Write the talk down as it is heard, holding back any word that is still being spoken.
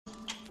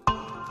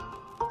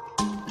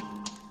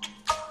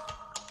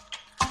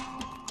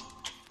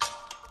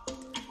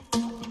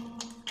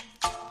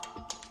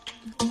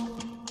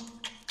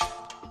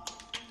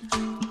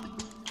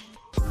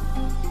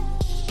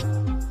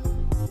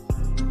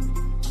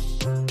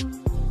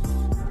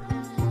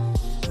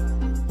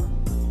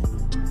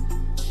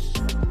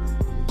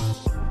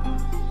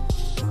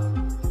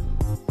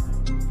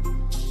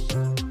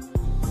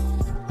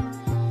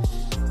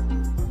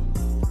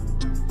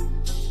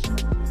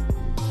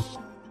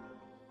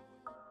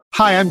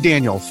Hi, I'm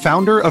Daniel,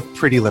 founder of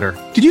Pretty Litter.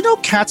 Did you know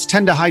cats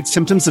tend to hide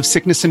symptoms of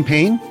sickness and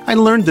pain? I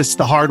learned this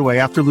the hard way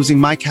after losing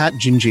my cat,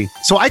 Gingy.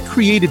 So I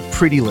created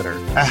Pretty Litter,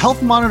 a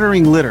health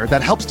monitoring litter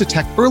that helps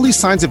detect early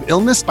signs of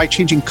illness by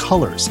changing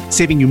colors,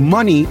 saving you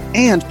money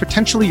and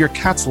potentially your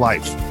cat's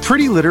life.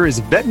 Pretty Litter is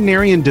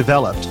veterinarian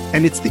developed,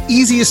 and it's the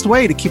easiest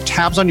way to keep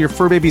tabs on your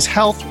fur baby's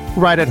health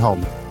right at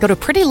home. Go to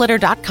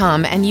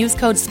prettylitter.com and use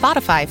code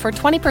SPOTIFY for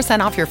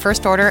 20% off your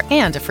first order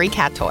and a free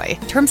cat toy.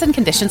 Terms and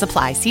conditions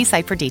apply. See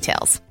site for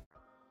details.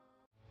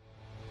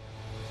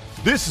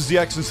 This is the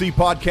X&C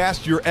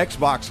Podcast, your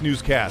Xbox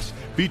newscast,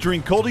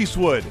 featuring Colt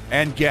Eastwood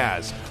and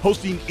Gaz,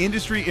 hosting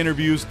industry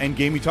interviews and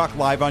gaming talk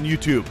live on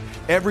YouTube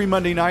every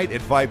Monday night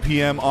at 5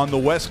 p.m. on the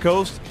West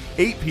Coast,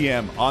 8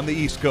 p.m. on the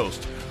East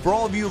Coast. For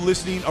all of you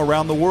listening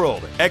around the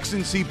world,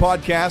 X&C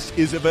Podcast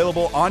is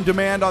available on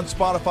demand on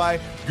Spotify,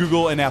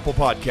 Google, and Apple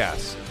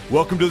Podcasts.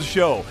 Welcome to the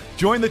show.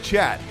 Join the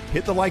chat,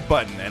 hit the like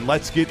button, and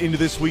let's get into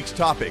this week's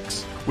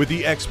topics with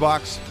the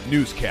Xbox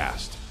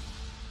newscast.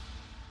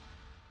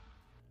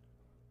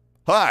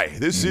 Hi,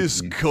 this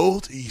is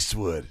Colt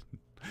Eastwood.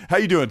 How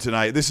you doing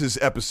tonight? This is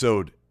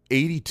episode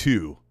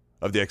 82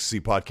 of the XC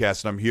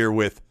Podcast, and I'm here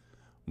with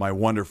my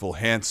wonderful,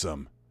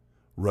 handsome,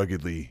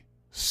 ruggedly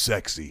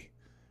sexy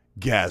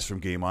Gaz from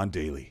Game On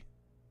Daily.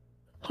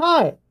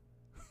 Hi,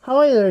 how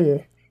are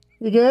you?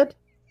 You good?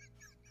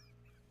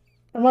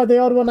 Am I the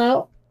odd one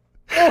out?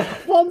 Oh,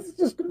 Fonz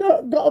just got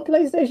a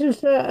PlayStation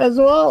shirt as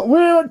well.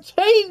 We're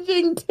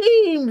changing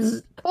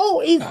teams.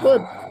 Colt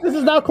Eastwood. This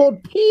is now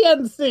called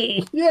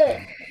PNC.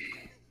 Yeah.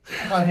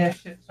 Oh, yeah,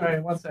 shit.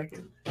 Sorry, 1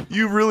 second.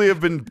 You really have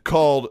been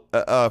called,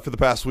 for the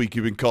past week,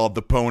 you've been called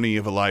the pony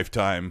of a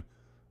lifetime.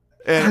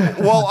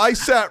 And while I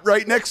sat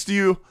right next to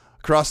you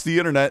across the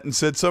internet and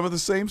said some of the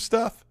same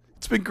stuff,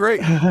 it's been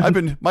great.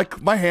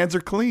 My hands are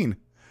clean.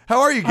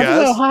 How are you guys? I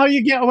don't know how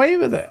you get away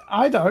with it.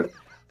 I don't.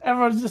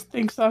 Everyone just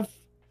thinks I've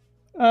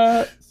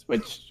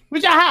switched,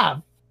 which I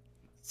have.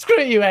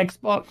 Screw you,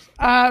 Xbox.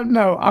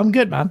 No, I'm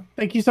good, man.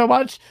 Thank you so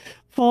much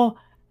for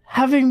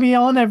having me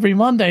on every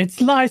Monday.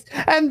 It's nice.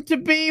 And to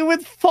be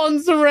with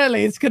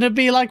Fonzarelli, it's going to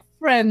be like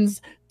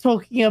friends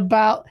talking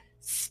about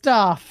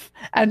stuff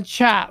and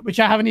chat,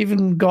 which I haven't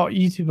even got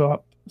YouTube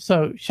up.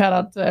 So shout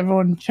out to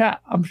everyone in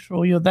chat. I'm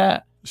sure you're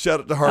there. Shout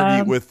out to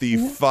Harvey with the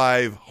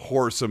 5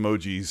 horse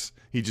emojis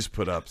he just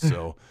put up.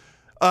 So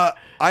I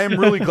am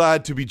really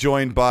glad to be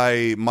joined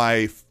by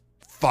my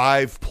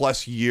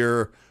 5+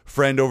 year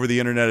friend over the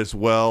internet as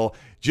well,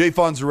 Jay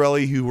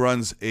Fonzarelli, who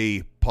runs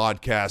a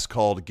podcast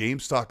called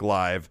GameStalk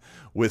Live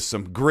with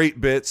some great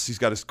bits. He's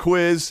got his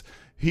quiz.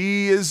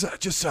 He is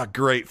just a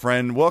great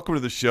friend. Welcome to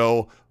the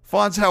show.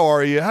 Fonz, how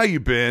are you? How you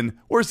been?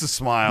 Where's the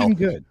smile? Been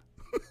good.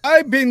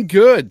 I've been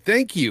good.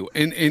 Thank you.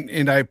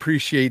 And I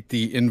appreciate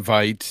the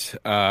invite.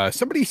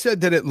 Somebody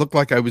said that it looked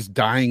like I was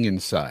dying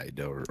inside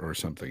or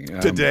something.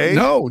 Today?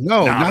 No,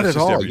 not at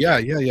all. Yeah.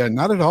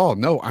 Not at all.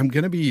 No, I'm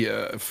going to be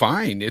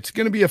fine. It's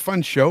going to be a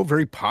fun show.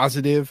 Very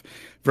positive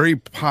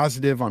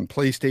on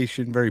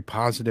PlayStation, very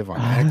positive on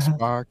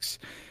Xbox,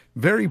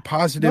 very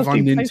positive on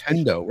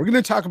Nintendo. We're going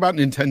to talk about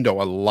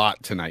Nintendo a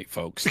lot tonight,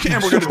 folks.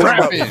 And we're going to talk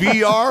about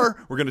VR.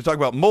 We're going to talk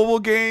about mobile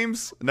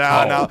games.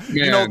 Now,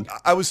 you know,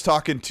 I was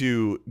talking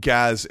to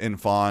Gaz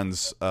and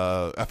Fonz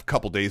a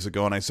couple days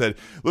ago, and I said,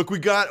 look, we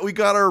got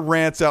our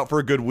rants out for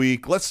a good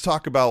week. Let's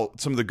talk about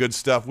some of the good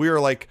stuff. We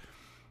are like,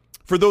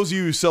 for those of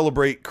you who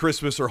celebrate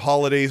Christmas or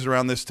holidays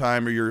around this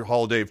time or your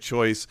holiday of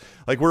choice,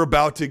 like we're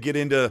about to get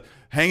into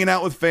hanging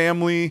out with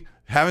family,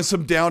 having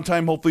some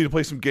downtime, hopefully to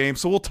play some games.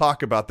 So we'll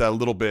talk about that a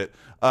little bit.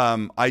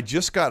 I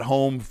just got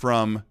home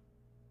from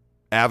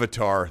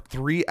Avatar,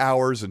 3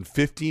 hours and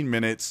 15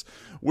 minutes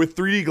with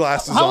 3D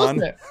glasses on.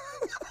 Was it?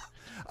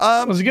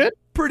 Was it good?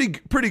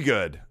 Pretty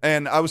good.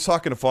 And I was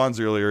talking to Fonz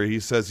earlier. He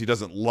says he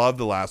doesn't love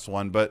the last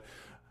one, but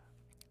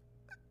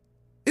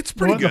it's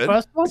pretty good. The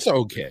first one? It's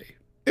okay.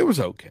 It was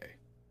okay.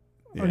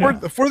 Yeah.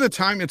 For the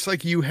time, it's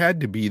like you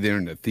had to be there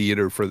in the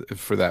theater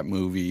for that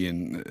movie.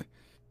 And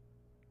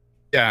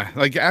yeah,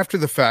 like after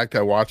the fact,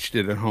 I watched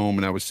it at home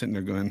and I was sitting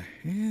there going,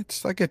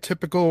 it's like a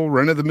typical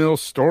run-of-the-mill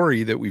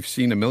story that we've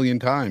seen a million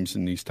times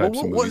in these types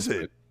of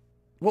movies.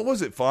 What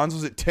was it, Fonz?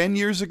 Was it 10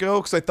 years ago?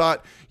 Because I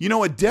thought,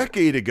 a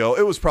decade ago,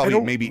 it was probably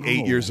maybe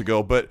 8 years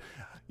ago, but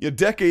a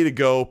decade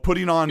ago,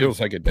 putting on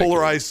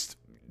polarized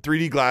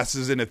 3D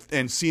glasses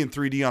and seeing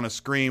 3D on a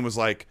screen was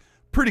like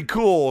pretty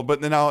cool.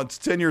 But then now it's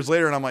 10 years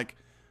later and I'm like,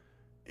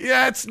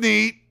 yeah, it's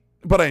neat,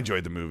 but I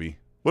enjoyed the movie.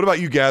 What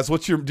about you guys?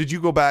 Did you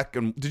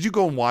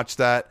go and watch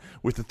that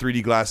with the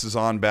 3D glasses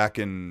on back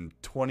in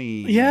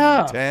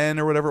 2010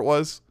 or whatever it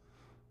was?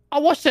 I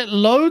watched it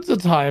loads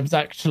of times,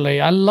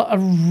 actually. I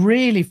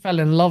really fell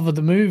in love with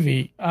the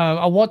movie.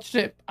 I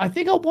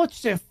think I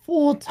watched it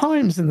 4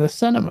 times in the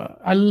cinema.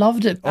 I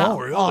loved it that Oh,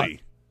 really? much.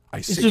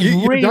 I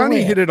see.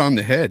 Donnie hit it on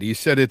the head. He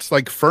said it's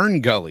like Fern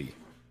Gully.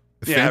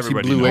 Yeah, fancy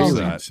everybody blue knows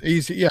aliens.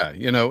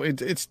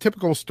 that. It's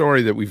typical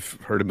story that we've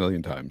heard a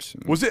million times.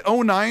 Was it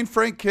 09,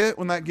 Frank Kent,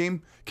 when that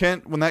game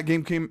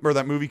came, or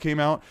that movie came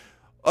out?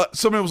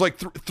 Somebody was like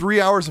 3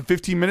 hours and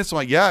 15 minutes. I'm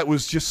like, yeah, it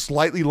was just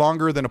slightly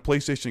longer than a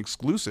PlayStation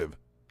exclusive.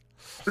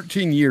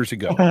 13 years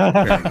ago.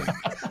 Apparently.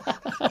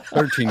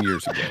 13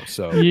 years ago.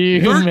 So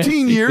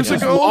 13 years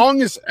ago? As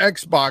long as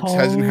Xbox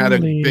hasn't had a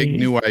big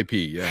new IP.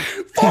 Yeah.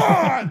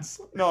 Fonz!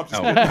 No, I'm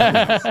just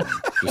kidding.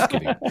 Just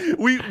kidding.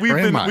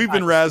 We've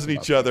been razzing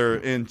each other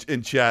in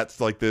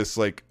chats like this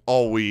like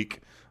all week.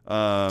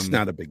 It's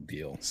not a big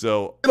deal.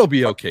 So it'll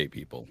be okay,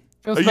 people.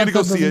 Are you gonna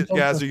go see it,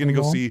 guys? Are you gonna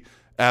go see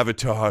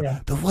Avatar: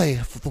 The Way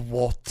of the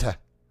Water?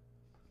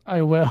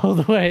 I will.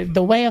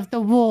 The way of the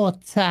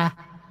water.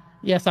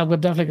 Yes, I'm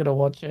definitely gonna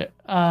watch it.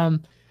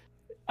 I'm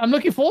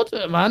looking forward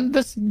to it, man.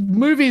 This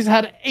movie's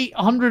had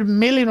 800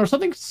 million or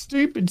something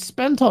stupid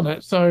spent on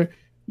it, so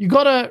you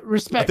gotta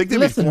respect. I think they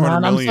made 400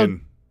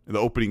 million in the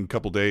opening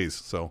couple days.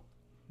 So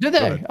did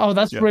they? Oh,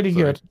 that's really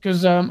good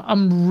because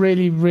I'm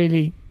really,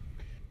 really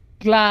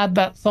glad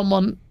that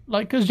someone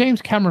because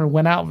James Cameron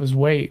went out of his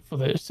way for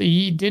this.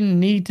 He didn't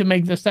need to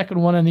make the second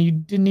one, and he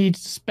didn't need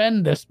to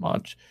spend this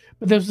much.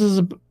 But this is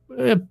a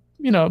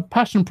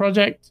passion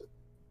project,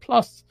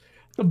 plus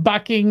the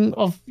backing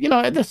of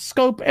the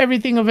scope,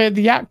 everything of it.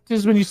 The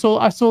actors,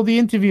 I saw the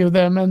interview of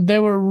them, and they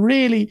were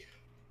really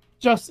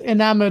just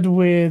enamored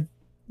with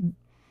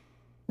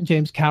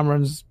James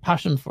Cameron's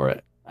passion for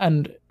it,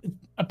 and it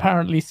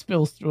apparently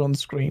spills through on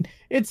screen.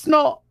 It's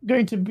not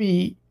going to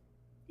be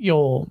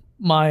me.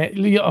 I'm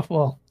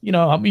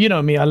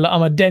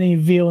a Denis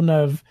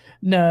Villeneuve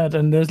nerd,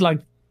 and there's like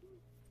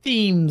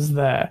themes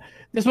there.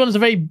 This one is a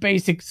very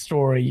basic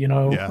story,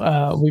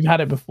 we've had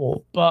it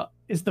before, but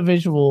it's the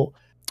visual.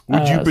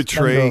 Would you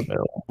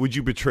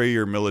betray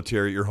your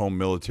military, your home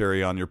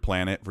military on your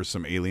planet for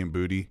some alien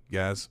booty,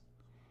 Gaz?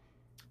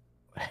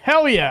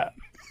 Hell yeah.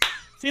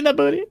 Seen that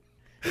booty?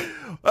 Hell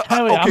yeah.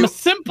 Okay. I'm a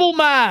simple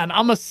man. I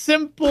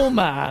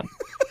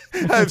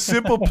have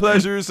simple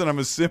pleasures, and I'm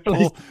a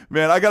simple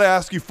man. I got to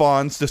ask you,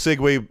 Fonz, to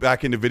segue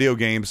back into video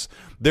games.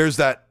 There's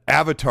that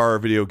Avatar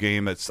video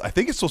game I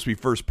think it's supposed to be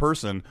first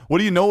person. What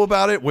do you know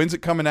about it? When's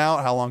it coming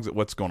out? How long is it?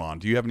 What's going on?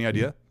 Do you have any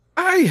idea?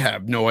 I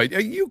have no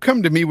idea. You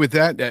come to me with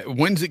that.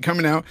 When's it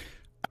coming out?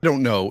 I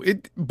don't know.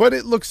 But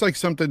it looks like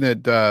something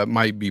that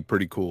might be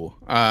pretty cool.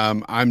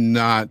 I'm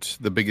not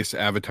the biggest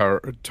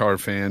Avatar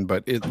fan,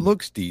 but it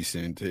looks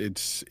decent.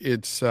 It's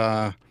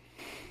I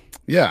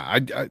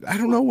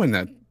don't know when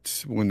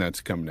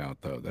that's coming out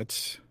though.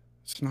 It's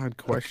an odd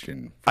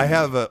question. I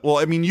have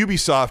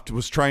Ubisoft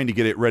was trying to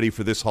get it ready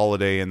for this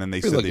holiday, and then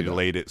they said they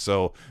delayed it.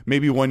 So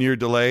maybe 1 year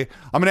delay.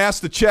 I'm going to ask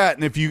the chat,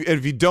 and if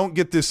you don't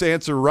get this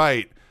answer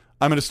right,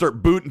 I'm going to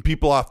start booting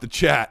people off the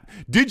chat.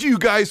 Did you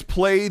guys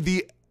play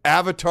the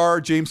Avatar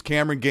James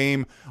Cameron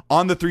game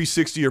on the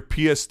 360 or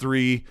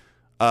PS3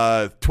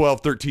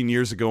 12, 13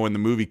 years ago when the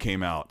movie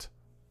came out?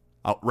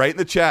 Right in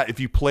the chat, if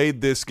you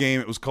played this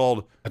game, it was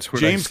called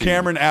James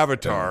Cameron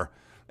Avatar,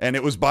 and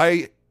it was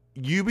by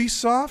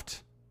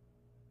Ubisoft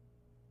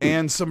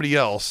and somebody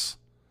else.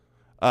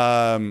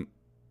 Paris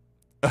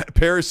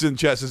in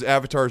chat says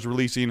Avatar is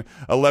releasing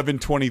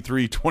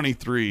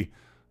 11/23/23.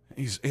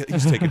 He's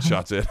taking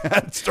shots at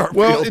Starfield.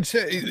 Well,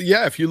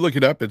 if you look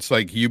it up, it's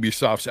like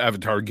Ubisoft's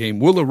Avatar game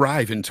will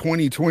arrive in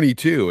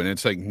 2022, and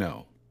it's like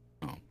no,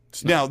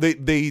 it's not. Now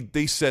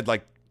they said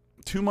like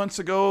 2 months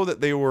ago that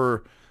they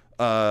were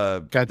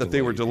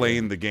they were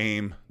delaying the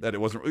game, that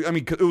it wasn't. I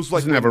mean, it was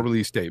like doesn't have a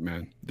release date,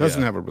 man.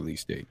 Doesn't have a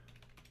release date.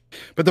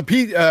 But the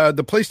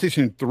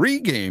PlayStation 3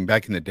 game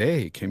back in the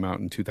day came out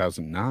in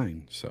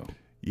 2009. So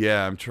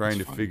yeah, I'm trying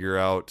to figure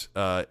out.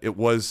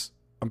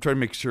 I'm trying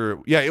to make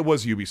sure. Yeah, it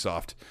was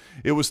Ubisoft.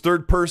 It was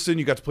third person.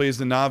 You got to play as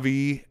the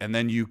Na'vi, and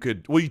then you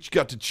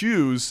got to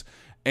choose.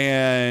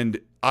 And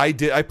I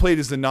played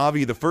as the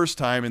Na'vi the first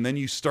time, and then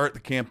you start the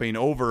campaign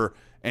over,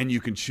 and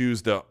you can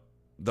choose the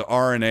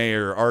RNA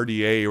or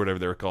RDA or whatever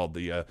they're called,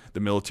 the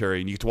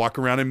military, and you get to walk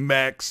around in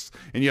mechs,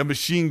 and you have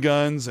machine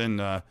guns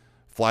and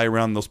fly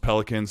around those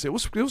pelicans. It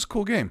was a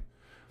cool game.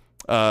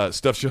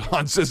 Stuff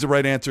Shahan says the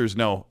right answer is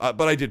no,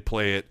 but I did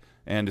play it.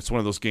 And it's one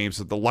of those games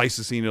that the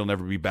licensing, it'll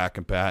never be back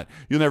and pat.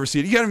 You'll never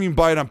see it. You can't even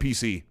buy it on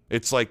PC.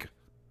 It's like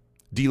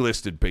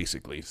delisted,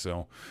 basically.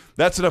 So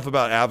that's enough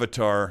about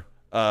Avatar.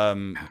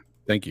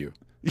 Thank you.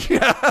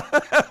 Yeah.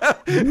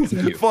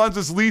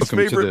 Fonz's least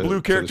favorite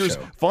blue characters.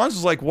 Fonz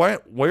was like, why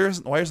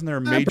isn't there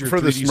a major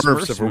for the 3D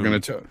Smurfs if we're going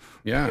to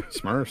yeah,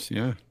 Smurfs.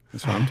 Yeah,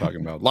 that's what I'm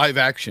talking about. Live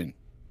action.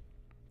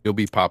 You'll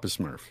be Papa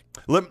Smurf.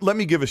 Let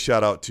me give a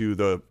shout out to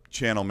the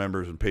channel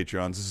members and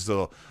Patreons. This is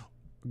a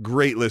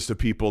great list of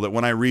people that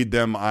when I read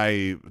them,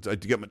 I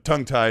get my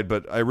tongue tied,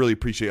 but I really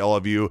appreciate all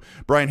of you.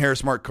 Brian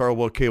Harris, Mark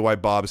Carwell, KY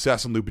Bob,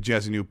 Assassin Lupa,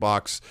 Jazzy New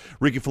Box,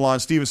 Ricky Fallon,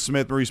 Steven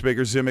Smith, Maurice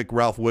Baker, Zimic,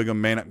 Ralph Wiggum,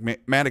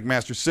 Manic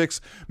Master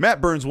 6, Matt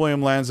Burns,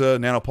 William Lanza,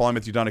 Nano Paul,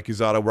 Matthew Donna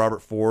Kizada,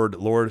 Robert Ford,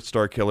 Lord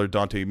Starkiller,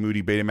 Dante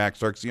Moody, Betamax,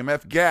 Dark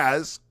CMF,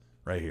 Gaz,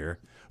 right here,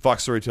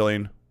 Fox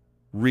Storytelling,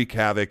 Wreak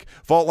Havoc,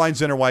 Fault Line,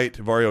 Center White,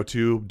 Vario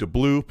 2,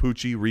 DeBlue,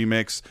 Poochie,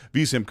 Remix,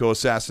 V Simcoe,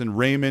 Assassin,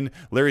 Raymond,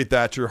 Larry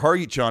Thatcher,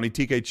 Hargeet Johnny,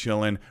 TK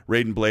Chillin,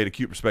 Raiden Blade,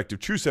 Acute Perspective,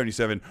 True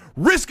 77,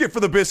 Risk It for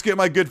the Biscuit,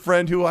 my good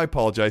friend, who I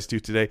apologize to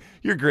today.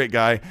 You're a great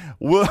guy.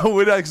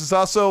 Wood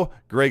also,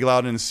 Greg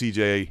Loudon, and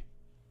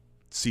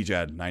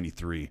CJAD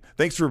 93.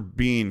 Thanks for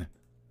being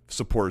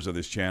supporters of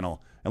this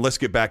channel. And let's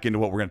get back into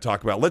what we're going to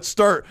talk about. Let's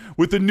start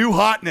with the new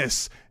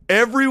hotness.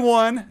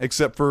 Everyone,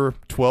 except for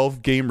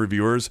 12 game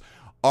reviewers,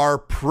 are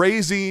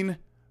praising,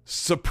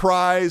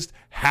 surprised,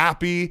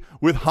 happy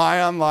with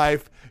High on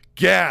Life.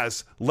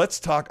 Gaz, let's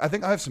talk. I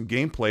think I have some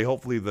gameplay.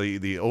 Hopefully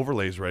the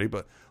overlay's ready,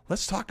 but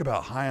let's talk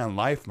about High on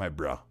Life, my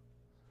bro.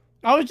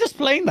 I was just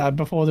playing that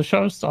before the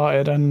show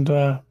started, and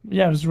I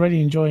was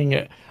really enjoying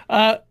it.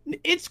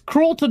 It's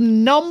crawled to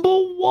number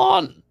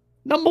one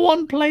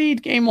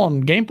played game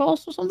on Game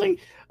Pass or something.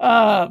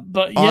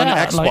 But yeah, on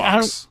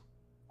Xbox.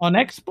 On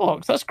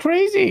Xbox, that's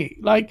crazy.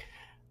 Like,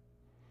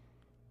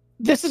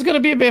 this is going to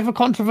be a bit of a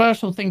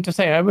controversial thing to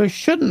say. It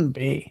shouldn't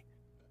be,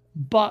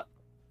 but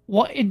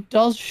what it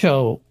does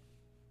show,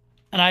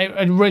 and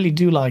I really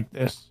do like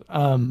this.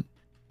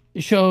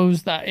 It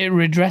shows that it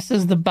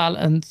redresses the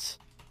balance.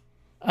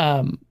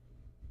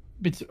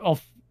 Bits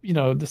of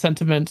the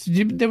sentiments.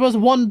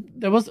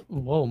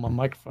 Whoa,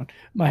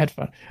 my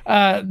headphone.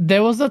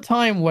 There was a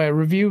time where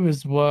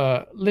reviewers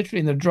were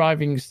literally in the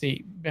driving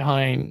seat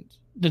behind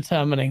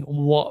determining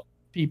what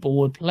people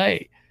would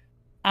play,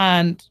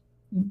 and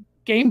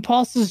Game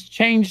Pass has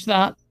changed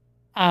that,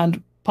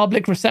 and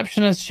public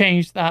reception has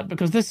changed that,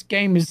 because this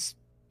game is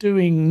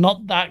doing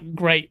not that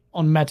great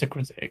on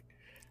Metacritic,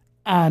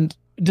 and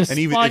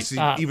despite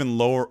that, even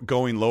lower,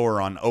 going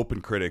lower on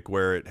OpenCritic,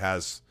 where it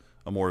has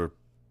a more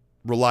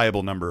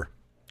reliable number.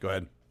 Go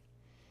ahead.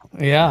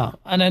 Yeah,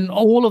 and then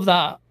all of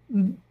that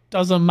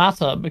doesn't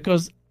matter,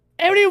 because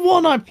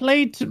everyone I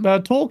played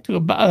talked to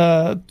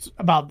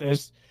about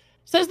this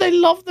says they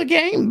love the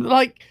game.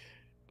 Like,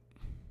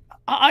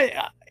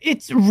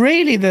 it's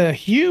really the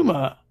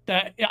humor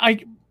that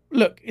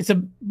look. It's a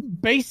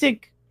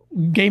basic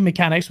game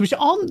mechanics, which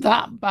aren't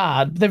that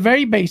bad. They're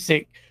very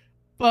basic.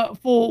 But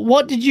for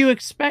what did you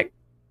expect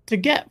to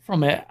get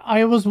from it?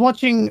 I was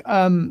watching,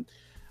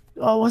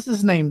 what's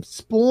his name?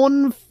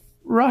 Spawn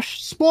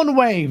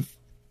Wave.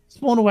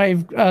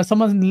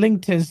 Someone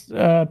linked his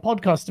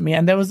podcast to me,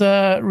 and there was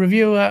a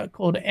reviewer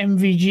called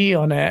MVG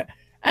on it,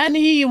 and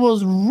he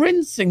was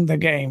rinsing the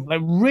game,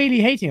 like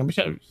really hating it, which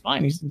is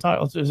fine. He's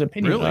entitled to his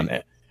opinion on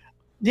it.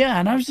 Yeah,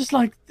 and I was just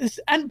like this,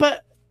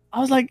 but I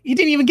was like, he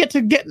didn't even get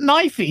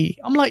knifey.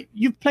 I'm like,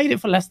 you've played it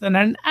for less than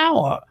an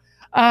hour.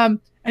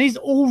 And he's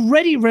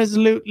already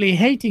resolutely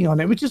hating on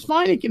it, which is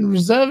fine. He can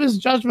reserve his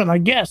judgment, I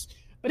guess.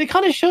 But it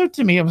kind of showed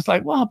to me, I was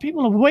like, wow,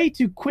 people are way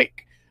too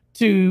quick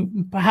to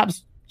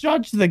perhaps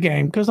judge the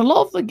game, because a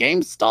lot of the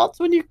game starts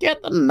when you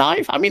get the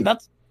knife. I mean,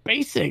 that's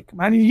basic,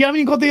 man. You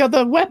haven't got the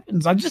other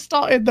weapons. I just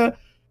got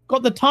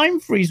the time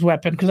freeze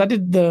weapon because I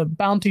did the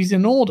bounties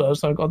in order.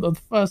 So I got the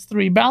first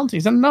 3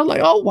 bounties. And I was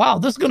like, oh, wow,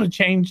 this is going to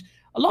change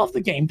a lot of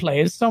the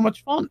gameplay. It's so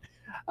much fun.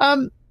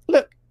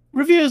 Look,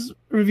 reviews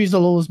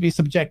will always be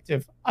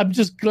subjective. I'm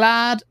just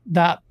glad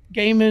that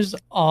gamers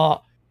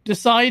are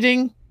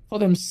deciding for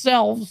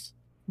themselves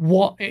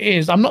what it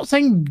is. I'm not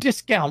saying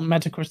discount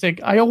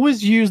Metacritic. I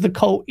always use the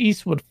Colt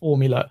Eastwood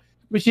formula,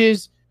 which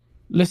is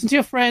listen to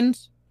your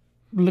friends,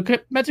 look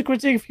at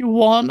Metacritic if you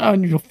want,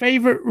 and your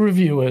favorite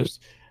reviewers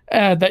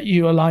that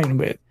you align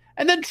with,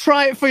 and then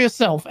try it for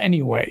yourself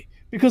anyway,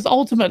 because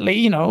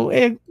ultimately,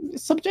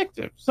 it's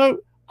subjective.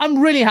 So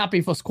I'm really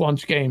happy for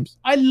Squanch Games.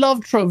 I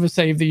love Trover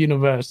Save the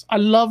Universe. I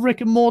love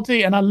Rick and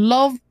Morty, and I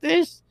love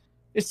this.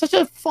 It's such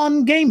a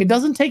fun game. It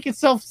doesn't take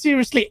itself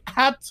seriously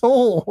at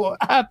all.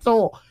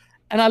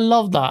 And I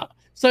love that.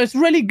 So it's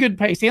really good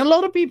pacing. And a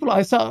lot of people,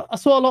 I saw a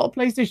lot of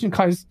PlayStation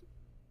guys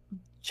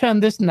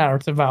churn this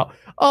narrative out.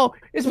 Oh,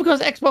 it's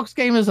because Xbox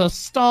gamers are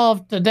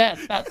starved to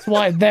death. That's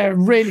why they're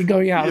really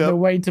going out of their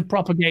way to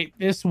propagate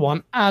this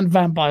one and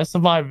Vampire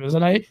Survivors.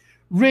 And it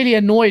really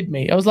annoyed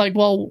me. I was like,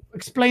 well,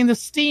 explain the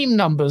Steam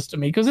numbers to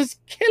me, because it's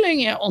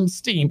killing it on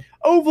Steam.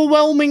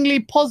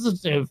 Overwhelmingly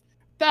positive.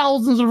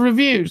 Thousands of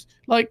reviews.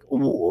 Like,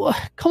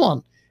 come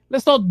on.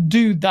 Let's not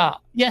do that.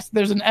 Yes,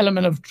 there's an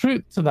element of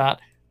truth to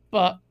that,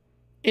 but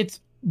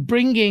it's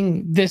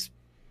bringing this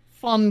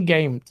fun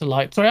game to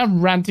light. Sorry,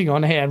 I'm ranting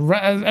on here.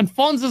 And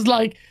Fonz is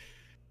like,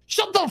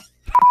 shut the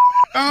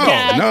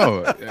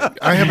no,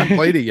 I haven't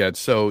played it yet.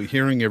 So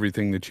hearing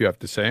everything that you have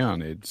to say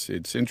on it,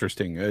 it's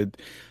interesting.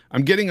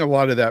 I'm getting a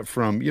lot of that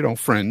from,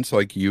 friends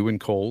like you and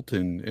Colt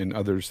and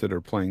others that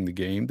are playing the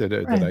game that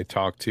I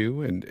talk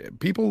to, and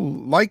people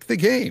like the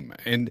game.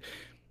 And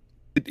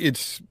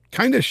it's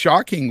kind of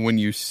shocking when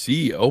you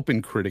see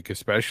OpenCritic,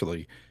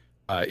 especially,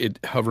 it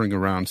hovering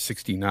around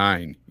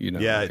 69,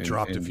 Yeah, it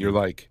dropped. And you're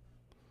like,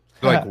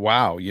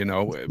 wow,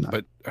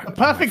 but a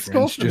perfect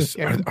score for this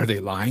game. Are they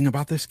lying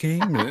about this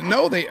game?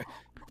 No, they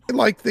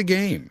like the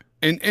game.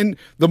 And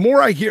the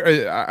more I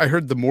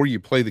heard the more you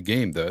play the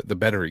game, the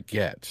better it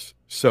gets.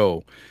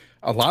 So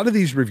a lot of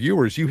these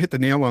reviewers, you hit the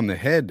nail on the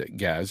head,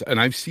 Gaz, and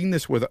I've seen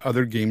this with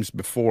other games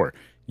before.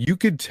 You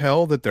could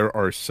tell that there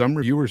are some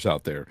reviewers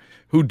out there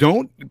who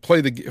don't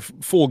play the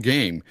full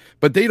game,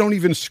 but they don't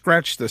even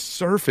scratch the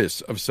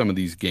surface of some of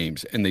these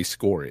games, and they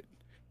score it.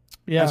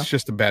 Yeah, that's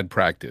just a bad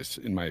practice,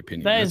 in my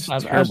opinion. That's a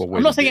terrible way.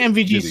 I'm not saying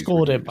MVG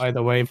scored it, by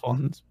the way,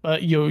 Fonz,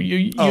 but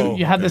you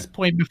had this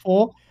point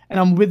before, and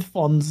I'm with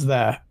Fonz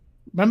there.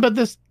 Remember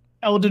this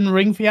Elden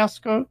Ring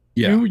fiasco.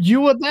 Yeah.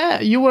 You were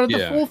there. You were at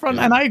the forefront,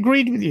 and I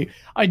agreed with you.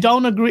 I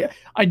don't agree.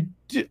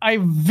 I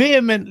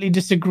vehemently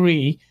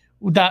disagree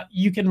that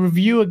you can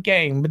review a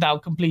game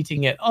without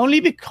completing it, only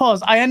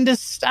because I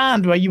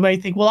understand where you may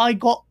think, well, I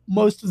got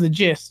most of the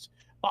gist,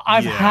 but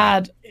I've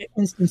had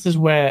instances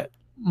where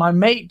my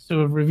mates who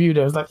have reviewed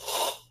it was like,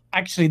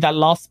 actually, that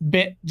last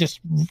bit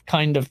just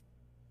kind of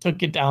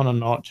took it down a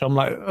notch. I'm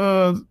like,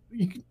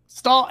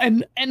 start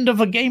and end of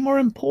a game are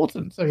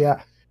important. So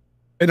yeah.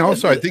 And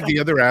also, I think the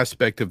other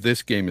aspect of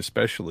this game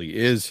especially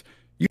is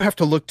you have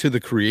to look to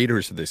the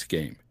creators of this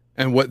game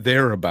and what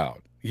they're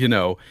about, you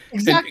know.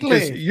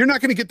 Exactly. You're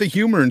not going to get the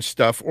humor and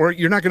stuff, or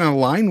you're not going to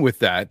align with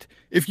that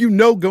if you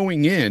know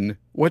going in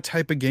what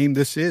type of game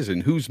this is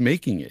and who's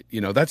making it.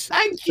 You know, that's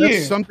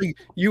something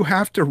you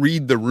have to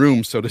read the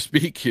room, so to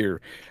speak,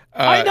 here.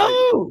 I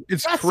know.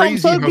 It's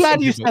crazy. I'm so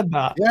glad you said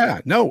that.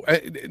 Yeah, no,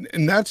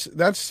 and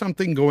that's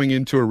something going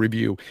into a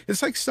review.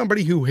 It's like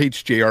somebody who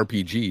hates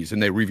JRPGs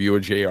and they review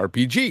a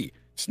JRPG.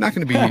 It's not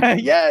going to be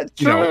it's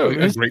true.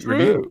 A great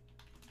review.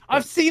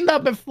 I've seen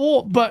that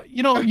before, but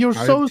you're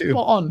so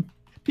spot on.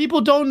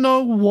 People don't know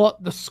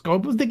what the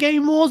scope of the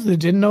game was. They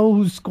didn't know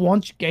who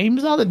Squanch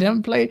Games are. They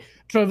didn't play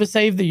Trevor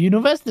Save the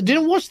Universe. They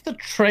didn't watch the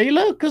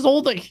trailer because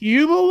all the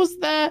humor was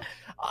there.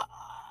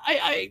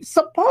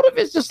 Some part of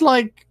it's just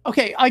like,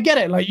 okay, I get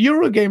it. Like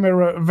Eurogamer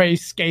wrote a very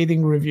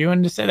scathing review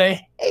and they said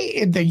they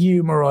hated the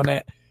humor on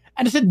it.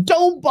 And they said,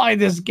 don't buy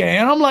this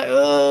game. And I'm like,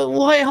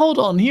 wait, hold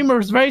on. Humor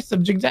is very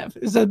subjective.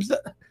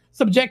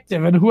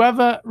 And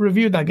whoever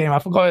reviewed that game, I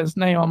forgot his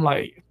name. I'm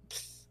like,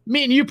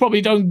 me and you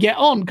probably don't get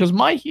on because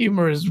my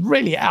humor is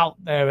really out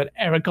there with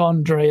Eric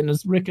Andre and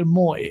his Rick and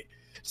Morty.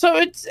 So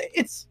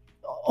it's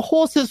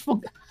horses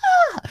for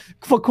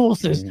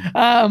courses.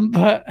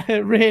 But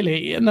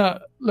really,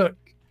 look.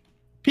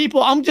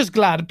 People, I'm just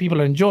glad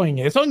people are enjoying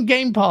it. It's on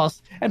Game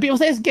Pass, and people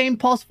say it's Game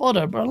Pass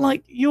fodder, but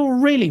like, you're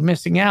really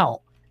missing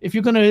out if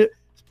you're going to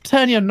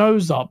turn your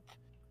nose up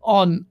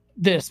on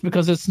this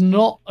because it's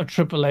not a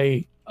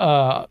AAA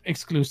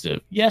exclusive.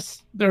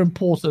 Yes, they're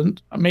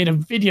important. I made a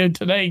video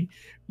today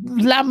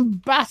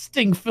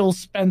lambasting Phil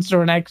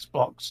Spencer and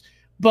Xbox,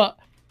 but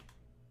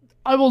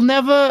I will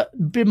never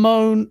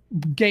bemoan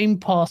Game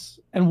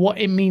Pass and what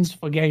it means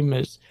for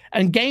gamers.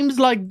 And games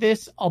like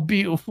this are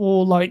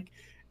beautiful, like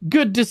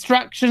good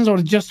distractions or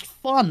just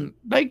fun.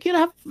 They can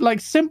have like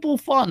simple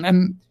fun,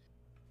 and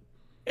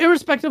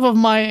irrespective of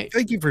my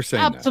thank you for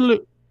saying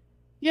absolute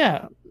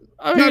that.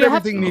 Not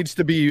everything needs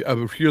to be a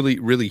really,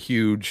 really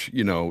huge,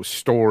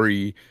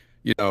 story,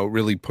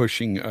 really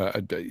pushing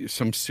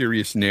some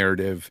serious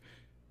narrative.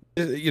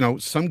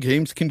 Some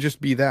games can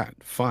just be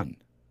that fun.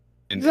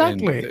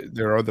 Exactly. And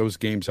there are those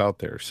games out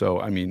there. So,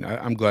 I mean,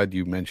 I'm glad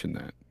you mentioned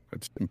that.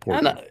 That's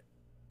important.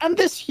 And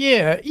this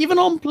year, even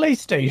on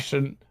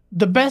PlayStation,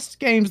 the best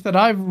games that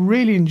I've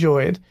really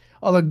enjoyed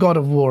are the God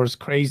of War is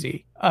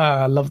crazy.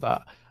 I love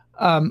that.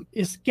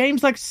 It's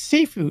games like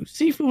Sifu.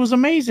 Sifu was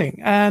amazing.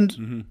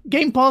 And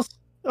Game Pass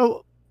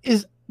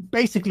is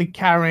basically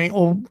carrying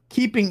or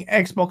keeping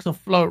Xbox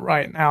afloat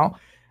right now.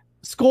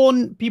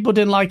 Scorn, people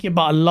didn't like it,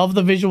 but I love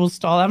the visual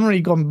style. I haven't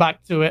really gone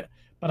back to it,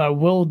 but I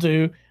will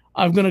do.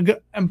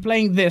 I'm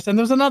playing this. And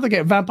there's another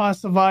game, Vampire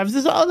Survivors.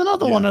 There's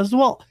another one as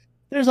well.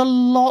 There's a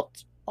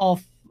lot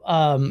of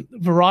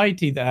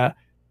variety there.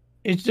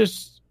 It's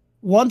just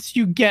once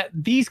you get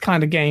these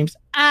kind of games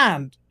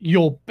and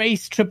your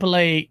base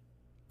AAA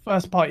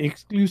first-party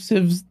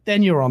exclusives,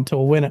 then you're on to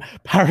a winner.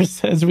 Paris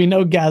says, we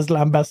know Gaz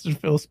lambasted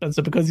Phil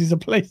Spencer because he's a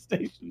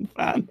PlayStation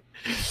fan.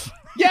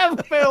 Yeah,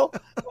 Phil.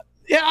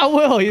 Yeah, I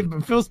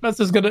will. Phil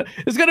Spencer's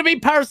it's gonna be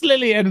Paris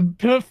Lily and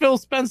Phil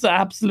Spencer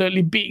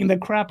absolutely beating the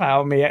crap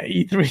out of me at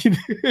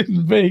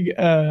E3 big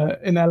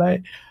in LA.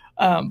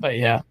 But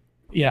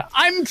yeah,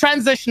 I'm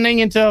transitioning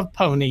into a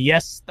pony.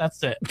 Yes,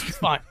 that's it. It's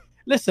fine.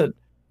 Listen,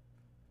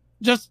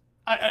 it's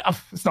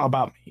not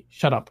about me.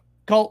 Shut up.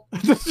 Colt,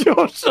 this is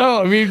your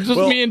show. I mean,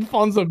 me and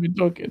Fonzo have been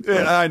talking.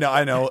 Yeah,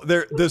 I know.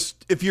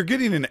 If you're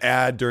getting an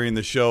ad during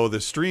the show, the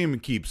stream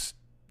keeps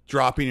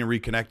dropping and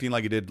reconnecting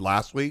like it did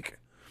last week.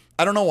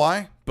 I don't know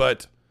why,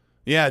 but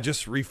yeah,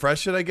 just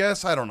refresh it, I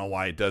guess. I don't know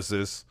why it does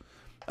this.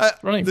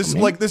 This is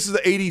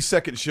the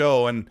 82nd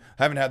show, and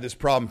I haven't had this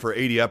problem for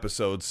 80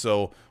 episodes.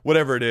 So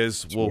whatever it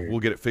is, we'll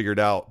get it figured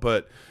out.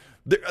 But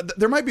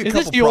there might be a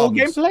couple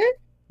problems. Is this your gameplay?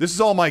 This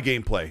is all my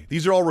gameplay.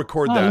 These are all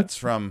record that's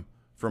from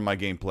my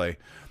gameplay.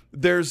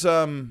 There's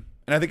and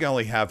I think I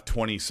only have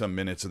 20 some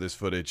minutes of this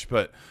footage,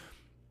 but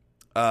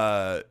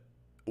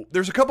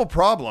there's a couple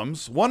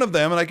problems. One of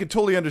them, and I could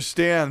totally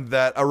understand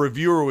that a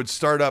reviewer would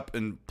start up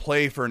and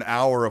play for an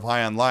hour of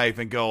High on Life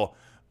and go,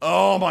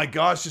 oh my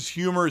gosh, this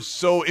humor is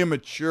so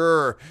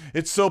immature.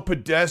 It's so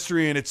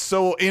pedestrian. It's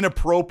so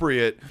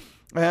inappropriate.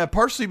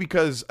 Partially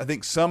because I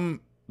think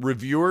some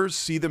reviewers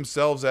see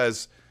themselves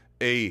as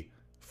a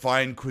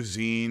fine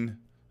cuisine.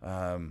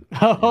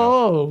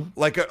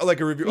 Like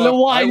a review. The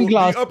wine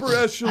glass. The upper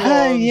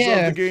echelons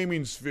of the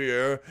gaming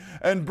sphere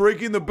and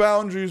breaking the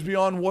boundaries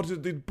beyond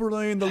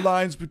blurring the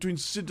lines between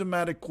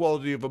cinematic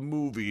quality of a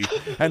movie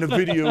and a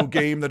video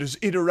game that is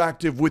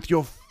interactive with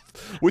your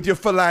with your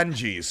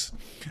phalanges.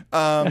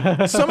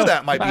 Some of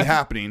that might be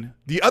happening.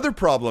 The other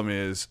problem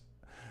is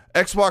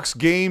Xbox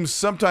games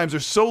sometimes are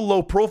so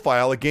low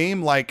profile. A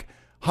game like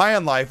High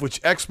on Life,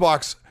 which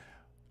Xbox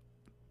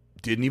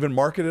didn't even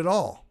market at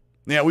all.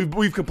 Yeah,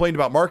 we've complained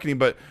about marketing,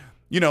 but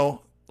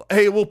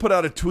hey, we'll put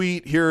out a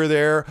tweet here or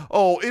there.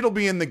 Oh, it'll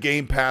be in the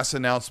Game Pass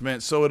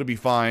announcement, so it'll be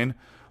fine.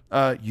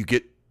 You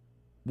get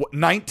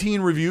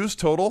 19 reviews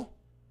total.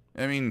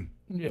 I mean,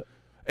 yeah.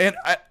 And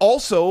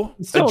also,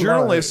 a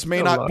journalist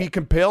may not be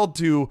compelled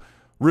to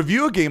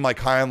review a game like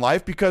High on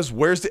Life because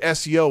where's the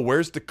SEO?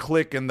 Where's the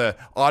click and the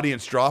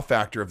audience draw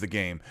factor of the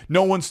game?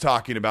 No one's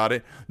talking about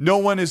it. No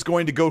one is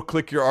going to go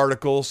click your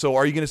article. So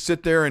are you going to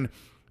sit there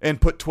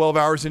and put 12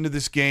 hours into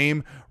this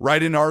game,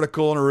 write an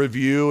article and a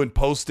review and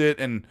post it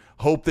and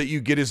hope that you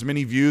get as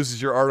many views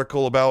as your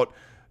article about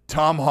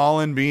Tom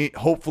Holland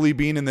hopefully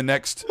being in the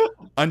next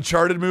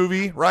Uncharted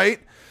movie, right?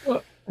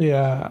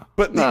 Yeah.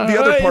 But the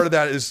other part of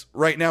that is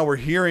right now we're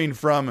hearing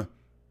from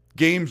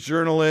games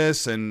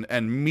journalists and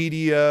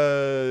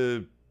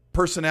media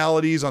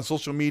personalities on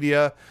social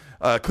media,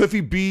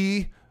 Cliffy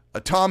B,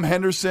 Tom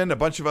Henderson, a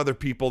bunch of other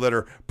people that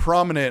are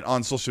prominent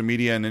on social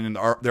media and in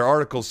their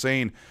articles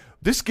saying,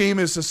 this game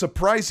is a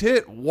surprise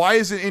hit. Why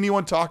isn't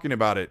anyone talking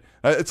about it?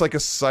 It's like a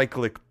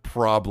cyclic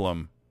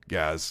problem,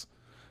 Gaz.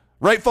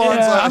 Right, Fonz?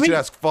 Yeah, I should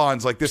ask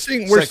Fonz. Like this,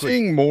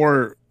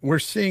 we're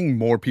seeing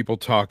more people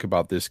talk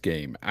about this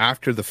game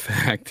after the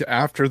fact,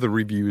 after the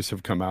reviews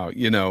have come out.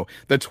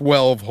 The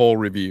 12 whole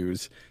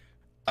reviews.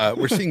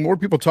 We're seeing more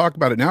people talk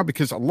about it now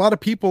because a lot of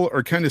people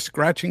are kind of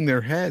scratching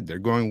their head. They're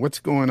going, "What's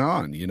going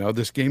on?"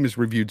 This game is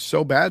reviewed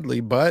so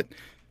badly, but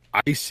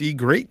I see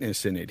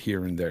greatness in it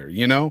here and there.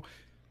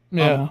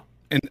 Yeah.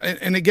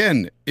 And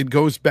again, it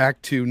goes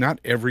back to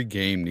not every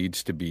game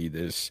needs to be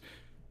this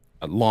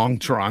long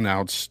drawn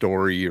out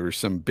story or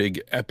some big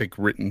epic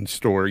written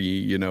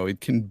story.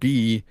 It can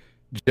be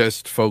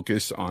just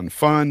focus on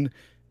fun.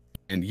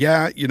 And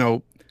I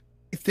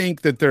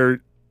think that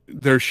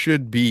there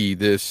should be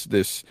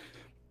this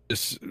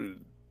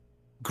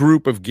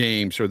group of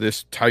games or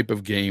this type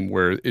of game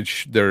where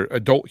their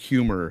adult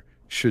humor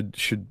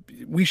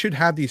we should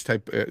have these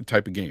type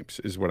of games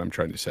is what I'm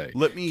trying to say.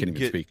 Let me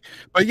speak.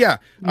 But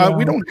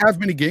we don't have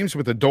many games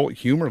with adult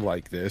humor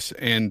like this.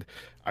 And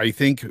I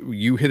think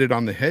you hit it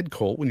on the head,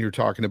 Colt, when you're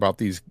talking about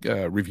these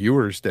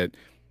reviewers that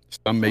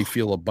some may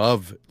feel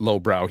above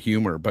lowbrow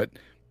humor. But at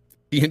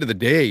the end of the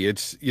day,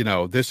 it's,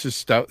 this is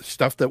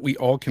stuff that we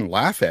all can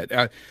laugh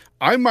at.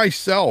 I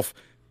myself,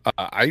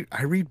 I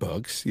read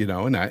books,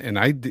 and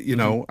I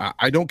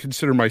don't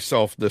consider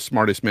myself the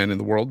smartest man in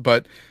the world,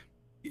 but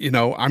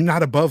I'm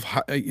not above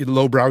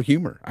lowbrow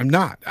humor. I'm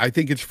not. I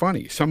think it's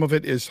funny. Some of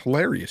it is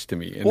hilarious to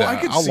me. And, well, I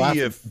could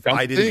see if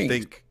I didn't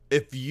think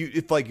if you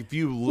play this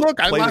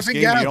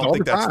game and you don't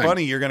think that's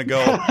funny, you're gonna go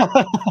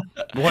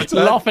what's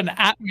laughing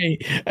at me.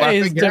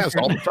 Laughing gas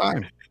all the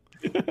time.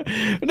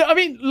 No, I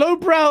mean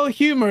lowbrow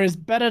humor is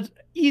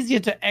easier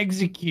to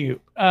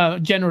execute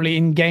generally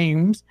in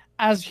games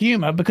as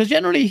humor because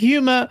generally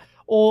humor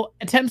or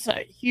attempts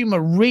at humor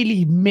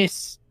really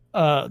miss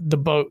the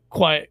boat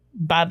quite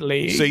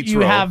badly. Saints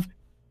you Row. Have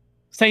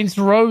Saints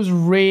Row's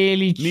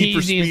really cheesy. Need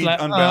for Speed,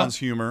 Unbound's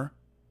humor.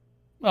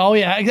 Oh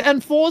yeah,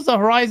 and Forza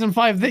Horizon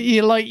 5.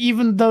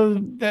 Even though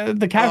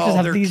the characters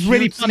have these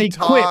really funny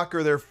quips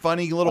or they're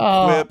funny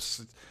little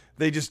quips,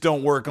 they just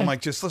don't work. I'm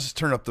like, let's just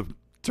turn up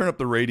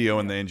the radio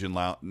and the engine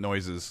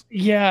noises.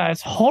 Yeah,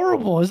 it's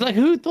horrible. It's like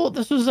who thought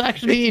this was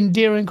actually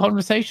endearing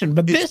conversation?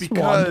 But it's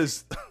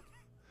because.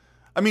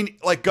 I mean,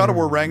 like God of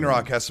War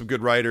Ragnarok has some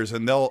good writers,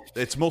 and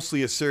it's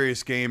mostly a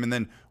serious game. And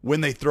then when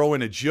they throw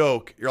in a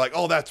joke, you're like,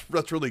 oh, that's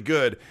really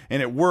good,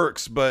 and it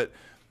works. But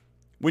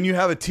when you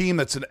have a team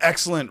that's an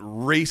excellent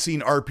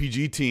racing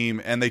RPG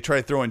team, and they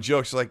try to throw in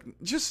jokes, you're like,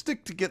 just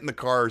stick to getting the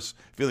cars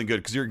feeling good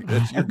because you're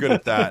good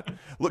at that.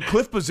 Look,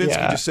 Cliff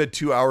Blazinski just said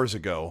 2 hours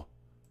ago,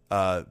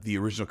 the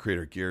original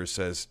creator of Gears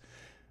says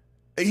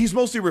he's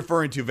mostly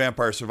referring to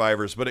Vampire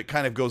Survivors, but it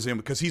kind of goes in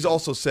because he's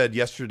also said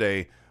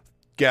yesterday,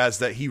 Gaz,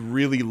 that he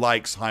really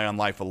likes High on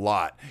Life a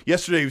lot.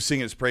 Yesterday he was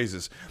singing his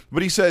praises.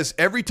 But he says,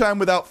 every time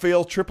without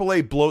fail,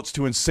 AAA bloats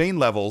to insane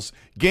levels,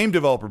 game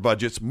developer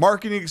budgets,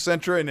 marketing,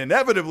 etc., and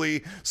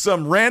inevitably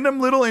some random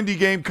little indie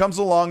game comes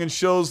along and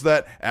shows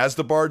that, as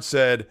the Bard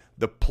said,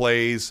 the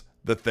play's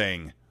the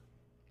thing.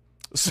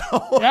 So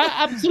yeah,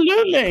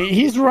 absolutely.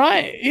 He's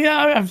right.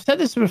 Yeah, I've said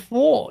this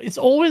before. It's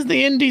always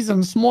the indies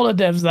and smaller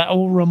devs that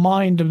will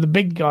remind of the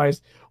big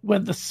guys where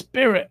the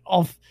spirit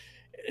of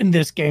in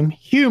this game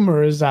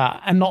humor is at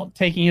and not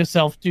taking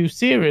yourself too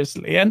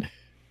seriously. And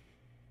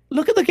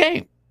look at the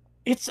game.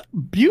 It's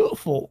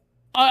beautiful.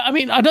 I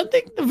mean, I don't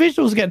think the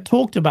visuals get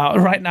talked about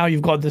right now.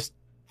 You've got this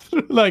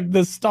like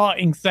the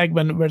starting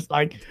segment where it's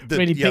like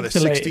really pixelated.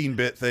 The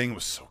 16-bit thing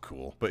was so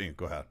cool. But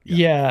go ahead.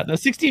 Yeah, the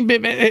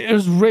 16-bit it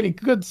was really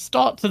good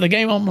start to the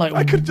game. I'm like,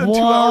 I could have done 2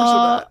 hours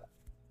of that.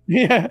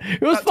 Yeah,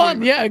 it was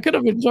fun. Yeah, I could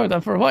have enjoyed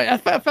that for a while.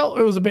 I felt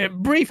it was a bit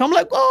brief. I'm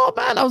like, oh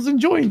man, I was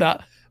enjoying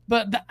that.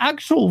 but the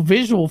actual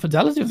visual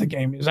fidelity of the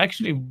game is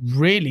actually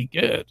really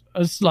good.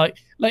 It's like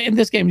in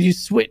this game, you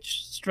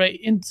switch straight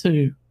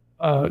into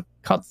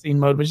cutscene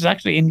mode, which is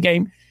actually in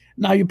game.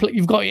 Now you've got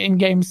your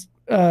in-game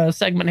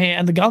segment here,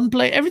 and the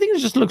gunplay, everything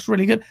just looks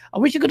really good. I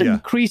wish you could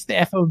increase the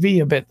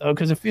FOV a bit though,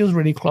 because it feels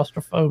really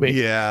claustrophobic.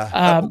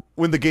 Yeah.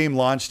 When the game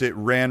launched, it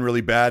ran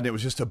really bad, and it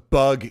was just a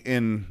bug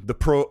in the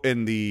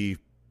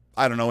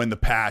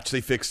patch.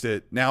 They fixed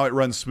it. Now it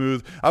runs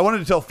smooth. I wanted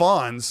to tell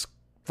Fonz,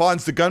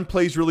 the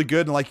gunplay is really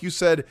good, and like you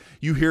said,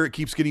 you hear it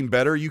keeps getting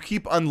better. You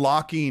keep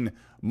unlocking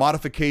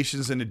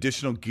modifications and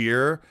additional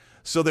gear,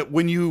 so that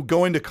when you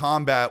go into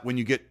combat, when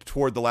you get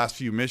toward the last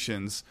few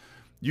missions,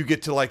 you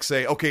get to like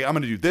say, okay, I'm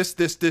going to do this,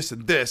 this, this,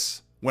 and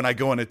this when I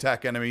go and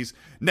attack enemies.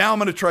 Now I'm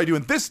going to try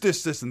doing this,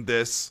 this, this, and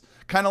this,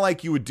 kind of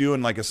like you would do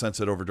in like a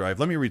Sunset Overdrive.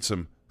 Let me read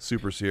some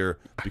supers here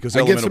because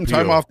I get some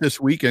time off this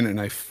weekend, and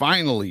I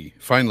finally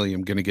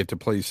am going to get to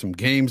play some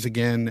games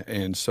again,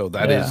 and so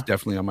that is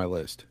definitely on my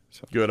list.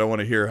 So. Good. I want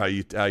to hear how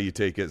you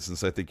take it,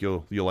 since I think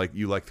you like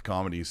the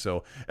comedy.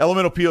 So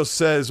Elemental Pio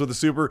says with a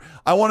super,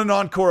 I want an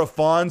encore of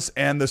Fonz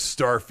and the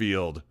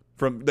Starfield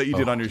that you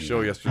did on your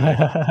show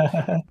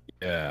yesterday.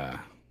 Yeah.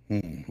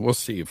 We'll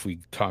see if we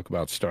talk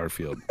about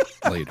Starfield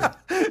later.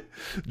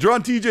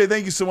 Drawn TJ,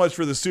 thank you so much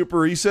for the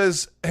super. He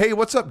says, hey,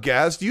 what's up,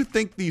 Gaz? What do you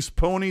think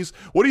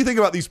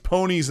about these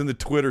ponies in the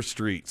Twitter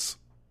streets?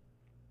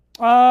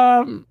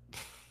 Ponies,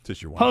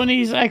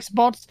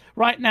 Xbots,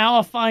 right now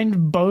I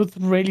find both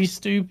really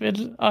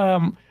stupid.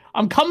 I'm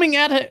coming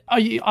at it.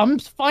 I'm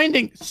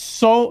finding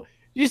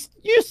you've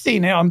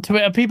seen it on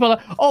Twitter. People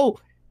are, oh,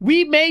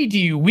 we made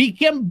you. We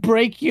can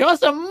break you.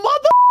 As a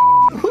mother.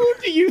 Who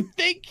do you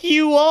think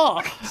you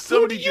are?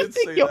 Somebody did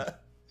say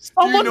that.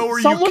 Do you know where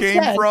you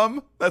came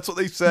from? That's what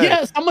they said.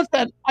 Yeah, someone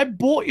said, I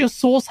bought your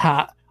Source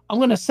hat. I'm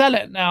going to sell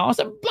it now. I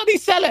said, bloody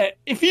sell it.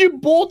 If you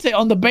bought it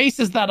on the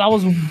basis that I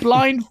was a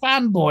blind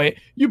fanboy,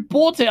 you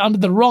bought it under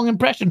the wrong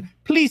impression.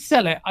 Please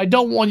sell it. I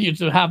don't want you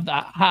to have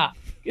that hat.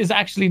 It's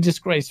actually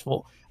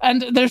disgraceful.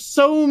 And there's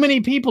so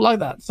many people like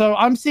that. So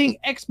I'm seeing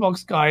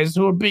Xbox guys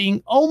who are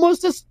being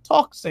almost as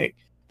toxic.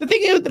 The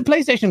thing is with the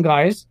PlayStation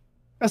guys,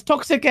 as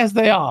toxic as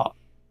they are,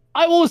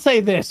 I will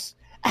say this.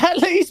 At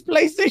least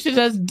PlayStation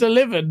has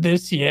delivered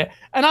this year.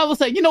 And I will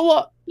say, you know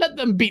what? Let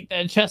them beat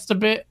their chest a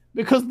bit,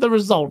 because the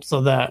results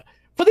are there.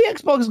 For the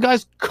Xbox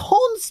guys,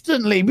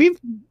 constantly, we've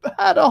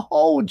had a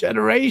whole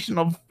generation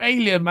of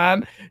failure,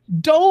 man.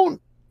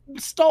 Don't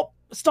start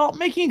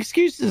making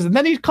excuses. And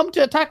then you come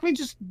to attack me,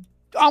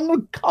 I'm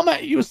going to come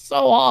at you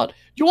so hard. Do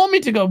you want me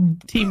to go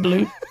Team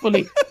Blue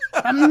fully?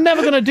 I'm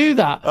never going to do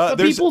that. But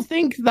people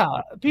think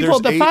that. The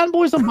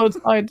fanboys on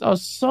both sides are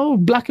so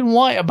black and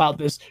white about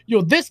this.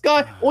 You're this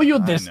guy or you're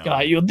this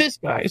guy. You're this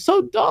guy. It's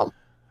so dumb.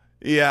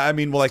 Yeah, I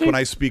mean, like when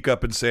I speak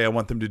up and say I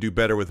want them to do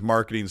better with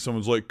marketing,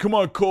 someone's like, come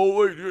on,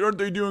 Cole, aren't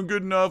they doing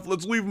good enough?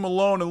 Let's leave them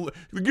alone and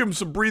give them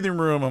some breathing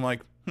room. I'm like,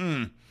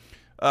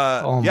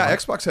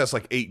 Xbox has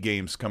like 8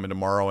 games coming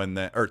tomorrow,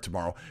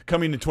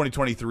 coming in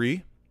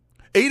 2023.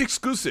 8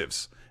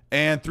 exclusives,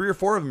 and 3 or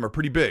 4 of them are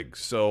pretty big,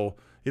 so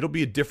it'll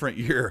be a different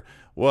year.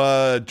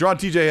 Drawn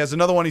TJ has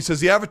another one. He says,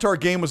 the Avatar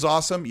game was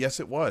awesome. Yes,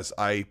 it was.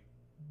 I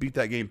beat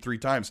that game 3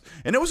 times,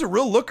 and it was a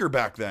real looker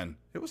back then.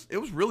 It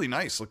was really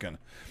nice looking.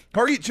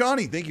 Hargeet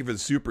Johnny, thank you for the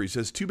super. He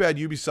says, too bad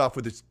Ubisoft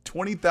with its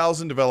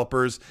 20,000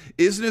 developers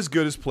isn't as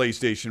good as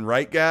PlayStation,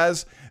 right,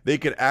 Gaz? They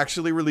could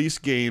actually release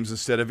games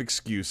instead of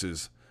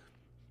excuses.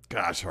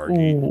 Gosh,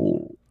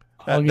 Hargeet.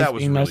 That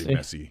was really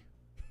messy.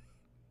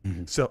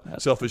 So,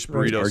 Selfish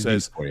Burrito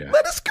says,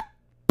 let us compete.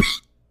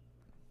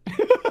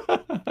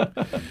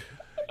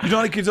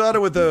 Johnny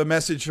Quezada with a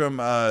message from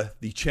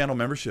the channel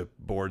membership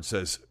board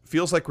says,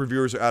 feels like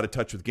reviewers are out of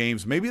touch with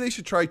games. Maybe they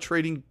should try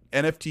trading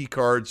NFT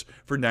cards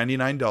for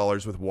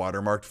 $99 with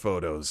watermarked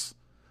photos.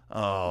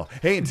 Oh,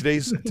 hey, and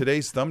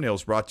today's thumbnail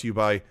is brought to you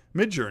by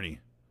Midjourney.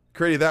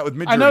 Created that with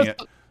Midjourney.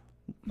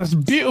 That's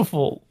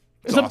beautiful.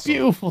 It's awesome. A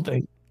beautiful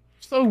thing.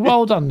 So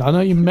well done. I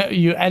know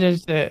you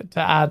edited it to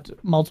add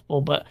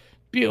multiple, but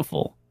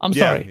beautiful. I'm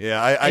sorry.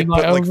 Yeah, I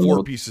put like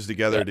 4 pieces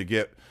together to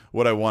get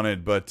what I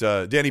wanted, but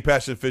Danny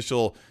Passion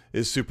Official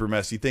is super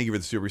messy. Thank you for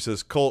the super. He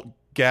says, Colt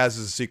Gaz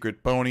is a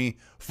secret pony.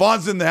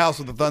 Fawn's in the house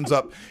with a thumbs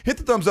up. Hit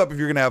the thumbs up if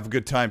you're going to have a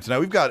good time tonight.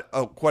 We've got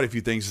quite a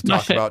few things to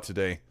talk about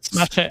today.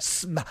 Smash it.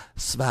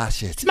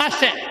 Smash it.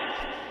 Smash it.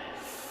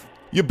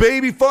 You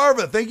baby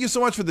Farva, thank you so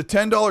much for the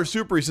 $10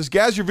 super. He says,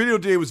 Gaz, your video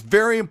today was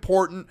very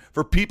important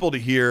for people to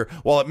hear.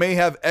 While it may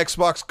have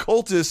Xbox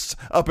cultists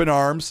up in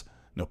arms,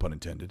 no pun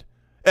intended,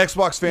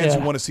 Xbox fans who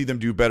want to see them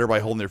do better by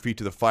holding their feet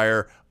to the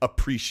fire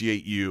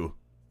appreciate you.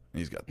 And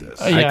he's got this.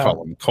 I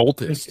call them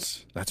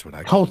cultists. That's what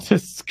I call them.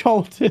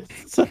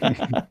 Cultists.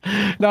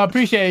 No, I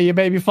appreciate you,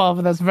 baby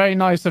father. That's very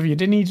nice of you.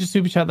 Didn't need to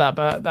super chat that,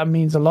 but that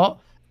means a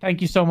lot. Thank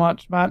you so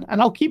much, man.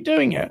 And I'll keep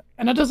doing it.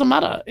 And it doesn't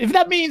matter. If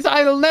that means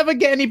I'll never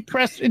get any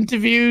press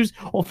interviews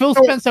or Phil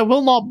Spencer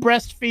will not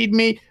breastfeed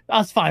me,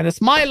 that's fine.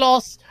 It's my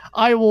loss.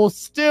 I will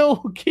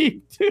still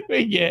keep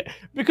doing it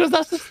because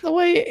that's just the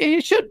way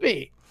it should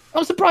be.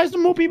 I'm surprised that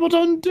more people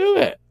don't do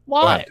it.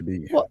 Why? I have to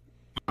be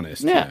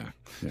honest. Yeah.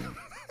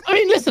 I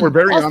mean, listen, we're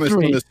very honest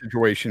on this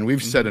situation.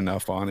 We've said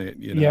enough on it.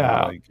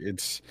 Yeah.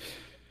 It's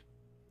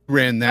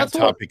ran that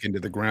topic into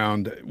the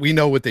ground. We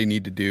know what they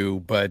need to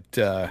do, but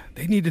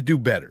they need to do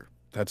better.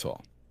 That's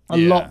all. A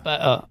lot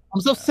better.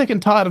 I'm so sick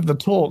and tired of the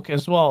talk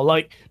as well.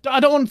 Like, I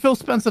don't want Phil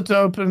Spencer to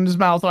open his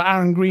mouth or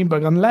Aaron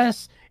Greenberg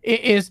unless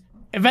it is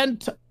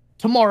event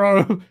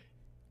tomorrow.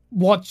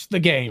 Watch the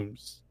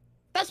games.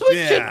 That's what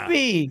it should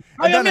be.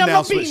 And that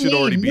announcement should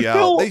already be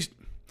out.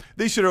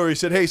 They should already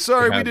said, "Hey,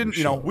 sorry, we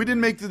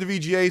didn't make the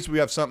VGAs. We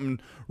have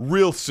something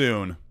real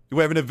soon.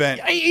 We have an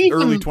event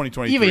early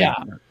 2023." Yeah.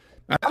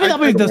 I don't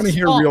want to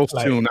hear real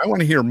soon. I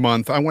want to hear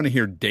month. I want to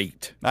hear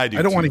date. I do.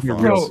 I don't want to hear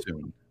real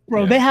soon.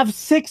 Bro, they have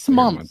 6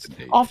 months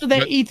after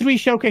their E3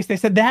 showcase. They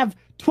said they have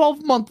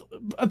 12-month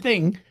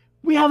thing.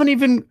 We haven't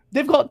even.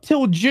 They've got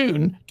till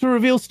June to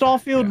reveal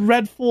Starfield,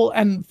 Redfall,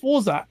 and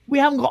Forza. We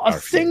haven't got a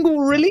single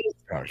release.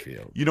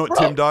 Starfield. You know what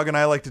Tim Dog and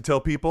I like to tell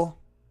people?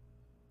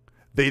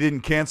 They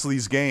didn't cancel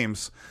these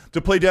games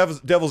to play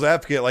devil's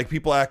advocate. Like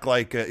people act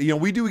like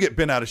we do get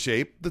bent out of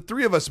shape. The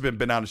three of us have been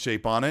bent out of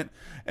shape on it.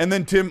 And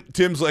then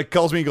Tim's like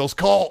calls me and goes,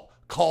 Colt.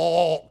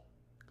 Love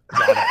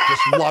it.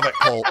 Just love it,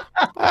 Colt.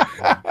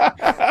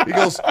 He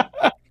goes,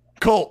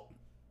 Colt.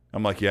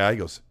 I'm like, yeah. He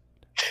goes,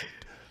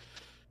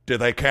 did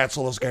they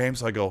cancel those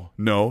games? I go,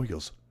 no. He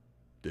goes,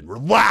 then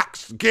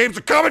relax. The games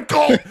are coming,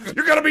 Colt.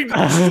 You're going to be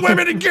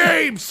swimming in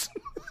games.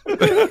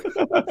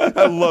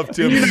 I love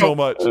Tim so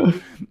much.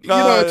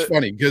 It's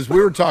funny because we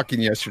were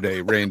talking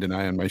yesterday, Rand and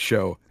I, on my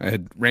show. I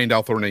had Rand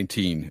Althor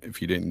 19.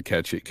 If you didn't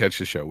catch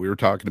the show. We were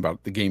talking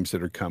about the games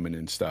that are coming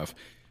and stuff.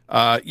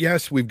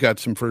 Yes, we've got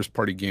some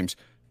first-party games.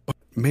 But,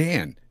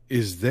 man,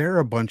 is there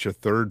a bunch of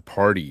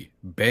third-party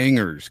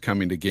bangers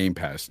coming to Game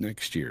Pass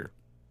next year?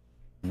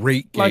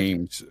 Great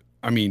games.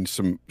 I mean,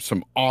 some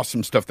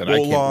awesome stuff that I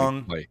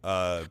can't wait to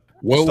play.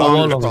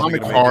 Wolong,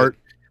 Atomic Heart,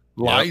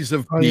 Lies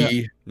of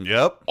P.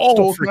 Yep.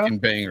 All freaking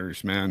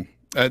bangers, man.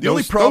 The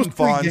only problem,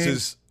 Fonz,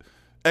 is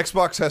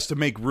Xbox has to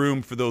make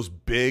room for those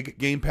big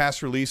Game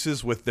Pass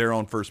releases with their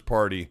own first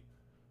party.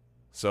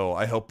 So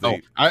I hope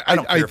they.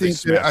 I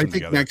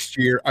think next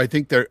year. I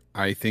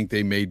think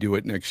they may do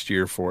it next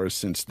year for us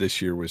since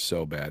this year was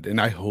so bad,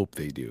 and I hope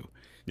they do.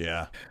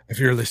 Yeah. If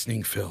you're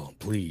listening, Phil,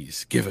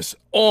 please give us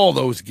all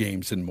those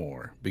games and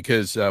more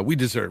because we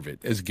deserve it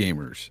as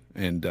gamers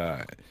and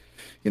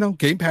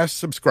Game Pass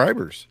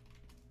subscribers.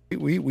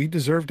 We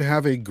deserve to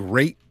have a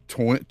great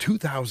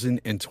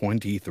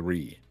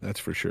 2023. That's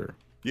for sure.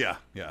 Yeah.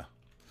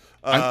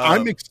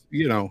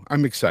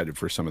 I'm excited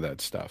for some of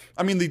that stuff.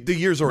 I mean, the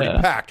year's already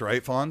packed,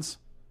 right, Fonz?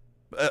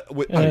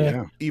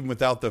 Even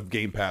without the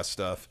Game Pass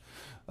stuff.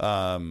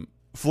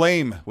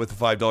 Flame with the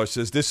 $5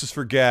 says, this is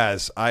for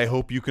Gaz. I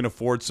hope you can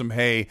afford some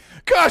hay.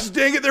 Gosh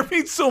dang it, they're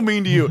being so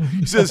mean to you.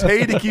 He says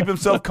hay to keep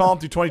himself calm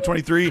through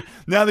 2023.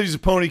 Now that he's a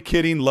pony,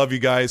 kidding. Love you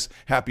guys.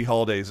 Happy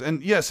holidays.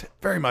 And yes,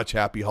 very much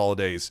happy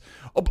holidays.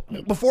 Oh,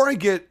 before I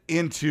get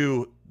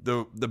into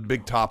the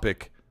big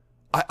topic,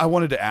 I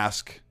wanted to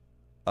ask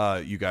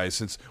you guys,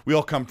 since we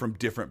all come from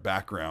different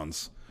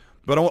backgrounds.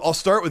 But I'll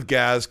start with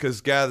Gaz,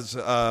 because Gaz,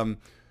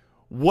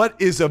 what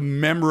is a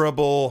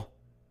memorable,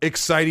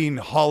 exciting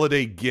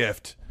holiday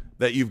gift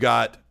that you've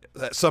got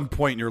at some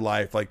point in your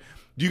life? Like,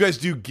 do you guys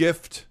do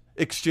gift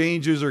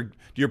exchanges, or do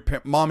your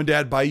mom and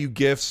dad buy you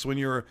gifts when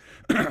you're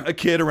a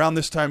kid around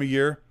this time of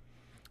year?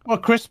 Well,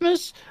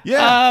 Christmas?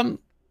 Yeah.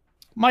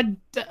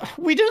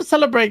 We didn't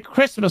celebrate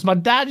Christmas. My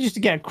dad used to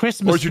get a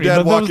Christmas tree. Or did your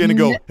dad walk in and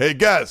go, hey,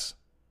 Gaz,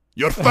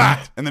 you're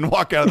fat, and then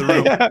walk out of the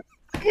room?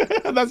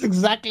 That's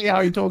exactly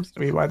how he talks to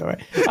me, by the way.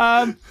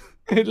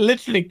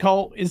 Literally,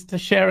 Colt is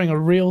sharing a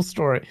real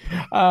story.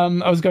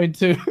 I was going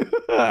to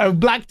a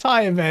black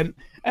tie event,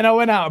 and I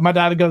went out, and my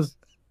dad goes,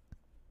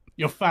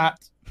 you're fat.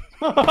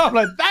 I'm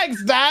like,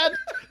 thanks, Dad.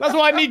 That's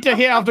what I need to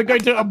hear after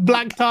going to a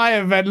black tie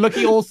event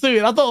looking all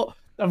suited. I thought,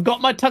 I've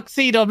got my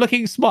tuxedo, I'm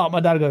looking smart. My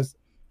dad goes,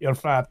 you're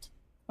fat.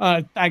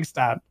 Thanks,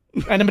 Dad.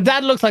 And then my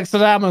dad looks like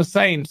Saddam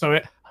Hussein, so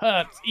it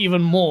hurts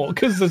even more,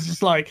 because it's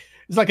just like,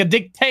 it's like a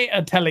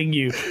dictator telling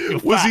you.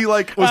 Was he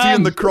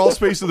in the crawl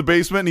space of the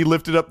basement, and he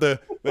lifted up the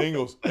thing and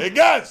goes, hey,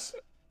 guys,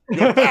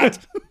 you're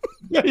fat.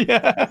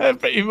 Yeah,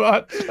 pretty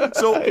much.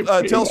 So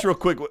tell us real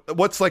quick,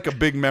 what's like a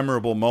big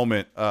memorable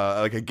moment,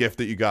 like a gift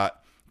that you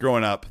got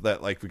growing up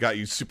that like we got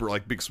you super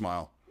like big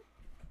smile?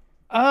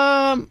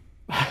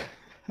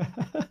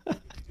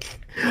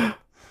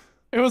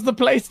 It was the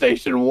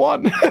PlayStation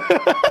 1.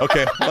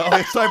 Okay, well,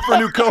 it's time for a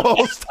new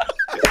co-host.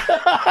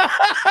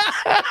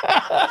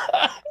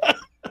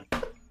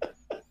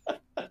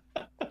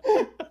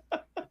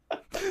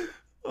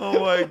 Oh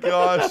my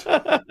gosh.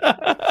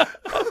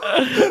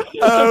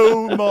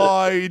 Oh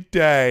my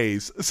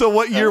days. So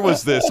what year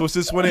was this? Was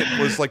this when it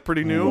was like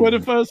pretty new? When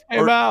it first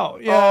came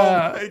out,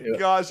 yeah. Oh my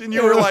gosh. And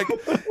you were like...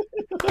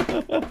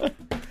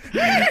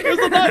 It was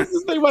the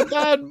nicest thing my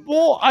dad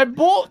bought. I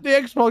bought the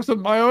Xbox with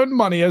my own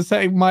money. I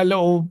saved my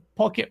little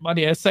pocket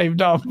money I saved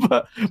up.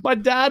 But my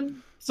dad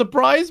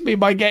surprised me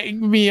by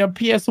getting me a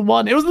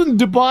PS1. It was in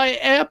Dubai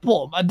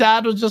airport. My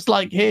dad was just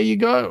like, here you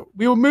go.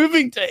 We were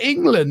moving to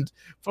England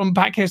from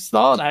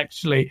Pakistan,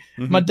 actually.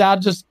 Mm-hmm. My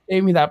dad just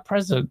gave me that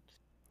present.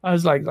 I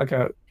was like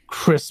a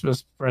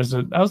Christmas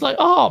present. I was like,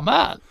 oh,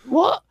 man,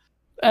 what?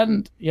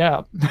 And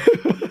yeah,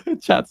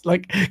 chat's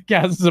like,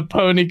 Gaz is a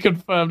pony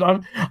confirmed.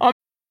 I'm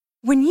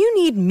When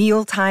you need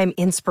mealtime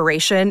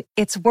inspiration,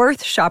 it's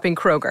worth shopping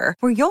Kroger,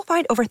 where you'll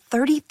find over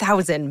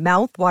 30,000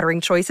 mouth-watering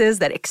choices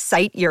that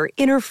excite your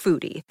inner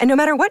foodie. And no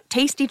matter what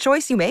tasty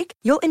choice you make,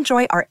 you'll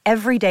enjoy our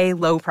everyday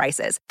low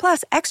prices,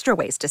 plus extra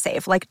ways to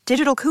save, like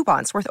digital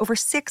coupons worth over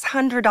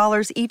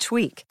 $600 each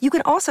week. You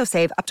can also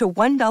save up to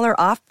 $1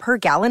 off per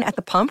gallon at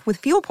the pump with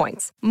fuel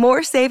points.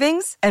 More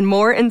savings and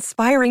more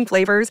inspiring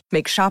flavors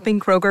make shopping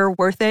Kroger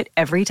worth it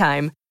every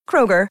time.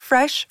 Kroger,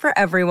 fresh for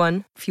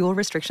everyone. Fuel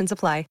restrictions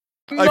apply.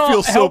 I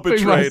feel so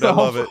betrayed. Myself.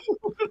 I love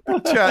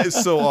it. Chat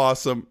is so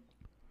awesome.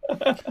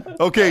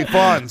 Okay,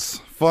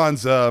 Fonz,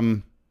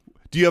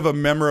 do you have a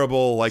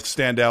memorable, like,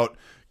 standout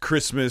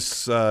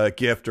Christmas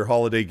gift or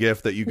holiday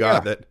gift that you got? Yeah.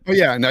 That? Oh,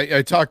 yeah. And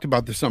I talked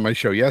about this on my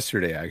show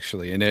yesterday,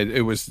 actually. And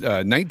it was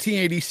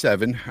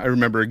 1987. I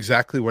remember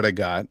exactly what I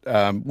got.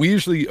 We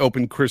usually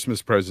open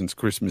Christmas presents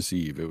Christmas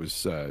Eve. It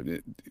was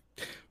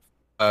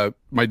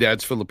my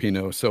dad's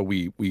Filipino, so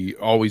we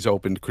always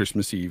opened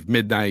Christmas Eve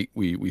midnight.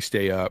 We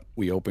stay up,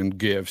 we open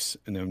gifts,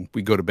 and then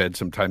we go to bed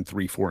sometime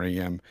 3-4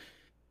 a.m.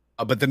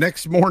 But the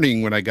next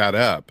morning when I got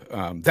up,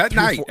 that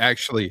night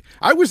actually,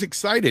 I was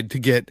excited to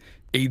get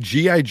a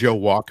G.I. Joe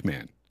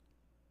Walkman.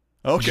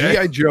 Okay,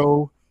 G.I.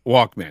 Joe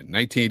Walkman,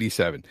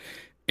 1987,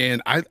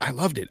 and I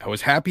loved it. I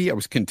was happy. I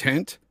was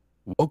content.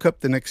 Woke up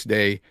the next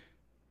day.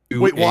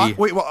 Wait,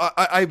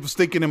 I was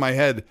thinking in my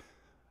head,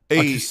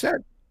 a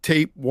cassette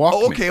tape Walkman.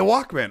 Oh, okay, a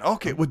Walkman.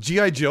 Okay, with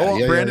G.I.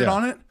 Joe branded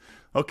on it?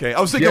 Okay, I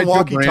was thinking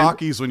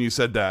walkie-talkies when you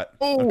said that.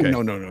 Oh, okay. No.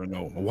 A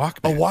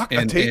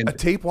Walkman. A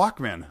tape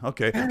Walkman.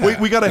 Okay. Yeah.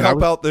 We got to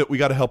help out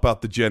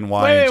the Gen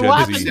Y and Gen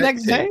what Z. happened the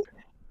next day?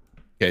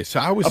 Okay,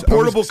 so I was a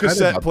portable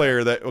cassette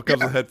player that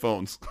comes with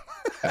headphones.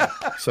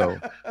 So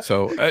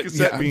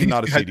cassette being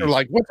not a CD. They're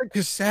like, what's a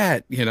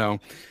cassette? You know.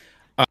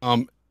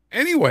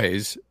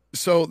 Anyways,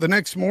 so the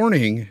next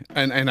morning,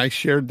 and I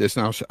shared this,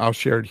 and I'll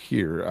share it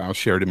here. I'll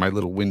share it in my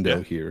little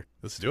window here.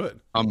 Let's do it.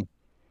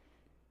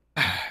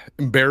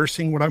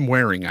 Embarrassing what I'm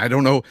wearing. I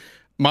don't know.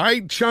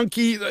 My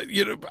chunky,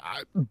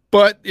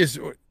 butt is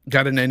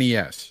got an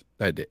NES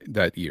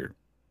that year,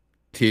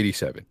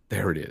 T87.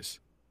 There it is.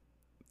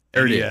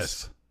 There it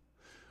is.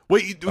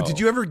 Wait, did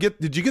you get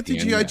the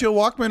G.I. Joe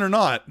Walkman or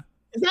not?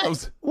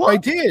 I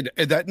did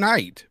that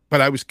night,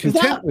 but I was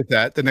content with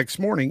that. The next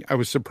morning, I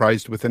was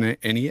surprised with an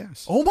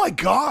NES. Oh my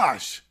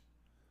gosh!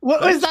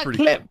 What was that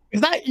clip? Is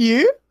that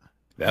you?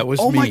 That was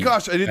me. Oh my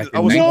gosh! I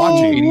was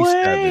watching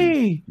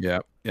 87.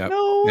 Yep.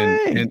 No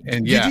way.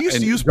 And yeah. Did you used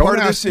to use part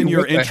of this in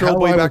your intro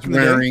way back in the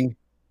day? I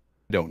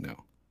don't know.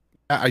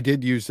 I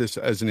did use this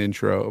as an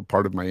intro,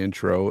 part of my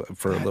intro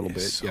for a little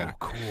bit. So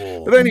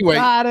cool. But anyway,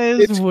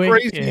 it's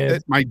crazy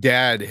that my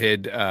dad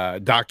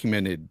had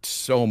documented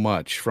so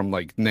much from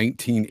like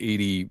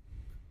 1980.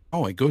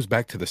 Oh, it goes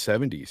back to the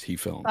 70s. He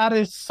filmed. That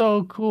is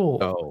so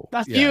cool. Oh,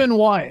 that's you in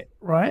white,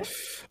 right?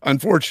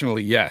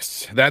 Unfortunately,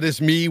 yes. That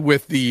is me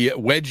with the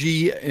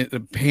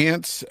wedgie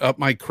pants up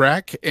my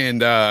crack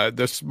and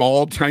the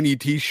small tiny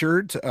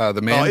T-shirt.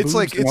 The man. It's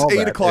like it's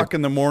 8 o'clock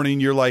in the morning.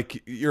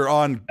 You're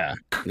on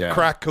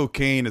crack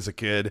cocaine as a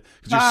kid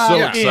because you're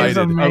so excited. It's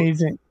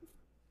amazing.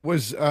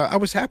 I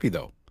was happy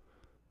though.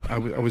 I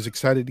was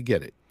excited to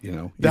get it. You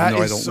know, that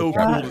is so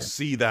cool to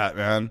see that,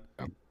 man.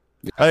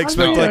 I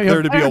expect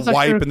there to be a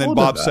wipe, and then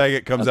Bob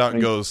Saget comes out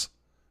and goes,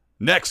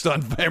 "Next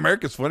on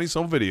America's Funniest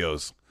Home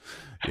Videos."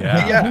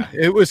 Yeah,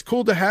 it was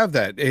cool to have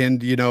that.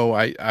 And you know,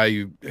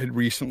 I had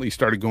recently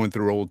started going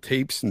through old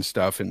tapes and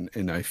stuff,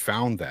 and I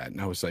found that,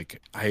 and I was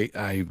like,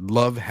 I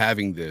love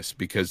having this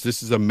because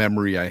this is a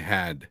memory I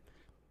had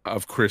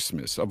of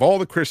Christmas, of all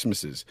the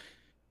Christmases.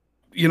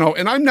 You know,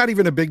 and I'm not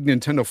even a big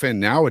Nintendo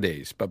fan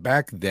nowadays, but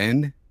back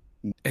then,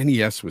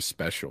 NES was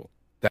special.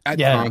 That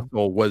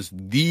console was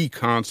the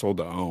console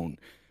to own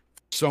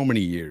for so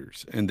many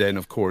years. And then,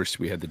 of course,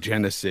 we had the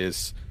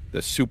Genesis,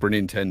 the Super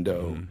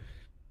Nintendo.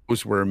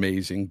 Those were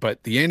amazing.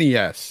 But the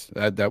NES,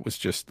 that was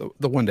just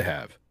the one to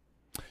have.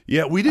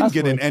 Yeah, we didn't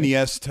get an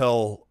NES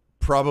till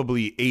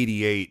probably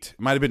 88.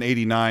 It might have been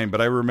 89, but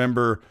I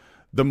remember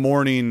the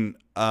morning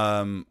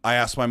I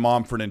asked my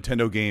mom for a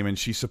Nintendo game, and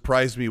she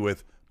surprised me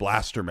with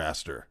Blaster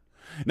Master.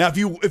 Now, if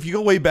you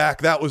go way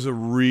back, that was a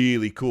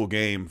really cool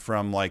game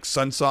from like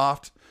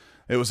Sunsoft.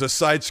 It was a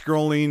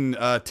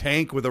side-scrolling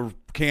tank with a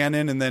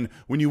cannon, and then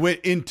when you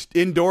went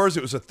indoors,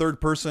 it was a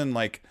third-person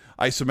like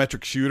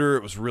isometric shooter.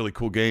 It was a really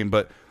cool game.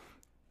 But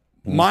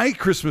my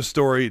Christmas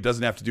story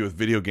doesn't have to do with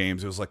video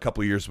games. It was like a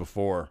couple of years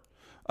before.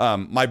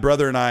 My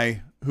brother and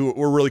I, who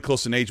were really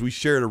close in age, we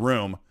shared a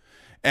room,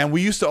 and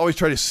we used to always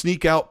try to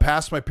sneak out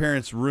past my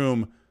parents'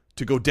 room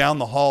to go down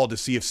the hall to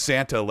see if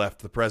Santa left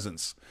the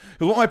presents.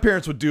 Because what my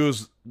parents would do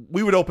is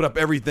we would open up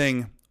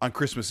everything on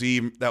Christmas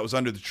Eve that was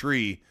under the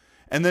tree.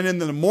 And then in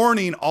the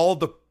morning, all of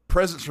the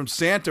presents from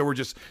Santa were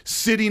just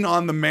sitting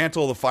on the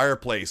mantle of the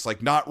fireplace,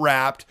 like not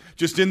wrapped,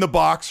 just in the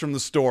box from the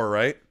store,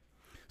 right?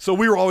 So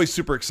we were always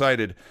super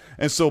excited.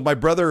 And so my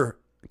brother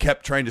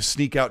kept trying to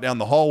sneak out down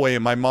the hallway,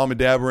 and my mom and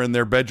dad were in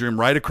their bedroom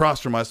right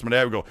across from us. My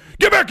dad would go,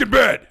 "Get back in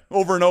bed,"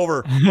 over and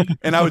over.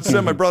 And I would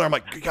send my brother, I'm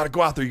like, "You got to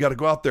go out there. You got to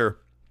go out there."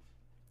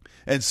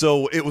 And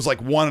so it was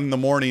like 1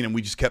 a.m, and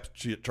we just kept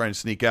trying to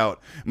sneak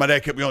out. My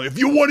dad kept going, "If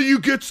one of you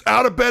gets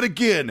out of bed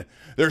again,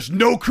 there's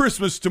no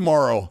Christmas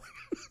tomorrow."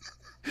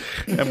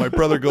 And my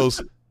brother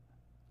goes,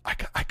 I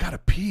got to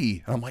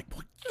pee. And I'm like,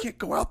 "Well, you can't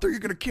go out there. You're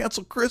going to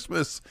cancel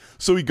Christmas."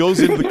 So he goes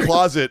into the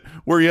closet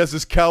where he has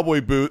his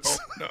cowboy boots.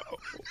 Oh, no.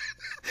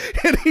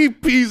 And he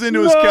pees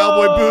into his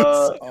cowboy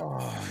boots.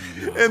 Oh,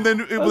 no. And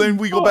then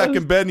we go back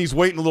in bed, and he's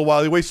waiting a little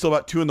while. He waits till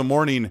about 2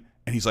 a.m,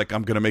 and he's like,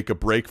 "I'm going to make a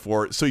break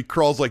for it." So he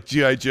crawls like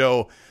G.I.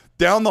 Joe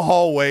down the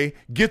hallway,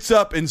 gets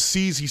up and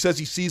he says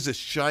he sees this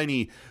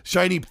shiny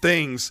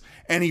things,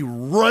 and he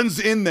runs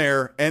in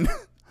there. And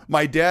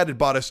my dad had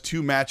bought us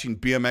 2 matching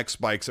BMX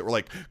bikes that were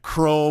like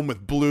chrome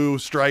with blue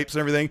stripes and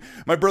everything.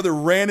 My brother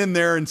ran in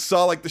there and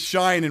saw like the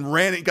shine and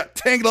ran and got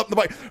tangled up in the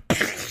bike.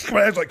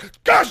 My dad's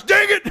like, "Gosh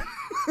dang it."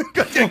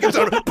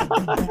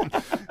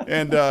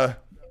 And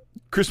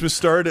Christmas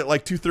started at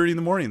like 2:30 in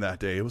the morning that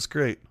day. It was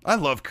great. I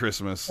love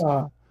Christmas,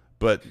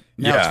 but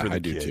now it's for the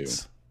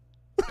kids. Too.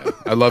 Yeah,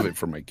 I love it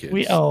for my kids.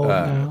 We all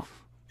know.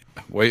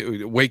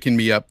 Waking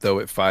me up though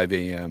at 5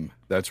 a.m.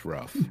 That's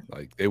rough.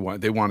 Like they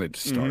wanted to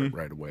start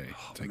right away.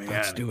 It's like,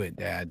 "Let's do it,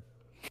 Dad."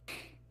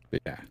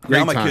 But yeah, great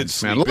now my times,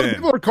 kids man. A lot of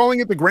people are calling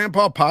it the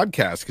Grandpa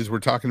Podcast because we're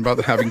talking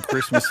about having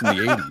Christmas in the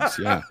 80s.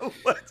 Yeah.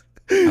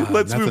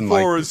 Let's move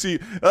forward and see.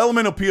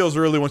 Elemental Peels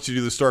really wants you to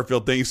do the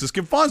Starfield thing. He says,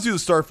 "Can Fonz do the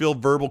Starfield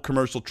verbal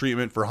commercial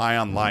treatment for High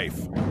on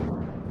Life?"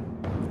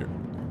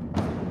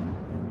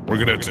 We're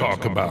going to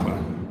talk about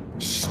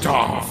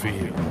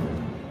Starfield.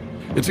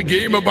 It's a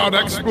game about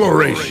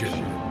exploration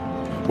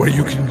where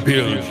you can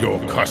build your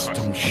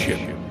custom ship,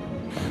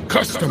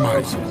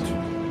 customize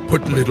it,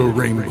 put little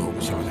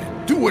rainbows on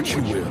it, do what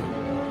you will.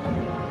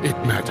 It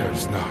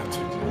matters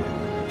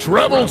not.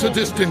 Travel to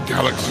distant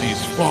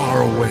galaxies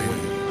far away.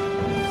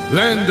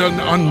 Land on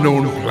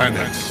unknown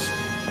planets.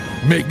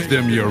 Make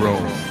them your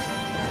own.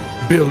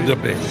 Build a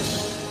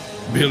base.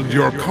 Build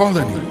your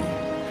colony.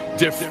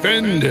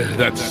 Defend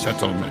that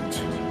settlement.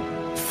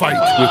 Fight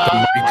with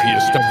the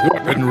mightiest of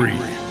weaponry.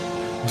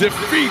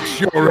 Defeat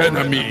your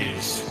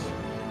enemies.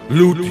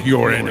 Loot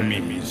your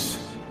enemies.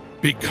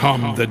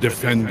 Become the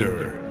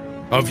defender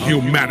of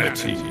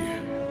humanity.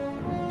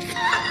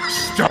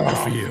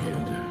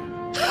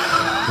 Starfield.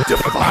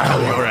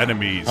 Defile your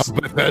enemies. Of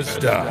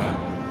Bethesda.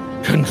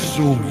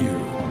 Consume you.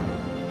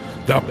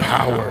 The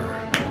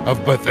power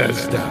of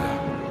Bethesda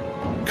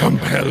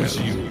compels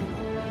you.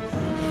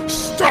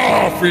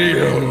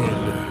 Starfield!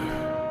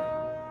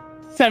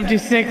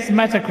 76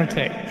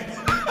 Metacritic.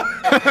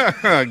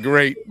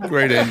 Great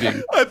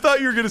ending. I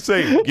thought you were going to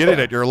say, "Get it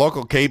at your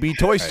local KB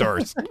Toy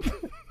Stores."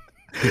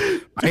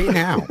 Right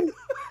now.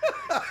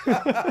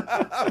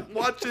 I'm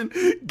watching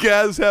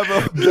Gaz have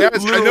a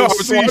I know. I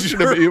was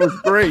watching it. It was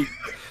great.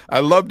 I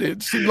loved it.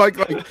 It seemed like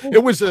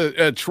it was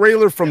a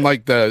trailer from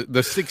like the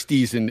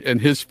 60s,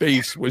 and his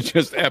face was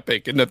just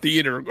epic in the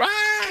theater.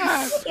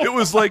 Ah! It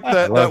was like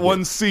that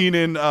one scene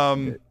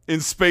in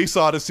Space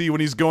Odyssey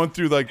when he's going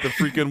through like the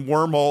freaking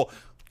wormhole.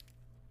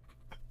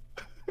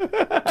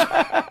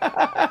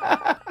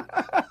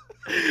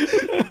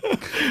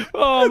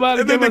 Oh man!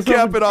 And then to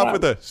cap it off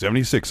with a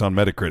 76 on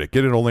Metacritic.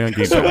 Get it only on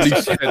Game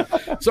Pass.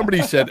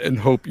 Somebody said, "And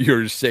hope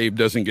your save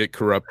doesn't get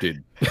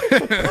corrupted."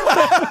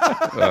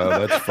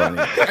 That's funny.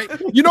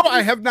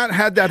 I have not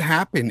had that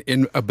happen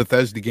in a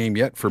Bethesda game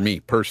yet for me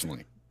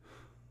personally.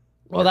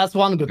 Well, that's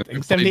one good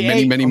thing.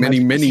 78.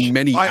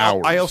 Many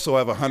hours. I also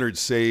have 100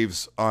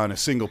 saves on a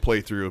single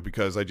playthrough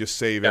because I just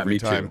save every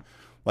time. Too.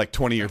 Like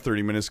 20 or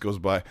 30 minutes goes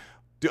by.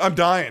 Dude, I'm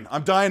dying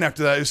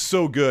after that. It's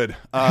so good.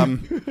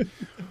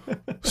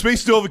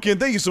 Space Dovahkiin,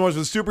 thank you so much for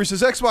the super. He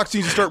says, "Xbox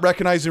needs to start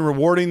recognizing and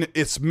rewarding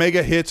its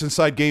mega hits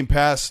inside Game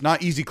Pass.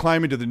 Not easy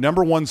climbing to the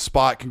 #1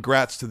 spot.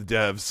 Congrats to the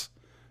devs."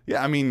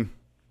 Yeah, I mean,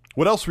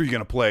 what else were you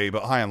going to play?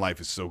 But High on Life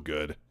is so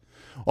good.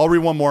 I'll read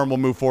one more and we'll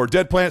move forward.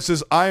 Dead Planet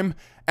says, "I'm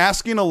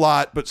asking a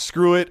lot, but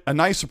screw it. A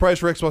nice surprise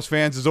for Xbox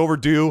fans is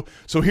overdue.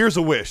 So here's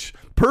a wish.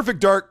 Perfect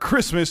Dark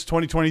Christmas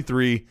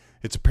 2023.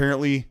 It's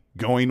apparently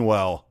going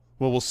well."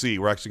 Well, we'll see.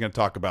 We're actually going to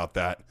talk about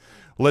that.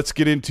 Let's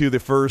get into the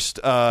first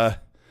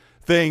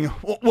thing.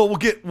 Well,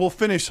 we'll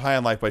finish High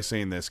on Life by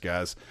saying this,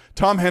 guys.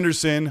 Tom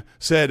Henderson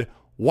said,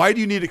 "Why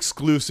do you need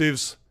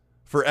exclusives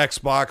for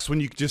Xbox when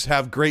you just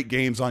have great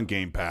games on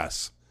Game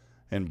Pass?"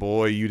 And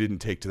boy, you didn't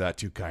take to that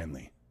too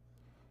kindly.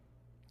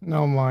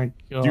 Oh my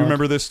God. Do you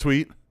remember this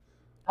tweet?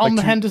 Tom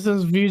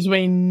Henderson's views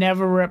may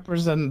never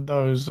represent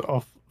those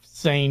of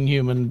sane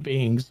human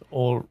beings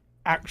or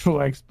actual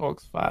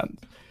Xbox fans.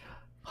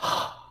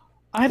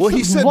 Well,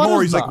 he said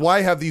more. He's like,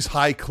 "Why have these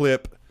high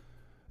clip,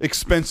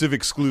 expensive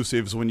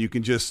exclusives when you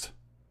can just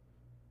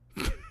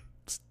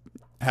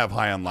have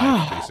High on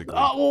Life, basically?"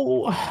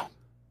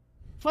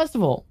 First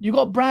of all, you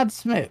got Brad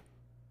Smith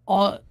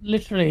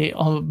literally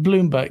on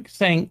Bloomberg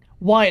saying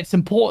why it's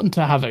important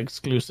to have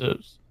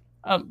exclusives.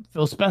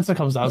 Phil Spencer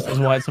comes out and says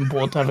why it's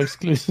important to have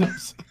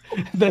exclusives.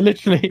 They're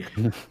literally.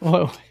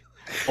 Well,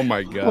 oh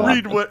my god!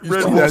 Read what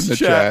Red Wolf's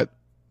chat.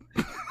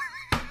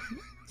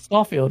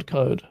 Starfield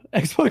code.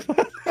 Xbox.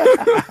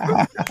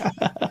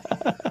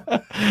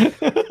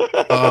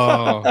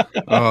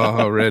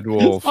 Red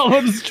Wolf.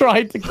 Someone's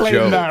trying to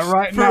claim that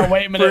right now.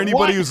 Wait a minute. For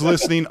anybody who's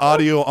listening,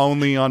 audio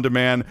only on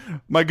demand,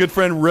 my good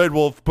friend Red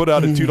Wolf put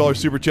out a $2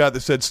 super chat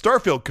that said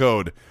Starfield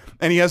code.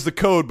 And he has the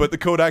code, but the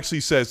code actually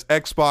says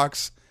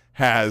Xbox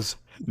has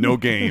no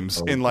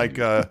games in like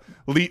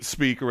elite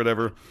speak or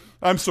whatever.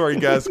 I'm sorry,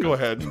 guys. Go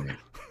ahead.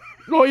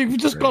 Well, you've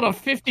just got a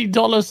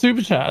 $50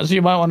 super chat, so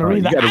you might want to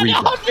read that. And a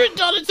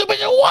 $100 super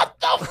chat. What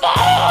the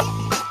fuck?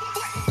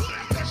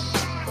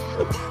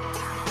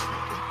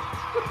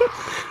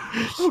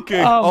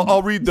 Okay,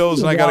 I'll read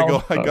those, and I gotta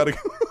go. I gotta go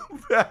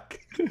back.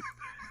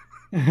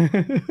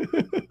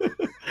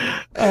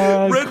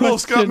 Red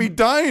Wolf's got me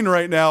dying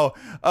right now.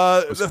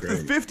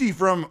 The 50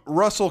 from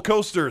Russell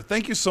Coaster.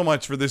 Thank you so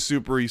much for this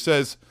super. He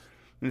says.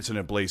 It's in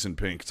a blazing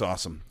pink. It's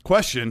awesome.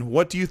 Question,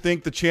 what do you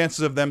think the chances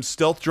of them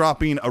stealth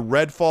dropping a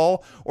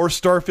Redfall or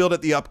Starfield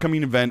at the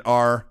upcoming event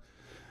are?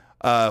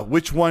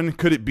 Which one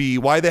could it be?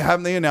 Why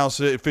haven't they announced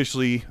it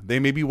officially? They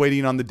may be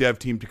waiting on the dev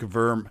team to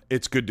confirm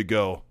it's good to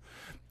go.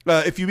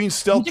 If you mean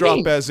stealth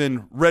drop as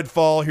in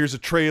Redfall, here's a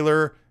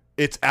trailer.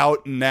 It's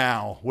out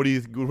now. What do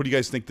you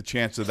guys think the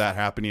chance of that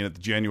happening at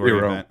the January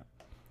event?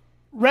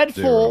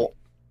 Redfall.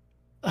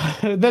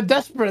 They're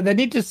desperate. They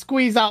need to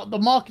squeeze out the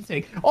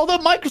marketing. Although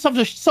Microsoft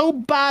is so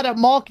bad at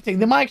marketing,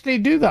 they might actually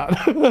do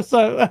that.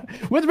 So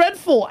with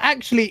Redfall,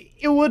 actually,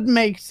 it would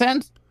make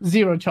sense.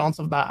 Zero chance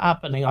of that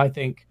happening, I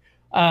think.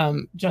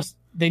 Just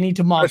they need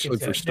to market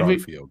especially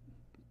for Starfield.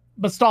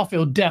 But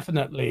Starfield,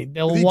 definitely.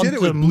 They did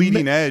it with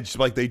Bleeding Edge.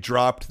 Like, they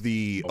dropped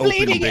the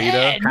open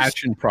beta.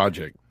 Passion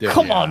project.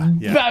 Come on.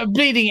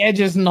 Bleeding Edge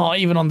is not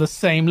even on the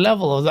same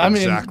level. I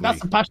mean,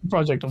 that's a passion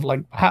project of,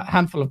 like, a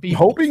handful of people.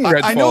 Hoping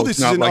Redfall I know this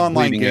is an like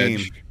online Bleeding game.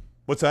 Edge.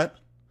 What's that?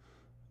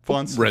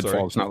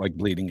 Redfall's not like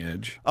Bleeding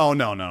Edge. Oh,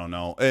 no.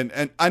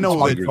 And I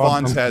know that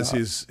Vons has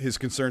his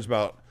concerns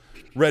about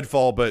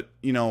Redfall, but,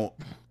 you know,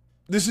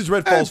 this is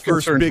Redfall's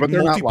first big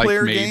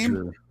multiplayer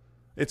game.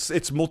 It's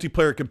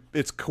multiplayer.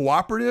 It's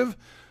cooperative.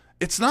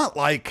 It's not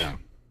like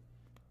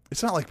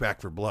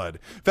Back 4 Blood.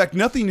 In fact,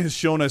 nothing has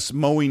shown us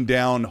mowing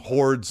down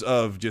hordes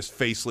of just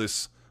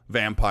faceless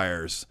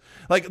vampires.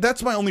 Like,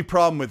 that's my only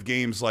problem with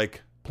games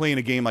like playing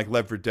a game like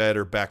Left 4 Dead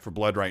or Back 4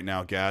 Blood right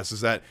now, Gas,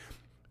 is that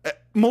a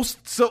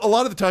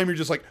lot of the time you're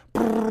just like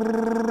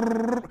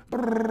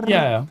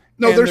yeah.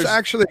 No, there's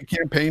actually a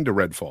campaign to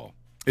Redfall.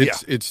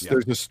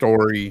 There's a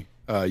story.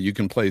 You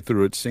can play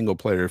through it single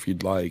player if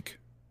you'd like.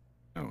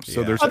 I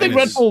think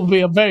Redfall will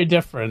be very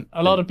different.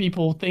 A lot of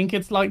people think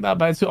it's like that,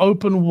 but it's an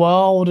open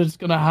world. It's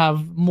going to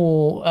have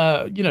more,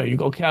 you've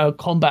got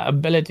combat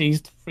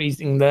abilities,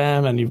 freezing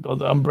them, and you've got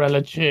the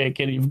umbrella chick,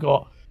 and you've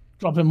got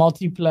dropping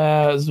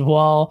multiplayer as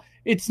well.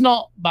 It's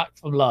not Back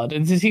 4 Blood.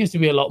 It seems to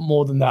be a lot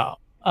more than that.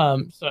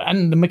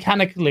 And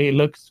mechanically it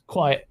looks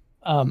quite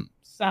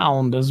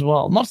sound as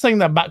well. I'm not saying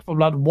that Back 4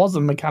 Blood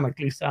wasn't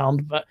mechanically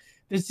sound, but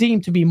there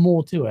seemed to be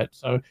more to it.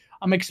 So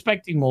I'm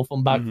expecting more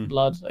from Back 4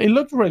 Blood. It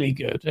looked really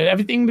good.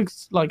 Everything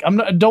looks like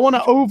I don't want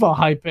to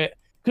overhype it.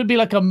 Could be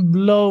like a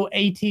low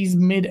 80s,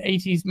 mid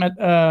 80s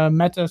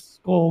meta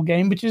score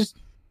game, which is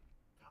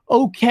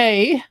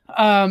okay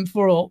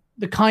for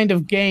the kind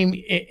of game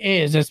it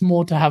is. It's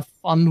more to have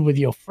fun with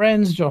your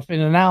friends, drop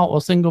in and out,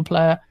 or single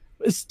player.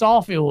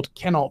 Starfield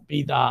cannot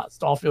be that.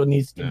 Starfield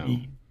needs to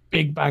be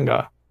big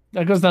banger,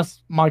 because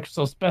that's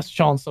Microsoft's best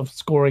chance of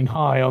scoring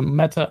high on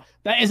meta.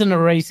 That isn't a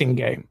racing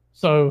game.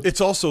 So it's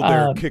also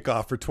their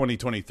kickoff for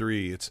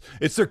 2023.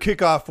 It's their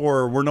kickoff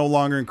for we're no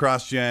longer in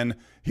cross-gen.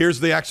 Here's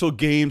the actual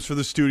games for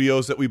the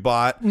studios that we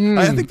bought.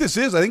 I think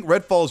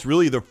Redfall is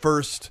really the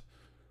first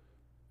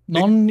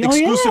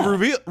exclusive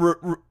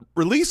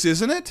release,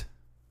 isn't it?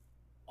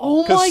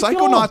 Oh my god! Because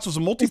Psychonauts was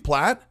a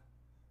multi-plat.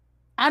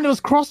 And it was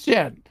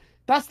cross-gen.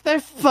 That's their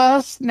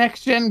first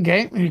next-gen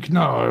game?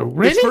 No,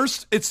 really?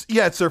 It's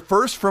their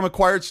first from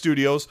acquired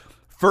studios,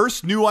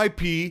 first new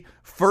IP,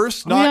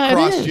 first not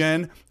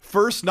cross-gen,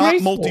 first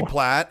not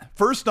multi-plat,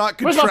 first not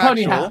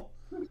contractual.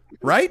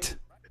 Right?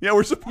 Yeah,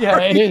 we're supporting. Yeah,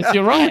 it is.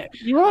 You're right.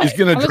 He's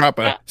going to drop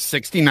a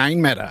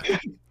 69 meta.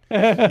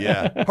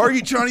 Yeah.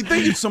 Hargy Johnny,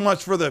 thank you so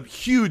much for the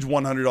huge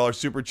 $100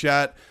 super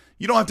chat.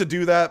 You don't have to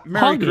do that.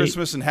 Merry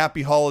Christmas and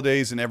happy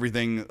holidays and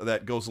everything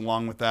that goes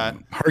along with that.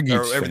 Hargy's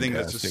everything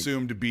fantastic. That's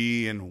assumed to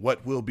be and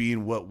what will be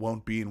and what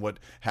won't be and what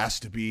has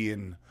to be.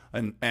 And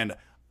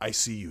I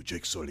see you,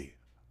 Jake Sully.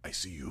 I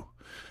see you.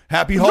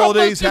 Happy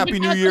holidays. Happy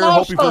New Year.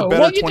 Hoping for a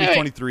better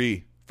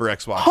 2023 for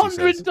Xbox.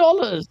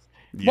 $100.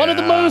 One of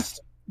the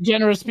most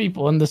generous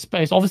people in the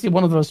space. Obviously,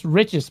 one of the most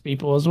richest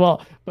people as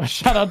well. But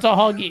shout out to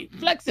Hargy.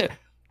 Flex it.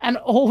 And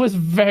always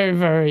very,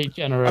 very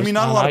generous. I mean,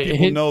 not a lot of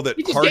people know that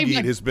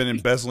Hargate has been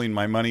embezzling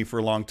my money for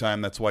a long time.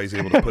 That's why he's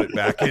able to put it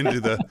back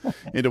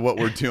into what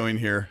we're doing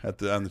here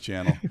on the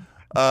channel.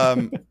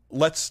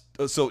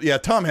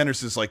 Tom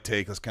Henderson's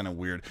take, that's kind of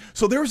weird.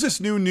 So there was this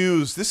new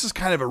news. This is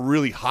kind of a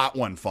really hot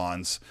one,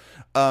 Fonz.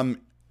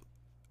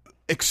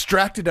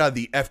 Extracted out of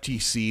the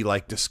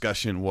FTC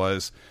discussion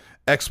was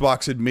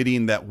Xbox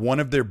admitting that one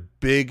of their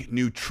big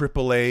new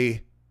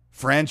AAA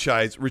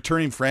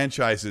returning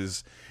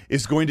franchises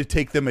is going to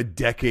take them a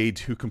decade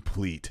to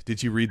complete.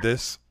 Did you read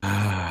this?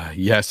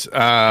 Yes.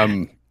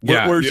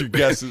 Where's your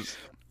guesses?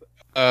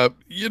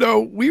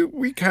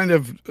 We kind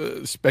of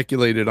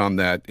speculated on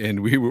that,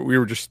 and we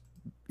were just,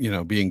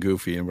 being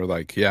goofy, and we're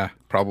like, yeah,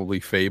 probably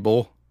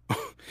Fable.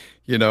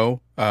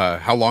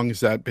 How long has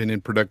that been in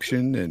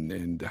production,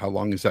 and how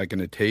long is that going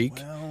to take?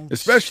 Well,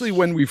 especially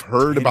when we've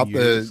heard about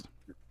the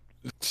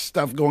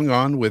stuff going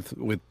on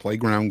with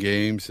Playground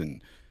Games and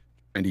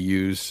trying to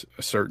use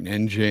a certain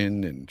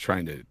engine and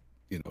trying to,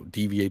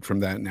 deviate from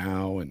that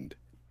now and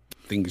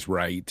things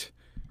right.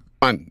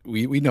 Come on,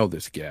 we know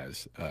this,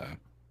 Gaz.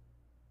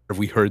 Have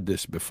we heard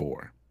this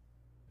before?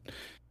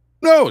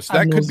 No,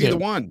 that could be the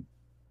one.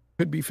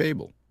 Could be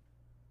Fable.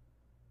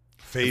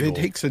 If it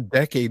takes a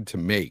decade to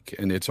make,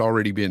 and it's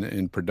already been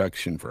in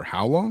production for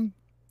how long?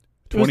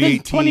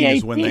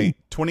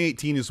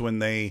 2018 is when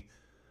they.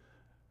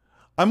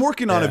 I'm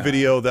working on a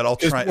video that I'll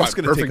try. It's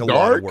going to take a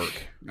lot of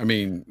work. I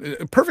mean,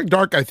 Perfect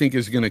Dark, I think,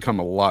 is going to come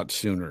a lot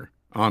sooner,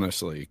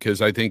 honestly,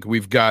 because I think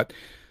we've got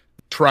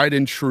tried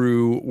and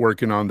true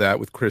working on that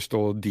with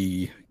Crystal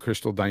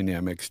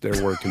Dynamics.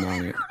 They're working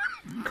on it.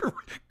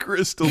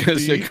 Crystal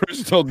D.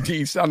 Crystal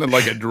D sounded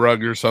like a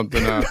drug or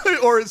something.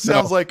 Or it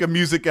sounds like a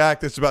music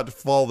act that's about to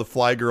follow the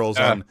Fly Girls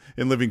on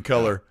In Living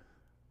Color.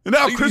 And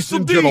now, Crystal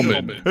D.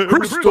 Gentlemen,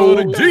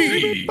 Crystal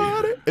D.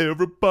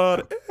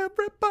 Everybody.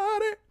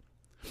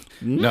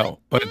 No,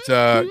 but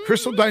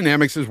Crystal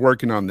Dynamics is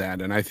working on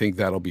that, and I think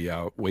that'll be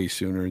out way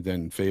sooner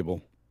than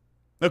Fable.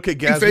 Okay,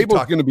 Gaz,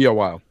 Fable's going to be a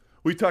while.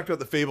 We talked about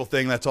the Fable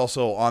thing. That's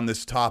also on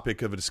this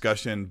topic of a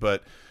discussion.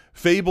 But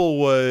Fable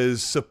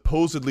was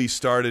supposedly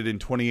started in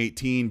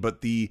 2018,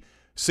 but the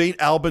St.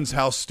 Albans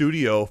House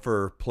studio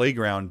for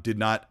Playground did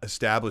not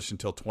establish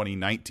until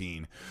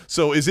 2019.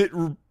 So is it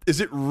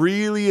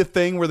really a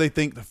thing where they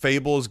think the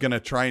Fable is going to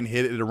try and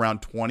hit it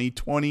around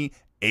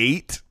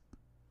 2028?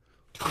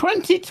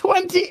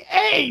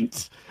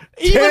 2028.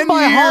 10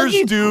 years,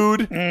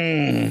 dude.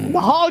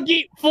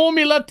 Hoggy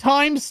formula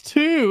times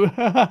 2.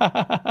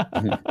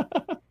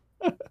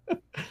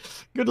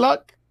 Good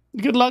luck,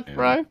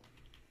 bro.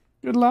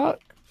 Good luck.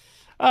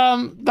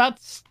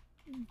 That's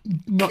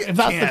not, if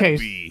that's the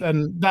case,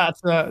 then that's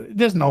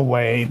there's no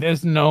way.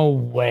 There's no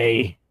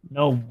way.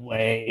 No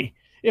way.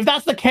 If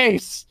that's the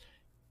case,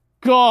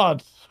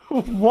 God,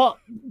 what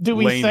do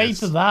we say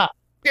to that?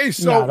 Okay,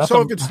 so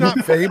if it's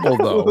not Fable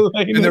though,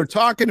 and they're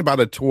talking about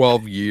a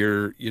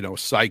 12-year,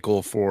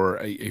 cycle for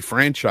a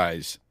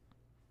franchise,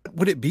 what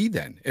would it be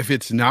then? If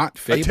it's not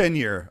Fable,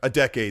 10-year, a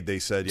decade, they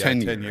said. Yeah,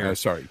 10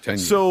 years. 10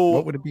 years. So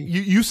what would it be?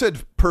 You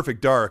said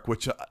Perfect Dark,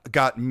 which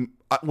got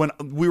when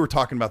we were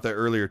talking about that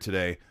earlier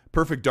today.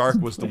 Perfect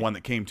Dark was the one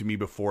that came to me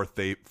before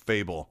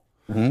Fable.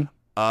 Mm-hmm.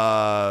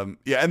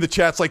 And the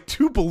chat's like,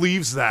 who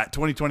believes that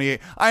 2028?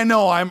 I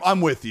know,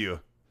 I'm with you.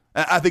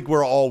 I think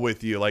we're all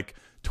with you.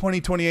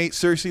 2028,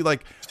 seriously,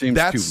 seems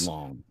that's too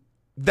long.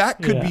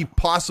 That could be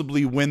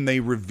possibly when they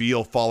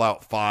reveal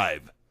Fallout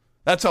 5.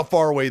 That's how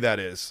far away that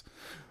is.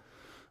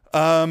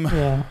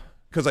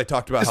 Because I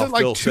talked about how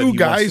Phil said two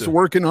guys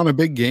working on a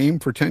big game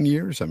for 10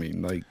 years. I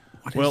mean,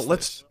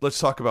 let's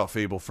talk about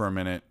Fable for a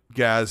minute,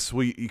 Gaz.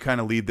 You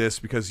kind of lead this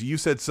because you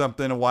said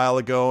something a while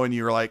ago, and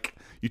you were like,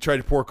 you tried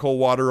to pour cold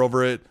water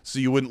over it so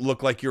you wouldn't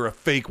look like you're a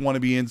fake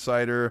wannabe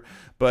insider.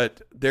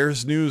 But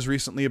there's news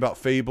recently about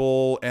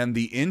Fable and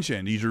the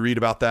engine. Did you read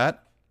about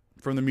that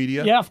from the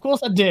media? Yeah, of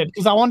course I did,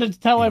 because I wanted to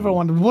tell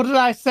everyone. What did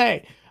I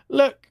say?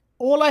 Look,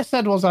 all I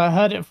said was I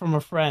heard it from a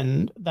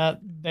friend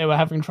that they were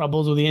having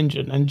troubles with the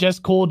engine, and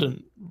Jez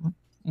Corden,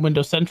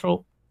 Windows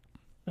Central,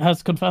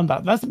 has confirmed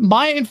that. That's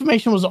my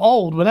information was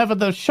old. Whenever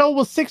the show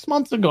was 6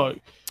 months ago,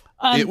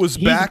 it was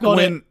back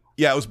when.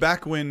 Yeah, it was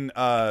back when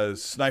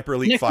Sniper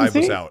Elite 5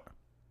 was out.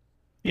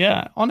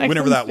 Yeah, on XNC.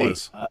 Whenever that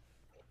was.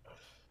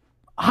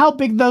 How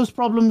big those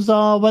problems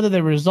are, whether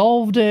they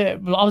resolved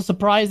it. I was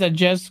surprised that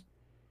Jez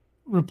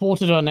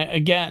reported on it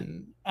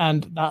again,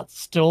 and that's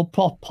still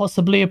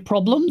possibly a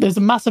problem. There's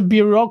a massive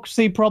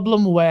bureaucracy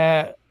problem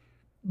where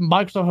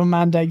Microsoft are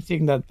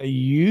mandating that they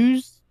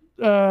use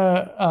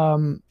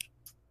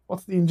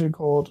what's the engine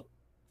called?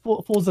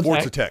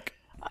 Forza Tech.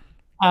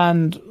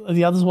 And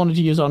the others wanted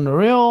to use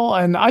Unreal.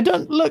 And I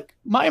don't look,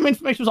 my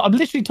information was, I'm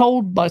literally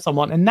told by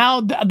someone, and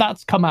now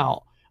that's come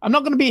out. I'm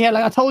not going to be here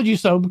like I told you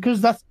so,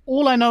 because that's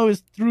all I know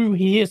is through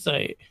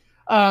hearsay.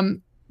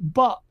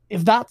 But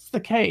if that's the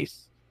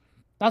case,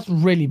 that's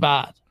really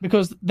bad,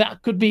 because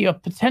that could be a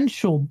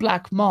potential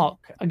black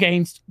mark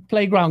against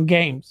Playground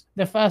Games,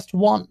 their first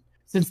one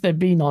since they've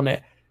been on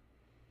it.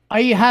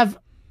 I have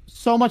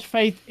so much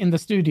faith in the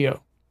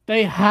studio.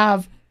 They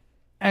have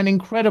an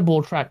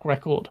incredible track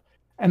record,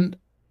 and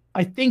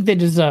I think they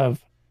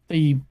deserve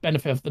the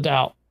benefit of the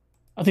doubt.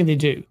 I think they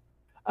do.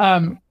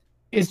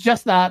 It's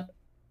just that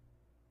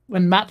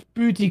when Matt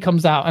Booty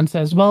comes out and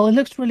says, well, it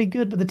looks really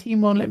good, but the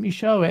team won't let me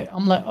show it.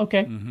 I'm like,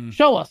 okay,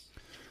 show us,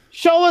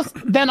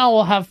 then I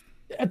will have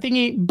a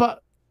thingy.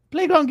 But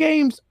Playground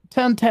Games,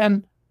 Turn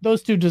 10,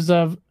 those two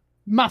deserve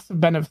massive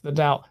benefit of the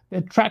doubt.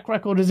 Their track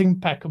record is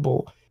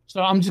impeccable.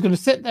 So I'm just going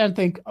to sit there and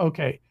think,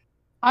 okay,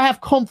 I have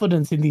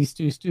confidence in these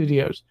two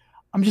studios.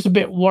 I'm just a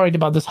bit worried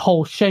about this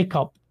whole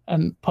shakeup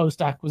and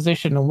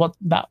post-acquisition and what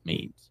that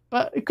means.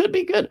 But it could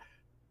be good.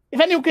 If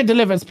anyone can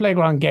deliver, it's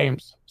Playground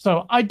Games.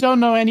 So I don't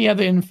know any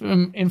other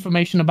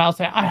information about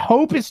it. I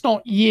hope it's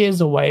not years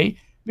away,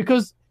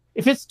 because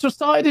if it's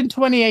started in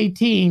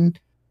 2018,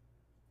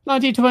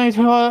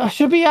 1922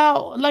 should be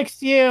out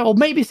next year, or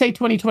maybe say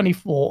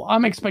 2024.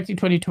 I'm expecting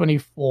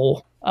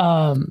 2024,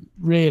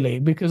 really,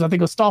 because I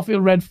think of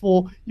Starfield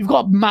Redfall, you've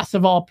got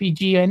massive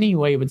RPG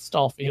anyway with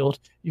Starfield.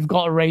 You've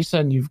got a racer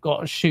and you've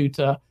got a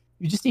shooter.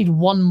 You just need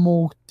one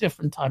more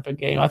different type of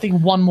game. I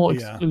think one more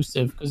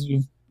exclusive, because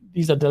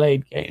these are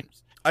delayed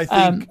games. I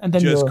think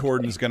Jez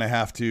Corden is going to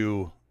have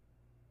to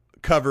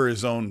cover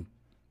his own,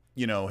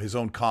 his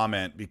own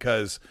comment,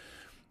 because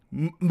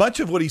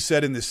much of what he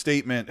said in this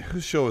statement,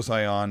 whose show was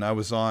I on? I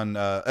was on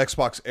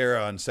Xbox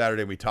Era on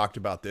Saturday. We talked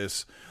about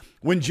this.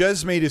 When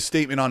Jez made his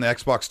statement on the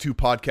Xbox 2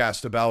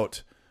 podcast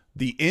about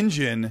the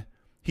engine,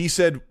 he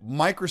said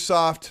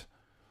Microsoft,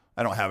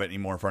 I don't have it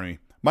anymore in front of me.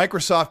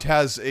 Microsoft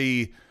has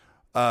a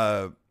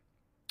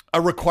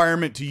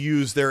requirement to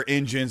use their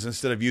engines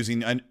instead of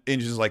using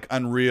engines like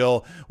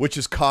Unreal, which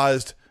has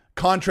caused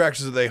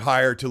contractors that they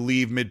hire to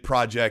leave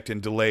mid-project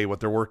and delay what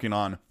they're working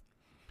on,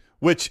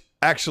 which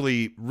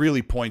actually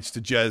really points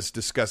to Jez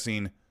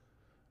discussing,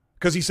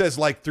 because he says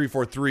like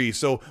 343.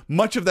 So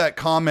much of that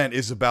comment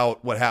is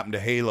about what happened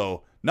to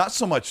Halo, not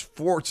so much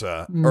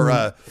Forza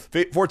or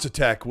Forza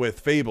Tech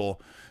with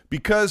Fable,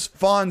 because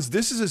Fonz,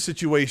 this is a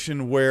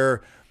situation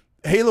where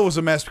Halo was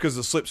a mess because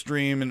of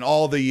Slipstream and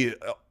all the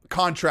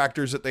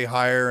contractors that they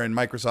hire, and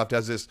Microsoft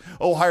has this,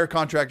 hire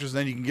contractors and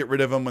then you can get rid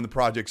of them when the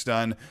project's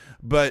done.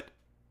 But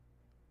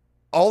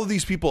all of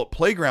these people at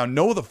Playground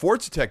know the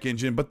Forza Tech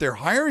engine, but they're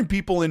hiring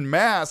people in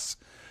mass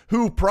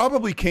who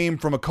probably came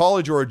from a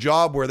college or a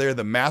job where they're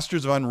the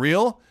masters of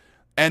Unreal,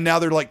 and now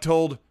they're like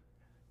told,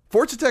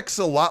 Forza Tech's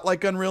a lot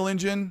like Unreal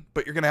Engine,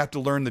 but you're going to have to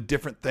learn the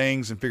different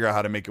things and figure out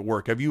how to make it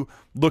work. Have you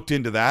looked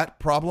into that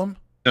problem?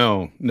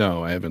 No,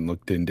 I haven't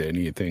looked into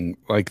anything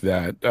like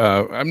that.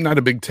 I'm not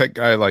a big tech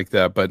guy like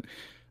that, but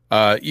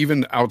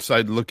even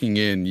outside looking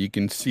in, you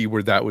can see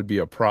where that would be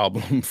a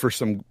problem for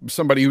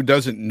somebody who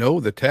doesn't know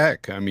the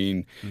tech. I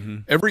mean,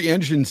 every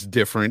engine's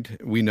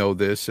different. We know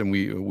this, and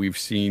we've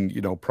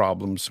seen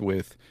problems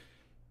with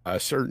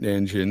certain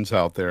engines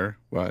out there.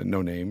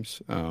 No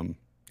names, But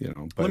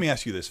let me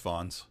ask you this,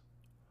 Fonz.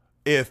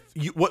 If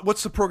you,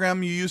 what's the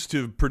program you use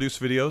to produce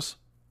videos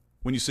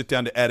when you sit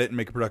down to edit and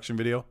make a production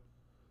video?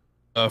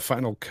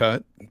 Final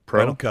Cut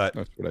Pro. Final Cut.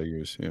 That's what I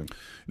use, yeah.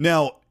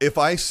 Now, if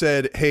I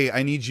said, hey,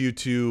 I need you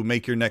to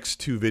make your next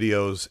 2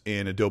 videos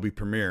in Adobe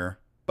Premiere,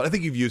 but I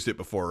think you've used it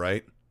before,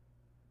 right?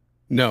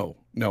 No,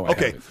 I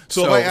haven't.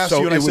 So if I asked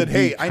you and I said,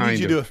 hey, I need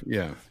you to,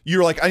 yeah.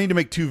 You're like, I need to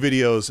make 2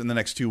 videos in the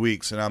next 2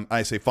 weeks. And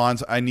I say,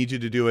 Fonz, I need you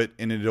to do it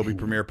in Adobe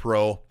Premiere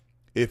Pro.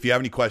 If you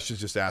have any questions,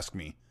 just ask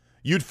me.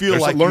 You'd feel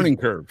There's like a learning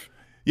curve.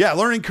 Yeah,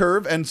 learning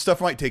curve, and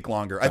stuff might take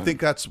longer. Yeah. I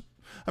think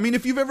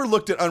if you've ever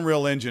looked at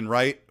Unreal Engine,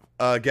 right?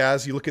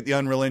 Gaz, you look at the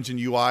Unreal Engine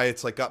UI,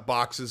 it's like got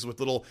boxes with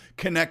little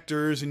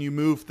connectors and you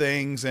move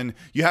things and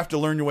you have to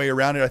learn your way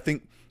around it. I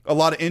think a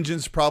lot of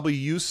engines probably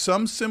use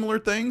some similar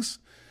things.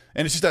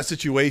 And it's just that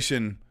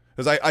situation,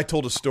 because I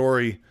told a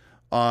story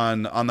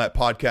on that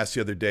podcast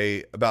the other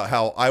day about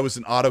how I was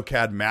an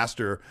AutoCAD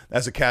master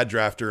as a CAD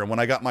drafter. And when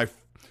I got my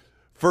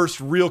first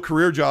real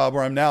career job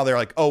where I'm now, they're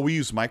like, oh, we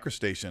use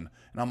MicroStation.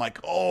 And I'm like,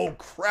 oh,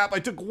 crap, I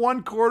took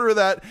 1/4 of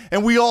that.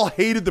 And we all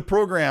hated the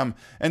program.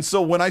 And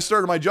so when I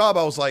started my job,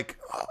 I was like,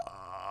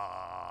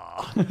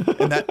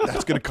 and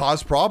that's going to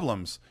cause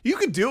problems. You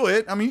can do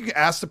it. I mean, you can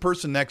ask the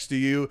person next to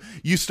you.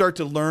 You start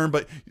to learn.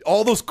 But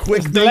all those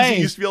quick things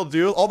you used to be able to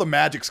do, all the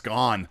magic's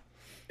gone.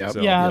 Yep.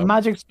 So,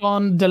 magic's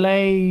gone.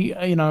 Delay,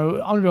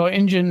 Unreal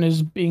Engine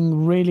is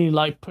being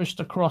really pushed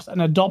across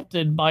and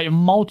adopted by a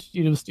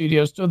multitude of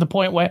studios to the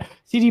point where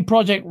CD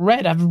Projekt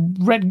Red have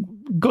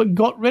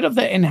got rid of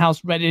their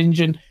in-house Red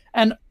Engine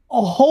and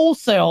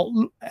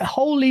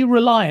wholly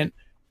reliant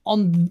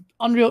on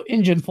Unreal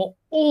Engine for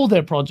all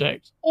their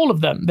projects, all of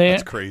them.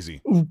 That's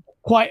crazy.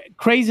 Quite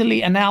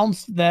crazily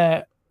announced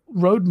their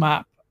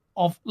roadmap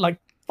of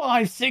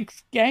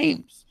 5-6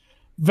 games.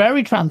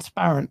 Very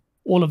transparent.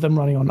 All of them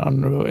running on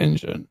Unreal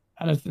Engine,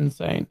 and it's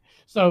insane.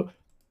 So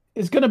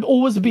it's going to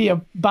always be a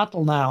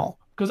battle now,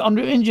 because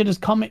Unreal Engine is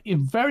coming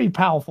in very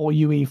powerful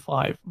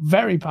UE5,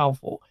 very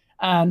powerful.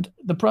 And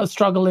the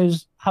struggle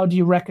is, how do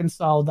you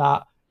reconcile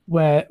that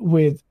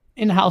with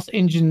in-house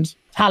engines,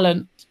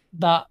 talent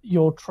that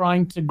you're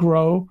trying to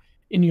grow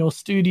in your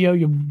studio,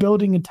 you're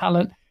building a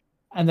talent,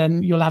 and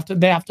then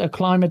they have to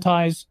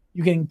acclimatize,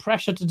 you're getting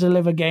pressure to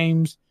deliver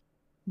games,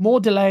 more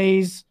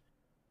delays.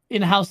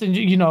 In-house,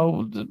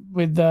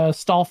 with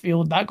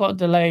Starfield, that got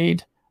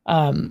delayed.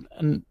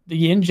 and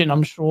the engine,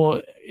 I'm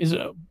sure, is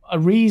a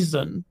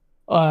reason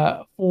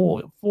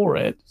for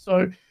it.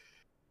 So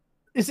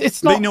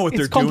it's not. They know what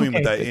they're doing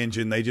with that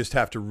engine. They just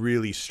have to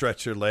really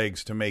stretch their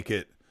legs to make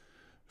it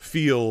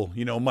feel,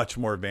 much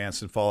more advanced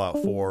than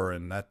Fallout 4,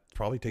 and that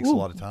probably takes a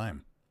lot of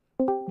time.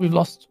 We've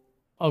lost.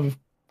 Oh, we've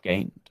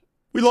gained.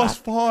 We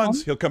lost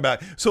Fonz. He'll come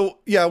back. So,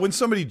 yeah, when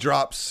somebody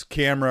drops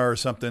camera or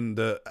something,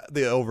 the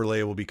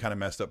overlay will be kind of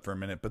messed up for a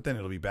minute, but then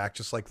it'll be back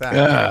just like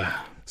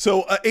that.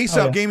 So,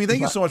 ASAP Gaming,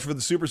 thank you so much for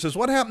the super. Says,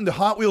 what happened to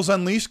Hot Wheels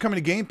Unleashed coming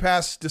to Game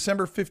Pass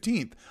December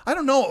 15th? I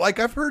don't know. Like,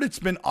 I've heard it's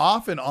been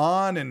off and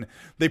on, and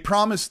they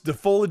promised the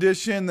full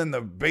edition, then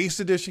the base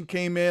edition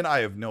came in.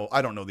 I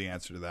don't know the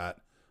answer to that.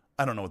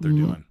 I don't know what they're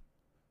doing.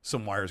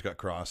 Some wires got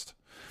crossed.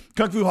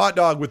 Kung Fu Hot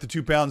Dog with the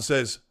 2 pounds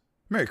says,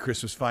 Merry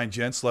Christmas, fine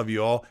gents. Love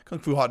you all. Kung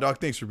Fu Hot Dog,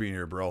 thanks for being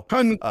here, bro.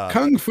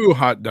 Kung Fu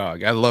Hot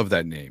Dog. I love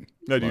that name.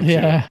 I do too.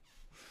 Yeah,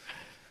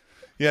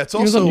 it's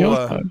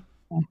also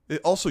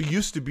it also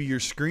used to be your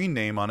screen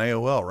name on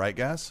AOL, right,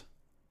 guys?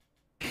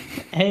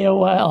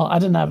 AOL. I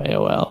didn't have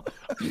AOL.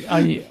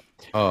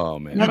 Oh,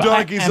 man.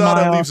 Udon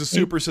Gizada leaves a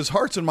super, says,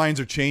 hearts and minds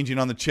are changing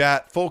on the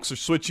chat. Folks are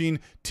switching.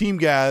 Team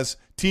Gaz,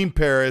 Team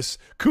Paris,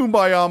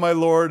 Kumbaya, my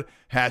lord,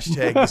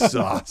 hashtag the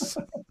sauce.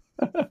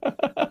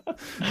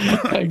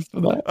 Thanks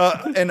for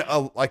that. And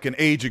like an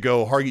age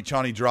ago, Hargeet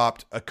Chani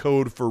dropped a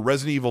code for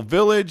Resident Evil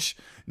Village,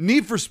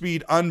 Need for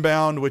Speed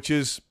Unbound, which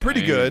is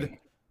pretty good.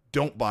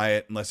 Don't buy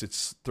it unless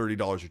it's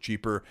 $30 or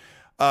cheaper.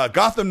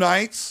 Gotham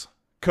Knights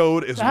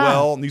code as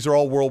well. And these are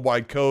all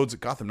worldwide codes.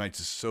 Gotham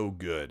Knights is so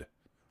good.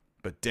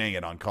 But dang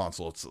it, on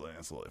console, it's a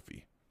little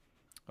iffy.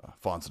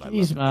 Fonz and I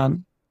love it.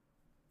 Man.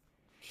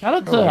 Shout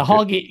out to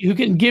Hoggy, who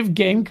can give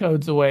game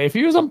codes away. If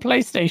he was on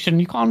PlayStation,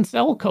 you can't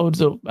sell codes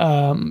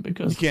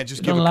because you can't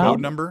just give a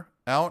code number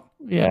out.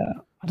 Yeah,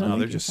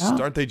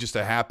 aren't they just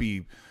a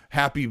happy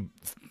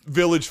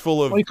village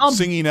full of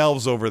singing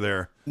elves over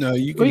there? No,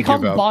 you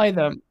can't buy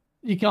them.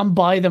 You can't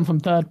buy them from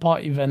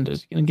third-party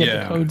vendors. You can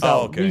get the codes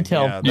out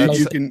retail. Yeah,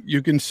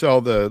 you can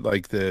sell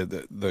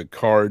the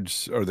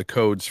cards or the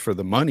codes for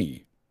the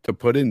money to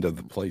put into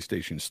the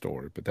PlayStation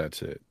Store, but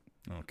that's it.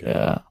 Okay.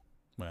 Yeah.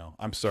 Well,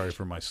 I'm sorry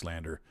for my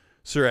slander.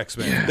 Sir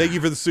X-Men, thank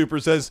you for the super.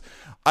 Says,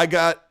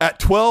 at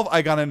 12,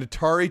 I got an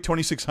Atari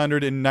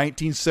 2600 in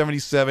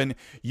 1977.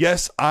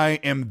 Yes, I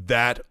am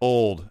that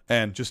old.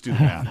 And just do the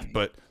math.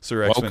 But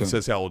Sir X-Men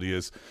says how old he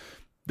is.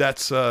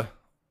 That's, I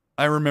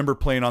remember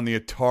playing on the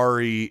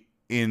Atari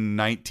in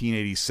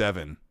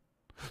 1987.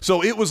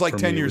 So it was like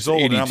 10 years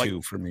old. And I'm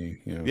like, for me.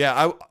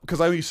 Yeah,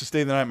 because I used to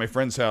stay the night at my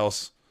friend's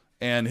house,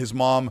 and his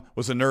mom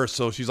was a nurse.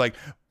 So she's like,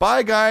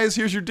 bye, guys.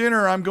 Here's your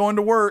dinner. I'm going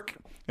to work.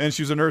 And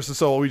she was a nurse, and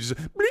so we just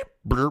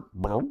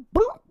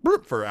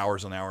for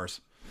hours and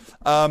hours.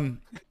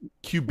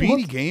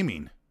 Cubini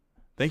Gaming,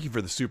 thank you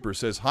for the super.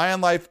 Says, High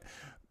on Life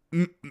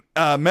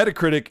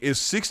Metacritic is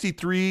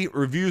 63,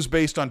 reviews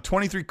based on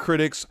 23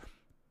 critics.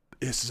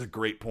 This is a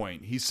great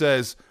point. He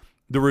says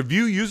the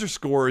review user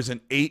score is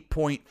an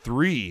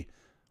 8.3,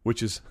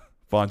 which is,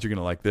 Fonz, you're going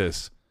to like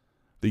this.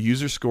 The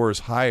user score is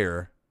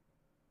higher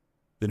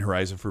than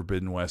Horizon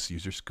Forbidden West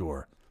user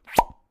score.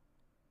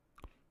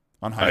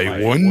 I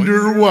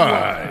wonder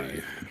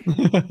why.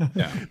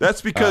 Yeah.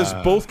 That's because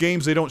both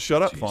games, they don't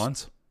shut up,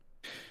 Fonz.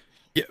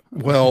 Yeah,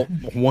 well,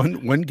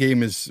 one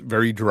game is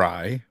very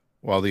dry,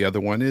 while the other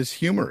one is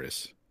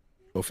humorous.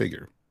 Go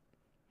figure.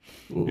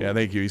 Ooh. Yeah,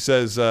 thank you. He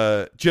says,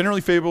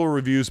 generally favorable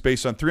reviews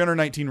based on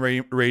 319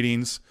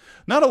 ratings.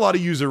 Not a lot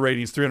of user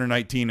ratings,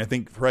 319. I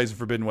think Horizon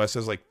Forbidden West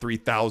has like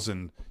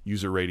 3,000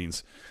 user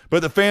ratings.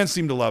 But the fans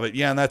seem to love it.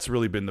 Yeah, and that's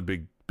really been the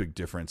big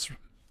difference.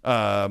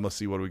 Let's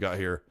see, what do we got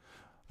here?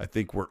 I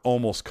think we're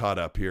almost caught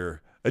up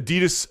here.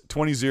 Adidas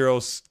 20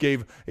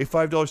 gave a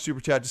 $5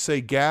 super chat to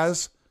say,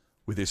 Gaz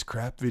with his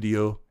crap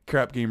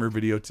gamer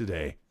video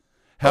today.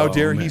 How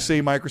dare he say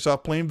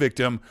Microsoft playing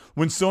victim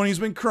when Sony's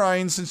been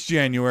crying since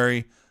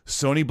January?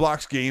 Sony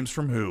blocks games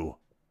from who?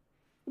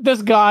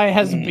 This guy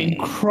has been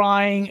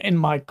crying in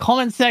my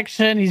comment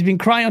section. He's been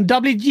crying on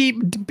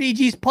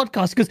WBG's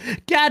podcast because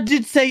Gad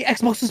did say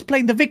Xbox was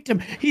playing the victim.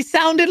 He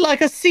sounded like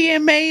a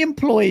CMA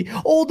employee.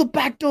 All the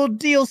backdoor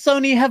deals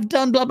Sony have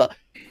done, blah, blah.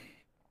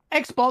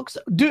 Xbox,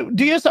 do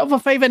yourself a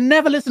favor,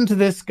 never listen to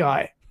this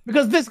guy.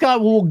 Because this guy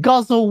will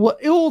gargle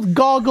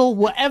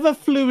whatever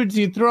fluids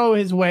you throw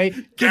his way.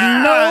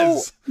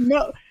 Yes!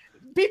 No.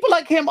 People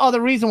like him are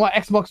the reason why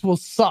Xbox will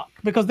suck.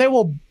 Because they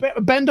will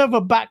bend over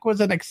backwards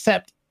and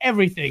accept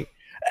everything.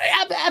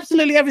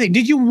 Absolutely everything.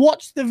 Did you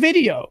watch the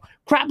video?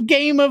 Crap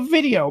gamer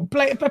video.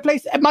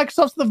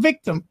 Microsoft's the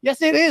victim.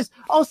 Yes, it is.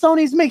 Oh,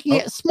 Sony's making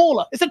it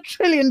smaller. It's $1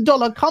 trillion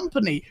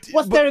company.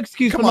 What's their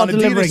excuse for not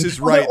delivering? Adidas is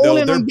right,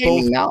 though. They're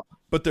both now.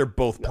 But they're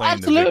both playing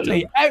absolutely. The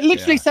victim. I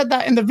literally said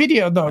that in the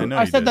video, though.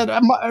 I said did.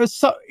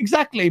 that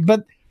exactly.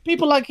 But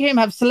people like him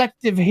have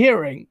selective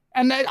hearing,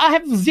 and I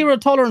have zero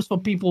tolerance for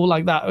people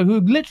like that who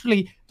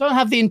literally don't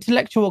have the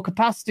intellectual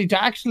capacity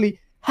to actually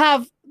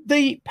have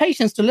the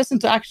patience to listen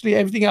to actually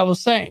everything I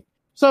was saying.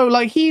 So,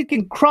 like, he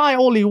can cry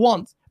all he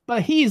wants,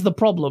 but he's the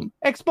problem.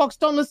 Xbox,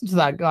 don't listen to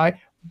that guy.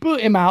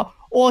 Boot him out.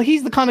 or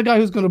he's the kind of guy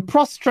who's going to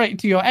prostrate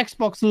to your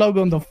Xbox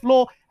logo on the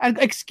floor and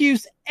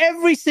excuse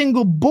every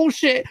single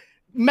bullshit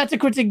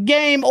Metacritic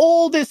game,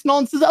 all this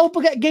nonsense. Oh,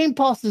 forget Game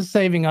Pass is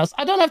saving us.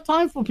 I don't have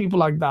time for people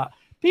like that.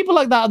 People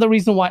like that are the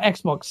reason why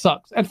Xbox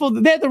sucks. And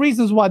they're the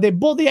reasons why they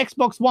bought the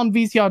Xbox One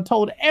VCR and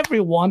told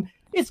everyone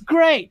it's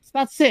great.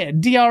 That's it.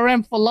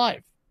 DRM for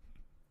life.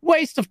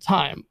 Waste of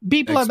time.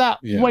 People like that,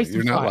 waste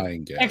of time. You're not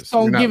lying, guys. X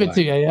don't give it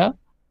to you, yeah?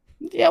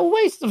 Yeah,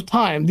 waste of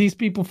time, these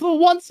people. For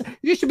once,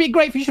 you should be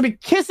grateful. You should be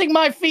kissing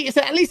my feet and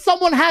say, at least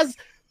someone has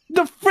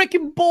the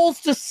freaking balls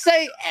to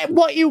say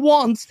what you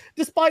want,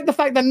 despite the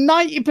fact that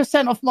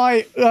 90% of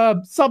my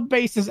sub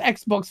base is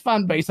Xbox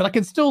fan base, and I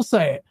can still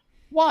say it.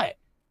 Why?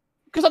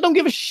 Because I don't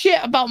give a shit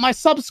about my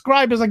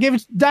subscribers. I give a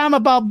damn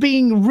about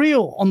being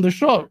real on the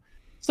show.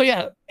 So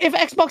yeah, if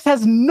Xbox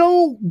has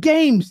no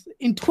games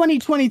in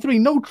 2023,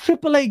 no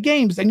AAA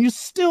games, and you're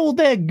still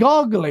there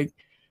gargling,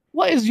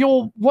 what is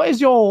your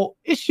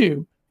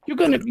issue? You're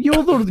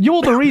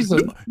the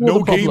reason.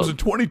 No games in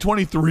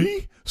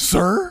 2023,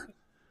 sir.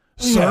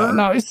 Yeah,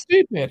 no, it's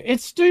stupid.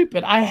 It's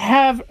stupid. I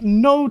have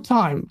no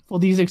time for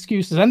these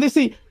excuses. And they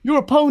say, you're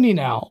a pony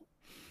now.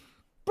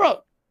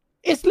 Bro,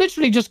 it's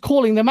literally just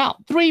calling them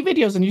out. 3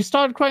 videos and you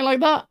started crying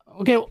like that?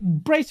 Okay,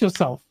 brace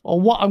yourself or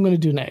what I'm going to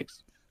do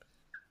next.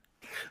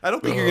 I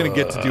don't think you're going to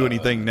get to do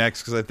anything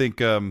next because I think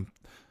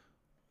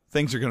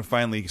things are going to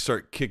finally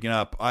start kicking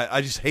up.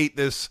 I just hate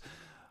this.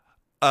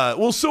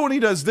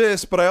 Sony does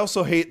this, but I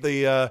also hate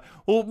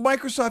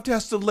Microsoft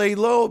has to lay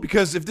low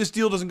because if this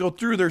deal doesn't go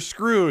through, they're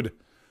screwed.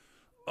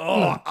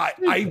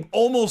 I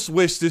almost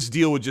wish this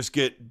deal would just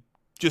get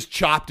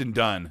chopped and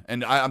done.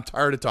 And I'm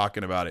tired of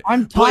talking about it.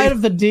 I'm tired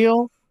of the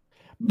deal,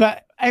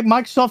 but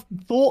Microsoft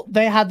thought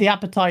they had the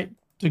appetite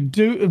to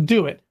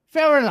do it.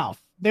 Fair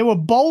enough. They were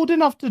bold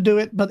enough to do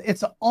it, but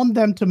it's on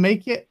them to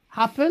make it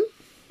happen.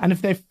 And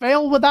if they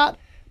fail with that,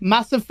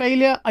 massive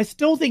failure, I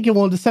still think it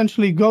will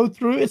essentially go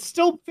through. It's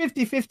still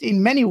 50-50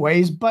 in many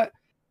ways, but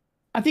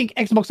I think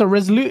Xbox are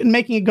resolute in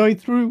making it go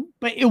through,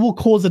 but it will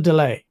cause a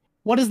delay.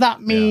 What does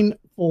that mean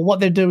for what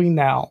they're doing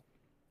now?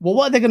 Well,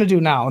 what are they going to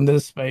do now in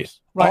this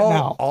space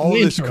now? All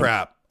this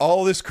crap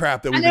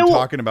that we've been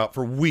talking about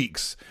for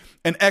weeks.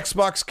 And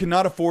Xbox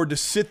cannot afford to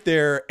sit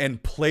there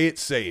and play it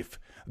safe.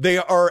 They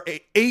are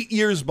 8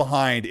 years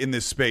behind in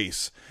this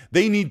space.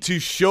 They need to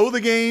show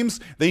the games.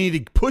 They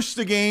need to push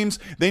the games.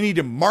 They need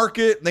to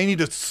market. They need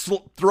to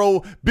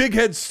throw big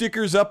head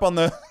stickers up on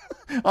the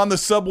on the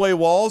subway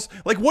walls.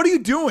 Like, what are you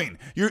doing?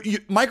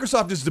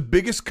 Microsoft is the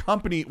biggest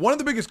company, one of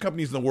the biggest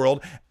companies in the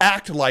world.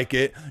 Act like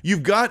it.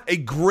 You've got a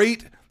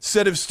great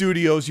set of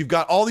studios. You've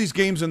got all these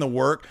games in the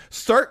work.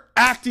 Start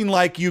acting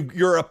like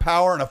you're a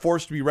power and a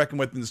force to be reckoned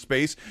with in the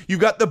space.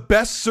 You've got the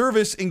best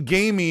service in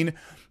gaming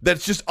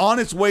that's just on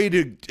its way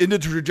into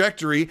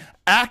trajectory.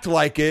 Act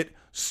like it.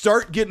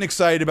 Start getting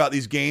excited about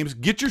these games.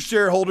 Get your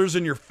shareholders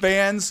and your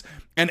fans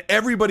and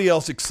everybody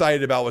else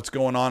excited about what's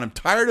going on. I'm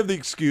tired of the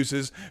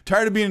excuses.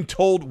 Tired of being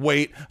told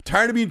wait.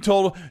 Tired of being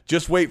told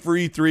just wait for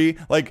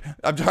E3. Like,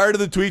 I'm tired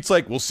of the tweets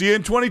like, we'll see you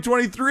in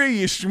 2023,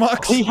 you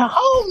schmucks.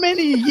 How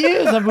many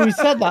years have we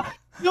said that?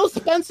 Phil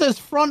Spencer's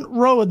front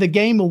row at the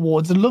Game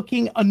Awards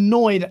looking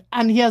annoyed,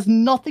 and he has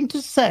nothing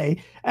to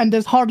say, and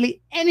there's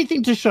hardly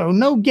anything to show.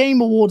 No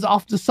Game Awards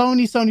after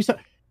Sony.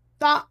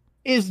 That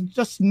is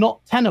just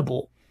not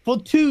tenable. For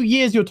 2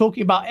 years, you're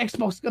talking about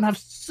Xbox is going to have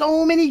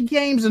so many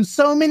games and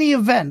so many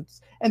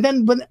events. And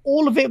then when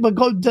all of it will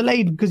go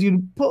delayed because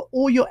you put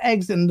all your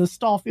eggs in the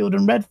Starfield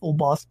and Redfall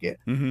basket,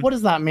 What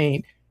does that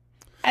mean?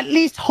 At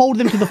least hold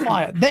them to the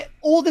fire.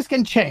 All this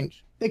can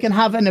change. They can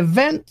have an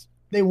event.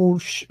 They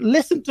will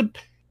listen to...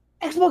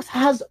 Xbox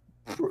has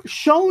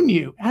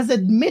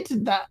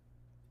admitted that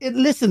it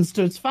listens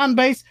to its fan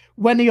base.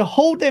 When you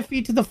hold their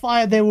feet to the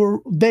fire, they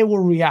will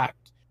react.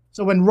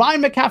 So when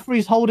Ryan McCaffrey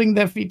is holding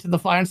their feet to the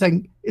fire and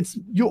saying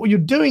you're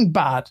doing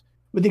bad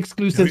with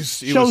exclusives,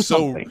 show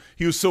something.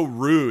 He was so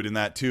rude in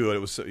that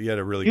too. He had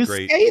a really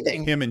great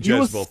scathing. Him and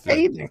Jez both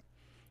did.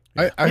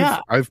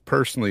 I've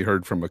personally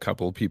heard from a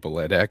couple of people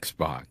at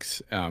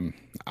Xbox. I'm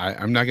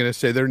not going to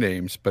say their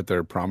names, but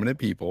they're prominent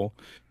people,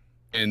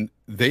 and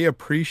they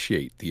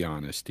appreciate the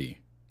honesty.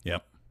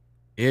 Yep.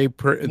 They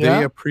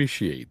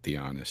appreciate the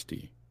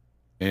honesty.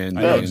 And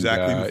I know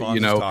exactly who Fonz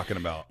is talking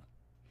about.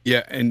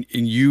 Yeah, and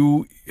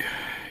you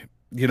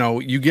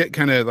get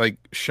kind of like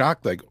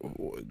shocked, like,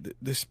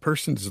 this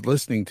person's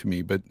listening to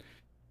me, but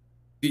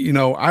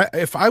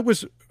if I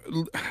was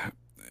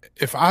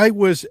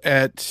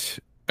at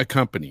a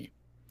company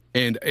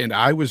and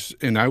I was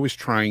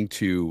trying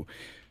to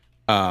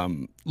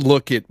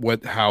look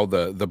at how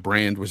the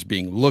brand was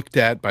being looked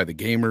at by the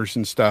gamers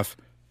and stuff,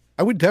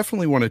 I would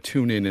definitely want to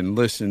tune in and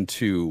listen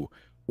to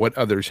what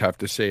others have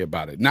to say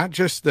about it. Not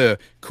just the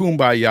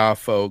kumbaya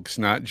folks,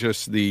 not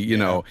just the,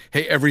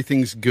 hey,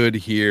 everything's good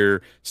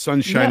here,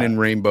 sunshine and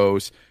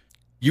rainbows.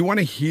 You want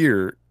to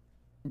hear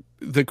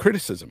the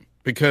criticism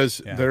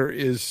because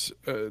there's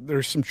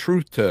some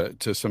truth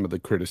to some of the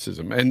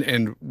criticism.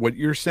 And what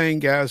you're saying,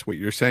 Gaz, what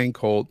you're saying,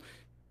 Colt,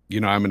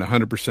 I'm in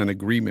 100%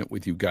 agreement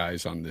with you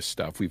guys on this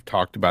stuff. We've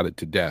talked about it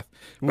to death.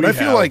 But I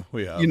feel like,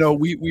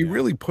 we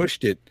really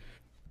pushed it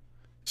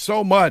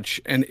so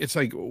much. And it's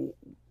like,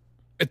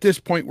 at this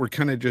point, we're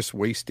kind of just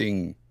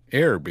wasting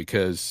air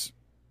because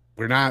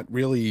we're not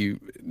really,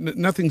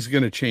 nothing's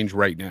going to change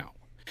right now.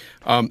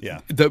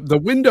 The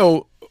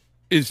window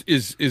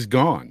is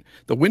gone.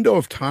 The window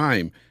of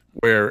time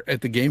where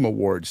at the Game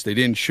Awards they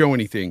didn't show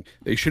anything.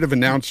 They should have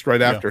announced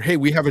right after, hey,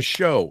 we have a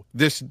show.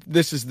 This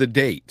is the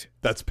date.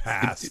 That's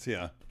past.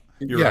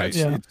 You're right.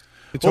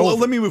 It's well,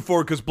 over. let me move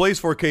forward because Blaze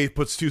 4K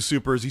puts 2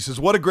 supers. He says,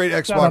 what a great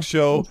Xbox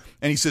show.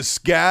 And he says,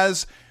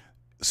 Skaz,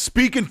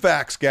 speaking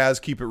facts, Skaz,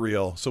 keep it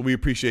real. So we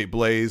appreciate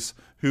Blaze,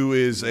 who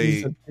is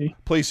a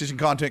PlayStation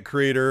content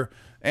creator.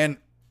 And,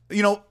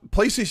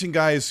 PlayStation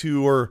guys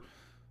who are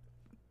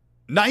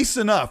nice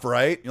enough,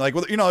 right? Like,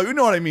 you know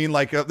what I mean?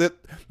 Like,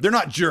 they're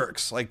not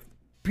jerks. Like,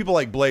 people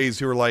like Blaze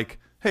who are like,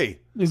 hey,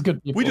 these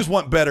good people. We just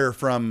want better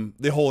from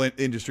the whole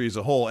industry as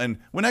a whole. And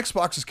when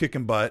Xbox is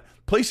kicking butt,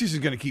 PlayStation is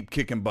going to keep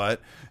kicking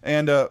butt.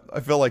 And I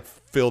felt like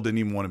Phil didn't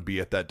even want to be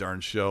at that darn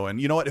show.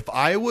 And you know what? If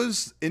I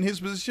was in his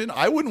position,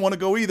 I wouldn't want to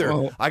go either.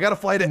 Well, I got to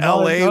fly to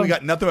LA. We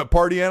got nothing but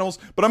party animals.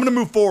 But I'm going to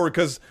move forward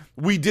because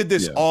we did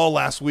this all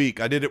last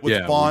week. I did it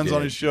with Fonz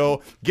on his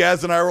show.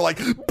 Gaz and I were like,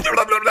 blah,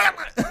 blah, blah, blah.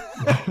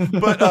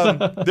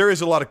 But there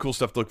is a lot of cool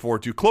stuff to look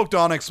forward to. Cloaked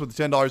Onyx with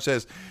the $10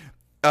 says,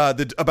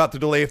 about the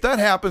delay. If that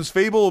happens,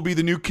 Fable will be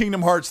the new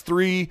Kingdom Hearts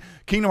 3.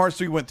 Kingdom Hearts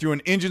 3 went through an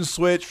engine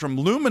switch from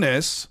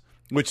Luminous,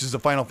 which is the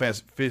Final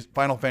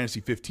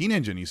Fantasy 15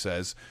 engine, he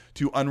says,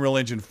 to Unreal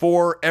Engine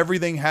 4.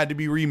 Everything had to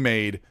be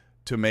remade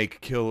to make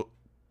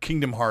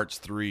Kingdom Hearts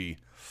 3.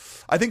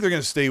 I think they're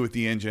going to stay with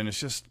the engine. It's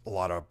just a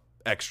lot of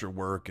extra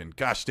work, and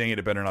gosh dang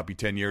it better not be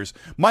 10 years.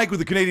 Mike with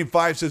the Canadian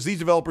 5 says these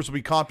developers will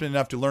be confident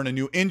enough to learn a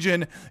new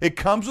engine. It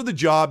comes with a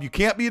job. You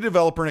can't be a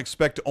developer and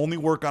expect to only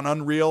work on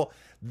Unreal.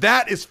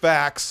 That is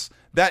facts.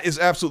 That is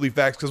absolutely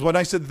facts. Because when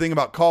I said the thing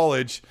about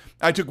college,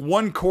 I took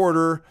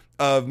 1/4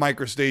 of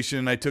MicroStation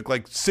and I took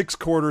like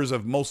 6/4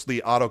 of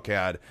mostly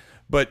AutoCAD.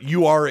 But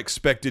you are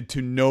expected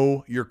to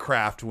know your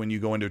craft when you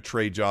go into a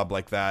trade job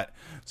like that.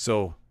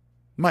 So,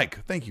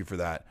 Mike, thank you for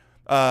that.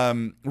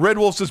 Red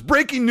Wolf says,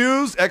 breaking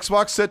news,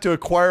 Xbox set to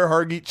acquire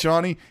Hargeet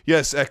Chani.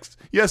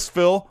 Yes,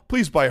 Phil,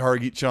 please buy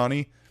Hargeet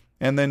Chani.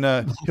 And then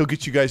he'll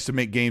get you guys to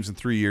make games in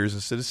 3 years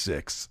instead of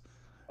 6.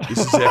 This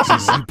is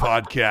XZ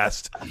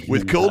Podcast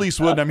with Cold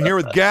Eastwood, and I'm here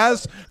with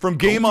Gaz from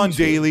Game On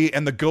Daily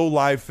and the Go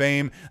Live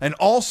fame, and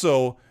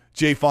also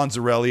Jay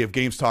Fonzarelli of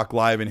Games Talk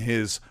Live and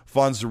his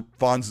Fonz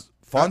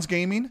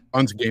Gaming?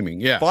 Fonz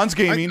Gaming, yeah. Fonz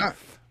Gaming.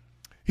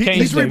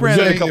 He's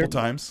rebranded a couple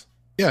times.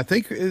 Yeah,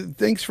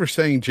 thanks for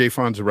saying Jay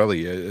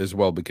Fonzarelli as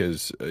well,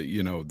 because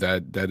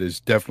that is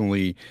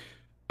definitely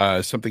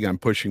something I'm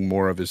pushing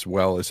more of as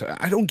well. As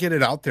I don't get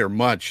it out there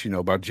much,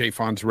 about Jay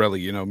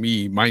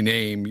Fonzarelli, my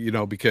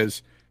name,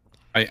 because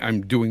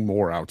I'm doing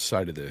more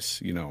outside of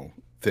this,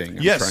 thing.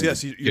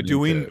 Yes, you're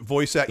doing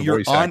voice act. You're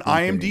on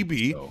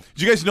IMDb. So.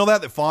 Did you guys know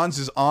that Fonz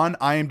is on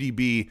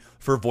IMDb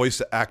for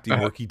voice acting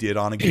work he did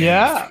on a game?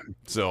 Yeah.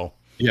 So.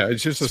 Yeah,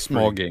 it's just a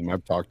small game.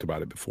 I've talked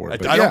about it before. I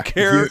don't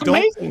care.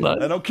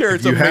 I don't care.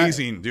 It's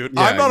amazing, dude.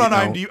 I'm not on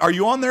IMDb. Are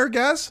you on there,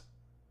 Gaz?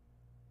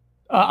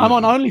 I'm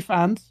on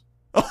OnlyFans.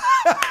 But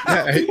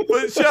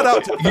shout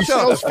out to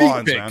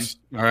Fonz, man.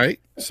 All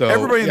right. So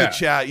everybody in the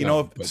chat,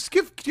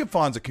 give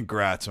Fonz a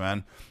congrats,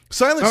 man.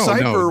 Silent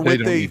Cypher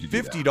with a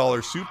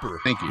 $50 super.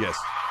 Thank you. Yes.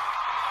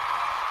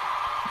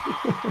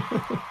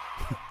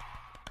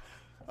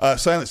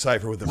 Silent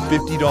Cypher with a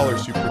 $50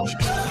 super.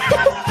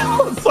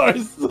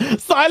 Sorry,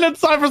 Silent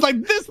Cypher's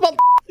like, this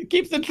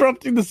keeps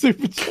interrupting the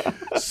super chat.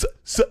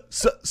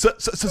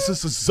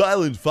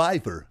 Silent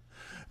Cypher.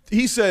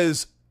 He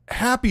says,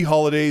 happy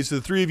holidays to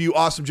the three of you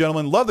awesome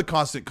gentlemen. Love the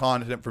constant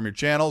content from your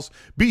channels.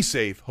 Be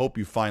safe. Hope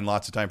you find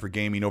lots of time for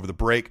gaming over the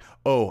break.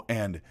 Oh,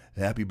 and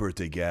happy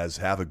birthday, Gaz.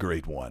 Have a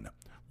great one.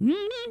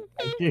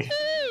 Thank you.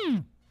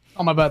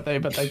 On my birthday,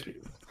 but thank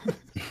you.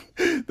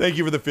 Thank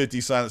you for the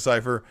 50, Silent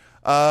Cypher.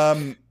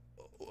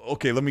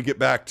 Okay, let me get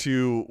back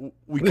to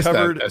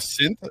covered a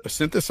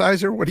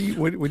synthesizer. What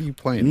are you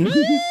playing?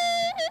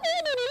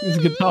 It's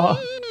a guitar.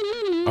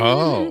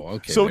 Oh,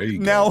 okay. So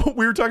now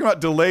we were talking about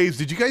delays.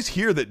 Did you guys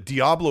hear that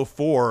Diablo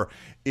 4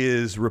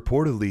 is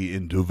reportedly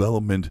in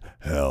development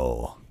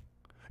hell?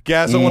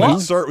 Gaz, I want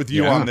to start with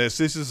you on this.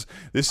 This is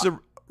a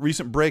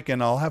recent break,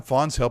 and I'll have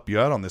Fonz help you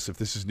out on this if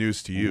this is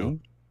news to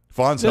you.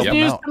 Fonz, help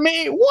him out. To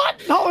me,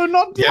 what? No,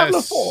 not Diablo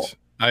 4.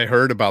 I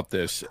heard about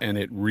this, and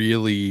it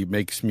really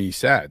makes me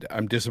sad.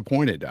 I'm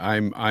disappointed.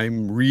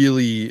 I'm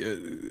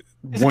really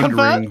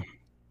wondering.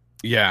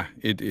 Yeah,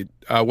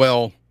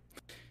 well,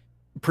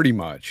 pretty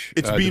much.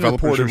 It's being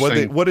reported.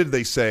 What did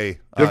they say?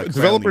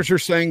 Developers are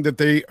saying that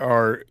they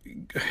are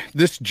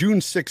this June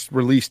 6th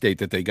release date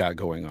that they got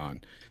going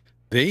on.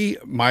 They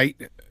might,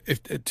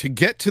 to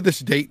get to this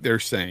date, they're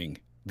saying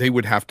they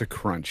would have to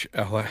crunch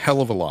a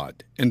hell of a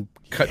lot and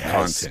cut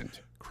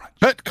content.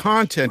 Cut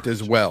content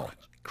as well.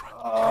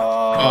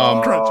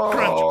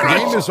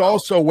 Game has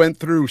also went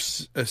through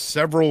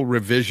several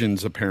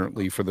revisions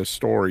apparently for the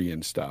story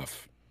and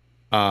stuff.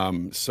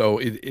 So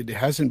it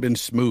hasn't been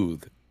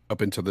smooth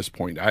up until this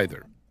point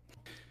either.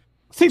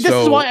 See, this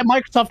is why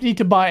Microsoft need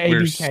to buy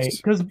ABK,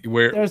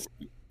 because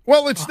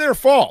well, it's their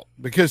fault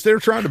because they're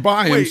trying to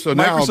buy him. So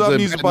now Microsoft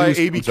needs to buy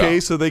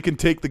ABK so they can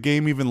take the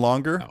game even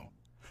longer. No.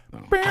 No,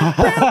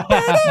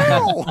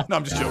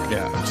 I'm just joking.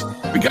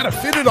 Yeah, we gotta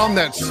fit it on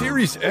that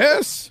Series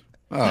S.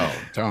 Oh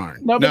darn!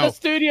 No, but the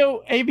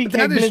studio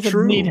ABK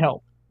Blizzard need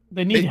help.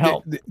 They need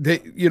help. They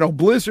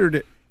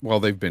Blizzard. Well,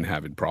 they've been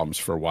having problems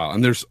for a while,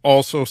 and there's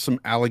also some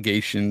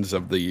allegations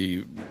of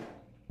the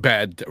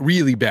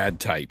really bad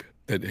type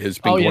that has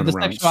been going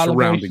around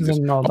surrounding this.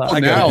 Now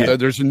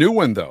there's a new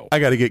one though. I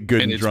got to get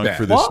good and drunk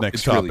for this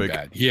next topic. Really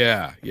bad.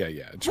 Yeah.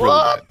 It's really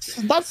bad.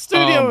 That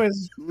studio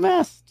is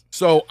messed.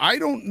 So I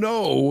don't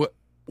know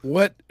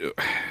what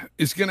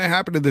is going to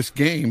happen to this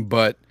game,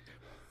 but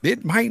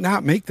it might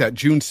not make that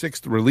June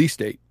 6th release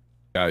date,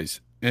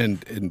 guys. And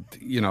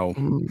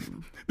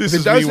this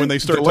is me when they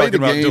start talking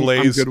about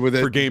delays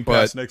for Game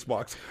Pass and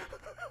Xbox.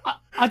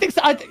 I think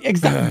so.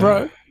 Exactly,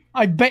 bro.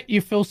 I bet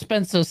you Phil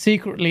Spencer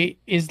secretly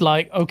is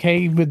like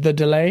okay with the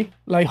delay.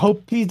 Like,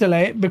 please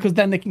delay it because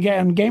then they can get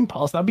on Game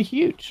Pass. That'd be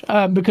huge.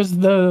 Because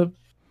it's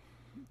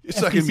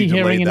not going to be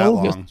delayed that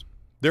long.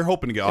 They're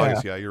hoping to get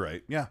August. Yeah, you're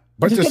right. Yeah.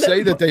 But to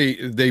say that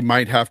they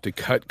might have to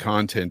cut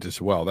content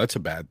as well, that's a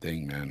bad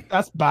thing, man.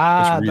 That's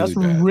bad. That's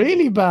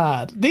really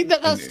bad. I think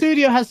that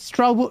studio has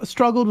struggled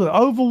with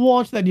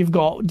Overwatch. Then you've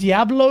got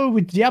Diablo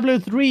with Diablo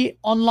 3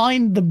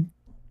 online. The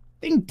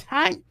thing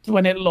tanked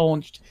when it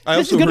launched. I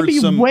also heard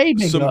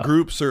some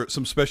groups or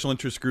some special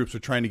interest groups are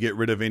trying to get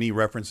rid of any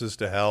references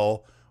to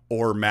hell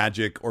or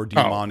magic or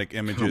demonic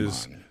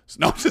images.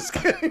 No, I'm just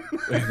kidding.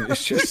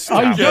 It's just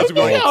I was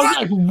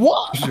like,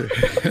 what?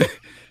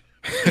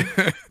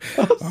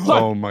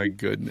 Oh my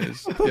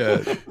goodness!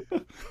 Yeah,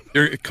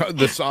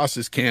 the sauce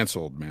is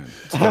canceled, man.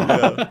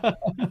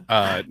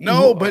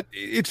 No, but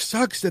it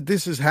sucks that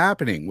this is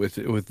happening with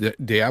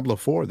Diablo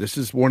 4. This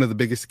is one of the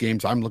biggest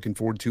games I'm looking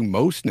forward to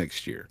most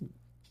next year.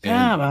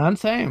 Yeah, man,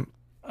 same.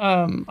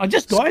 I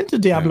just got into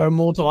Diablo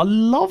Immortal. I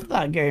love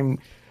that game.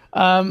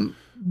 But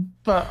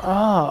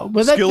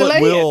with that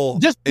delay,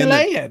 just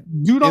delay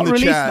it. Do not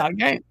release that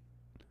game.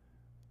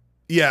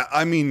 Yeah,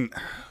 I mean.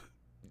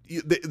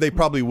 They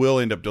probably will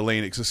end up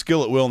delaying it because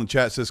Skill at Will in the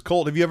chat says,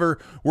 Colt, have you ever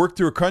worked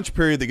through a crunch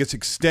period that gets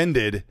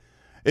extended?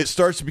 It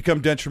starts to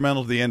become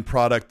detrimental to the end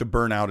product. The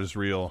burnout is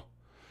real.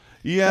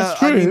 Yeah, that's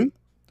true. I mean,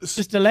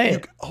 just delay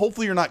it.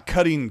 Hopefully you're not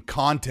cutting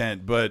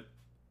content, but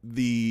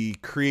the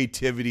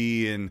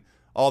creativity and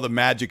all the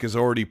magic has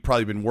already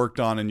probably been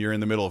worked on, and you're in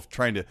the middle of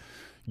trying to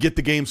get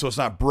the game so it's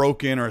not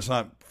broken or it's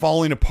not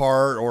falling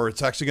apart or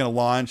it's actually going to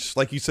launch.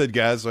 Like you said,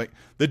 guys, like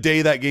the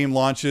day that game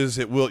launches,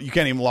 you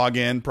can't even log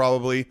in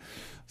probably.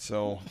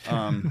 So,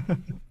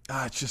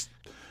 it's just,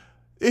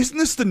 isn't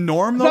this the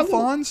norm though,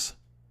 Fonz?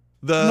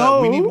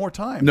 We need more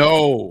time.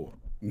 No,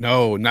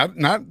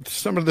 not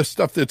some of the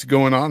stuff that's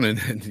going on.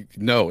 And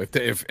no,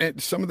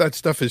 if some of that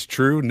stuff is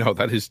true, no,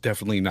 that is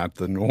definitely not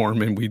the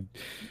norm. And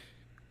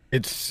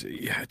it's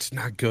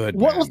not good.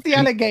 What was the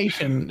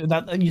allegation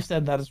that you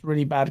said that is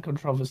really bad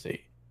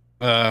controversy?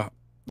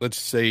 Let's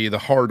say the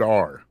hard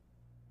R.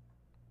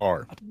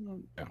 I don't know.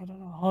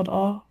 Hard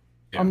R.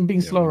 Yeah, I'm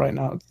being slow right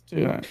now. It's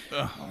too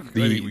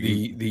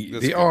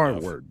the R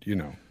word,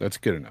 that's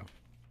good enough.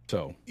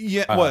 So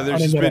there's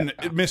just been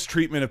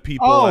mistreatment of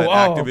people at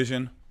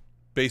Activision,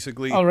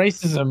 basically. Oh,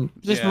 racism,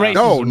 racism.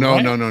 No.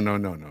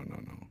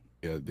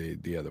 Yeah,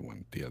 the other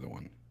one.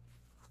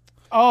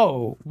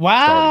 Oh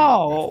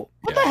wow!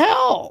 What the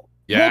hell?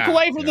 Walk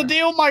away from the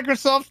deal,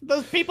 Microsoft.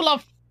 Those people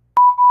are.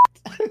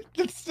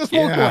 Let's just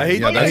walk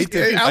away. I hate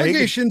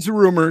allegations and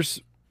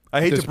rumors. I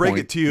hate to break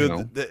it to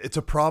you. It's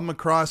a problem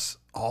across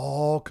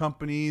all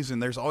companies,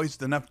 and there's always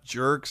enough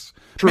jerks.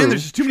 Man,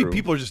 there's just too many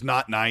people who are just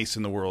not nice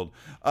in the world.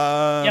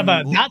 But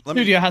that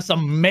studio has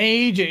some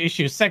major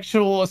issues,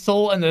 sexual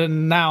assault, and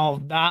then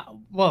now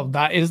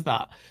that is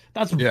that.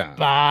 That's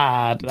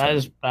bad. That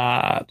is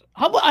bad.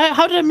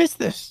 How did I miss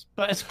this?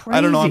 But it's crazy.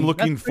 I don't know. I'm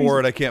looking for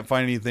it. I can't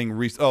find anything.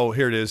 Oh,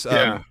 here it is.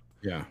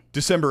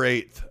 December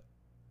 8th.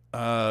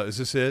 Is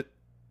this it?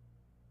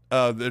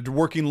 They're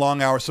working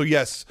long hours. So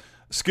yes.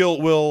 Skill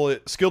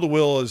to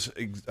Will is,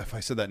 if I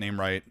said that name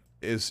right,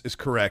 is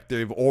correct.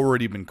 They've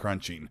already been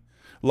crunching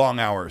long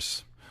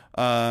hours.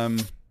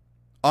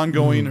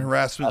 Ongoing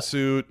harassment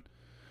suit.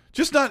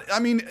 Just not, I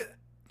mean,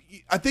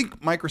 I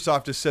think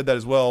Microsoft has said that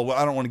as well. Well,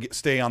 I don't want to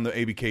stay on the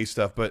ABK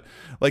stuff, but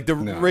like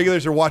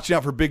regulars are watching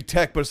out for big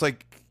tech, but it's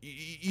like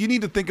you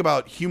need to think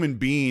about human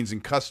beings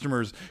and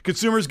consumers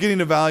getting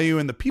the value,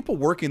 and the people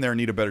working there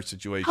need a better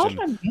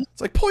situation.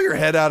 It's like pull your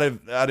head out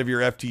of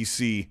your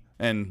FTC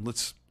and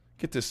let's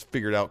get this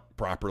figured out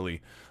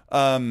properly.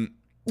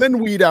 Then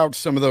weed out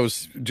some of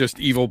those just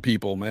evil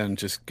people, man.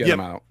 Just get them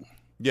out.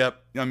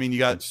 Yep. I mean, you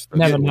got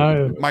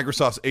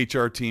Microsoft's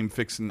HR team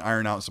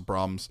iron out some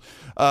problems.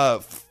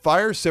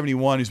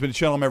 Fire71, who's been a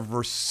channel member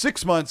for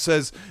 6 months,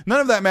 says,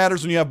 none of that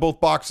matters when you have both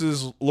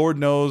boxes. Lord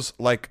knows,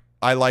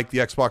 I like the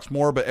Xbox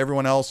more, but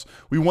everyone else,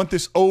 we want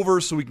this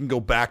over so we can go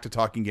back to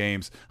talking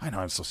games. I know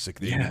I'm so sick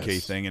of the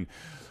ABK thing. And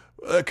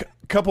a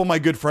couple of my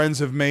good friends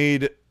have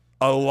made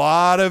a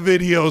lot of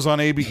videos on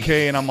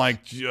ABK, and I'm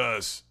like,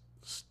 just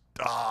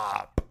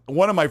stop.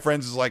 One of my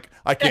friends is like,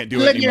 I can't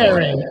do it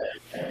anymore.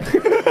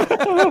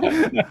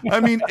 I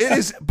mean, it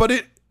is,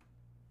 but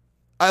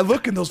I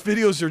look and those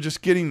videos are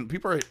just getting,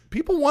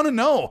 people want to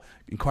know.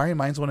 Inquiring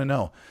minds want to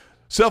know.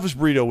 Selfish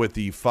Burrito with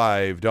the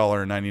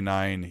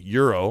 $5.99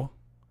 euro,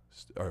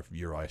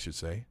 I should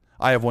say.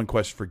 I have one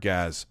question for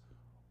Gaz.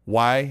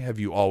 Why have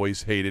you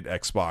always hated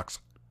Xbox?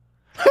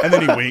 And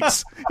then he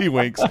winks. He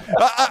winks.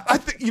 I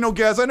think,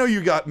 Gaz, I know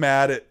you got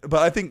mad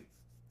but I think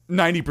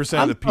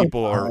 90% of the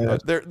people are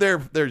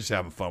they're just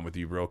having fun with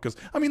you, bro. Because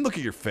I mean, look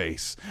at your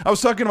face. I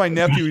was talking to my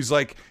nephew.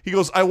 He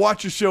goes, I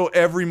watch your show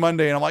every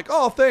Monday, and I'm like,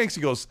 oh, thanks.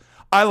 He goes,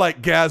 I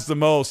like Gaz the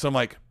most. I'm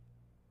like,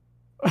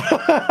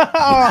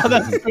 oh,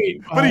 that's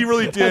sweet. But he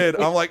really did.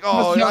 I'm like,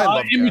 oh, I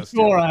love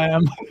immature Gaz. I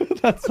am.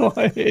 That's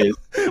why it is.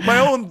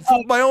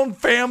 My own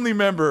family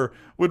member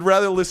would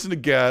rather listen to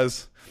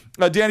Gaz.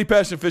 Danny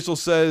Passion Official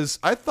says,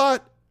 I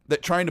thought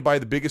that trying to buy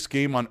the biggest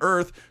game on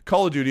earth,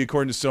 Call of Duty,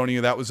 according to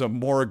Sony, that was a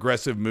more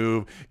aggressive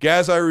move.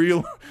 Gaz, I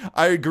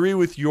agree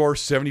with your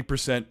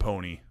 70%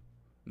 pony.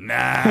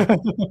 Nah.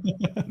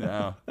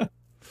 No.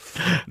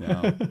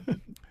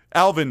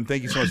 Alvin,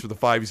 thank you so much for the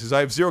 5. He says, I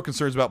have zero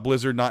concerns about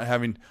Blizzard not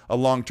having a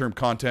long-term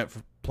content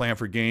plan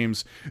for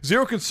games.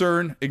 Zero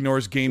concern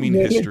ignores gaming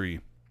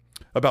history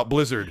about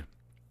Blizzard.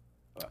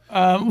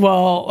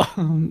 Well,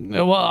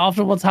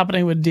 after what's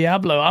happening with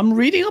Diablo, I'm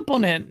reading up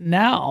on it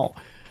now,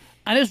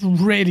 and it's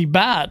really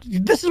bad.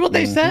 This is what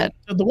they said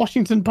at the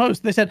Washington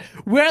Post. They said,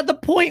 we're at the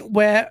point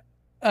where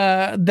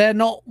they're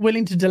not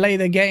willing to delay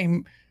the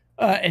game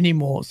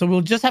anymore. So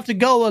we'll just have to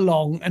go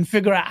along and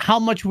figure out how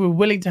much we're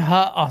willing to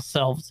hurt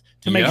ourselves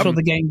to make sure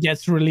the game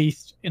gets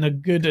released in a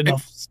good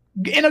enough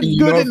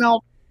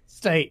enough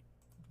state.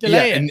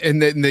 Delay it.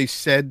 And then they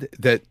said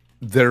that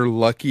they're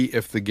lucky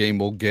if the game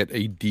will get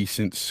a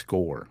decent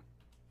score,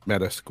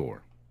 meta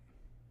score.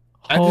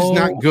 That is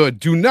not good.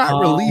 Do not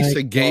release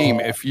a game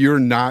if you're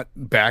not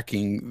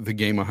backing the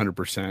game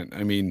 100%.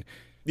 I mean,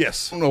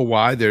 yes, I don't know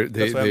why they're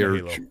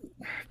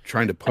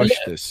trying to push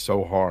this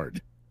so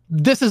hard.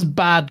 This is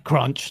bad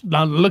crunch.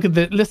 Now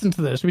listen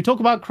to this. We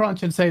talk about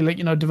crunch and say,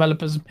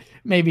 developers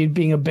maybe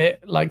being a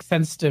bit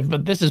sensitive,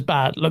 but this is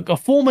bad. Look, a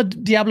former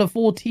Diablo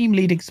 4 team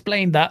lead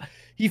explained that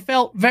he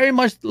felt very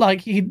much like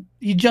he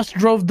just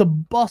drove the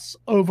bus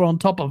over on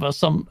top of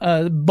us.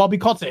 Bobby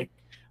Kotick.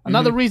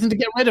 Another reason to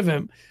get rid of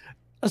him.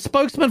 A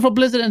spokesman for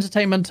Blizzard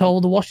Entertainment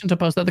told the Washington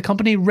Post that the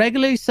company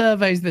regularly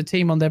surveys the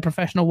team on their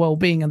professional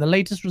well-being, and the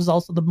latest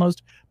results are the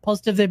most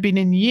positive they've been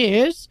in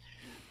years.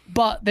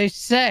 But they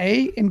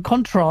say, in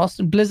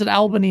contrast, Blizzard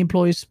Albany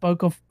employees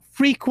spoke of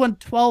frequent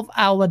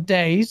 12-hour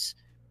days.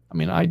 I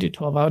mean, I do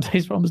 12-hour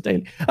days almost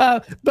daily.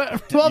 But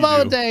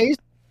 12-hour days,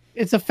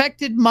 it's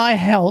affected my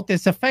health.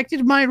 It's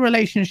affected my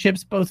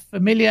relationships, both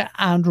familiar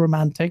and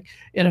romantic.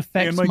 It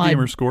affects my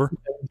gamer score.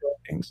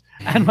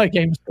 And my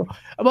game score.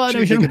 Well,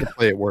 you get to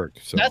play at work.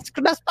 So. That's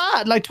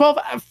bad. Like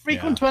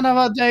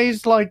 12-hour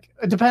days,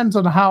 it depends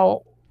on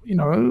how,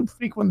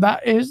 frequent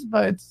that is,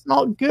 but it's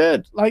not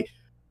good. Like,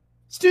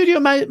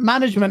 studio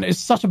management is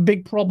such a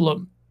big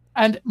problem,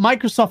 and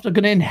Microsoft are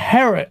going to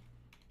inherit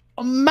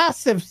a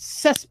massive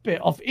cesspit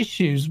of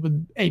issues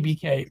with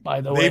ABK,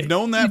 by the way. They've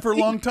known that for a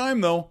long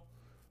time, though.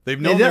 They've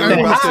known they're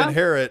about to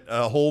inherit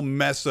a whole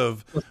mess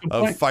of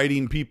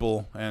fighting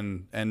people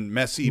and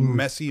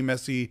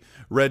messy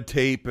red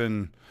tape.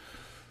 And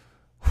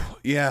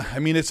yeah, I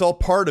mean, it's all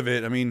part of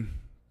it. I mean,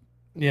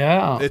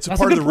 yeah, it's a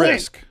part of the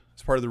risk.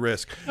 It's part of the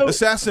risk.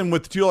 Assassin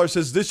with $2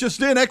 says, this just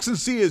in,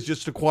 X&C is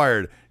just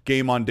acquired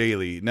Game On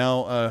Daily.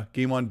 Now,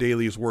 Game On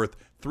Daily is worth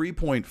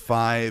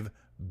 3.5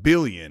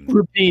 billion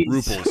rupees.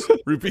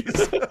 We're thinking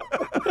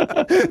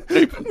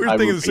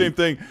the same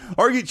thing.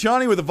 Argit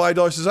Chani with a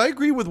 $5 says, I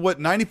agree with what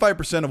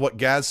 95% of what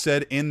Gaz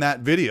said in that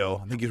video.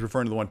 I think he's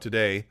referring to the one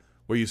today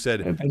where you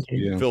said,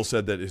 Phil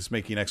said that it's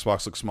making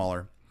Xbox look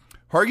smaller.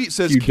 Hargit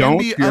says,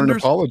 you're an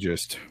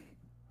apologist.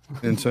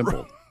 And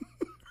simple.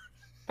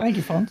 Thank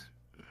you, Fonz.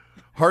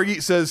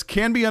 Hargit says,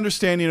 can be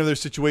understanding of their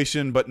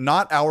situation, but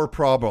not our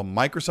problem.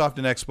 Microsoft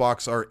and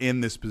Xbox are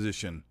in this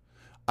position.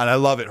 And I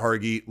love it,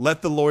 Hargit.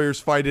 Let the lawyers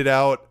fight it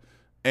out.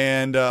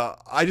 And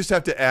I just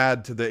have to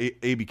add to the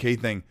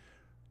ABK thing.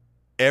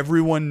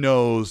 Everyone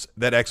knows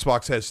that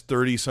Xbox has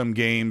 30-some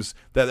games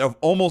that have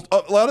a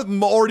lot of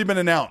them already been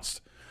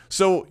announced.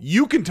 So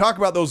you can talk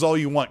about those all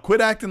you want.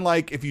 Quit acting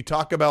like if you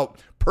talk about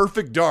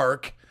Perfect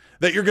Dark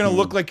that you're going to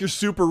look like you're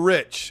super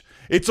rich.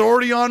 It's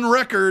already on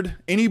record.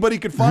 Anybody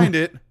could find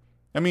it.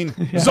 I mean,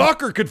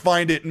 Zocker could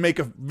find it and make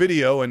a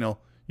video, and he'll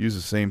use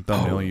the same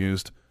thumbnail he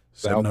used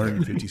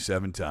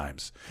 757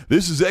 times.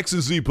 This is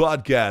X&Z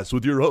Podcast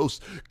with your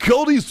host,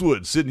 Colt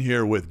Eastwood, sitting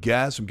here with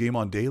Gaz from Game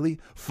On Daily,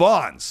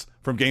 Fonz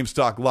from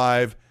GameStalk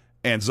Live,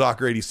 and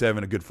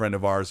Zocker87, a good friend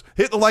of ours.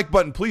 Hit the like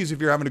button, please, if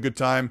you're having a good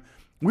time.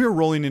 We are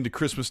rolling into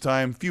Christmas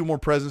time. A few more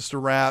presents to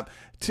wrap.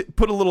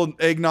 Put a little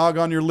eggnog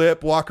on your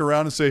lip. Walk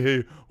around and say,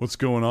 hey, what's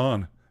going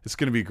on? It's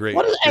going to be great.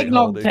 What does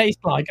eggnog taste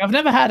like? I've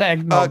never had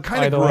eggnog.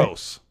 Kind of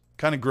gross.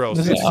 Kind of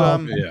gross.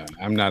 Yeah,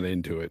 I'm not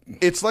into it.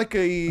 It's like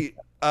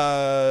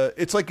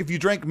it's like if you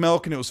drank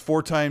milk and it was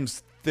 4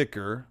 times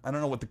thicker. I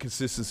don't know what the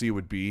consistency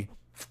would be.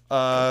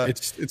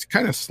 It's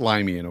kind of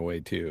slimy in a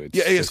way too.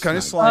 It's kind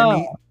of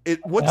slimy.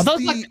 What's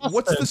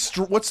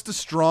the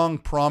strong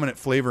prominent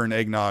flavor in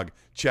eggnog,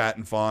 Chat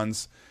and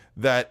Fonz?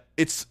 That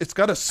it's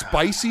got a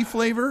spicy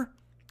flavor,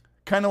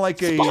 kind of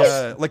like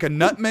a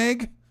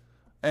nutmeg,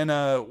 and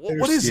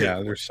what is it?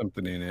 Yeah, there's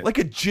something in it, like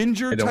a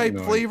ginger type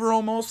flavor,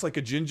 almost like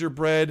a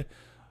gingerbread.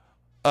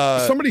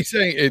 Somebody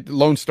saying it.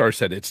 Lone Star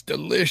said it's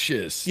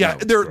delicious. Yeah,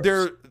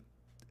 they're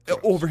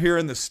over here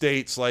in the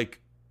States, like.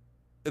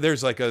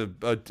 There's like a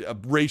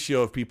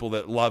ratio of people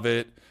that love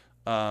it.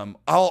 I'll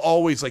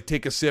always like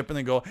take a sip and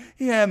then go,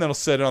 yeah, and then I'll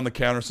set it on the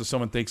counter so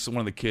someone thinks one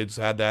of the kids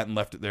had that and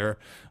left it there.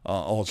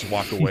 I'll just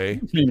walk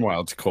away. Meanwhile,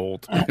 it's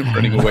cold.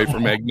 Running away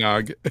from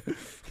eggnog.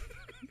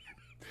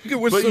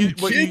 You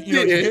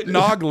get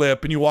nog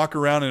lip and you walk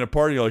around in a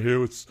party like, hey,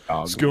 what's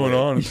going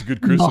on? It's a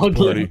good Christmas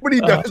party. Nobody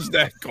does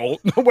that,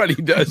 Colt. Nobody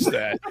does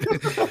that.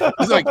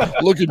 It's like,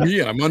 look at me.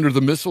 I'm under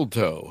the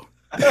mistletoe.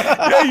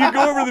 Yeah, you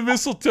go over the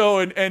mistletoe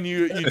and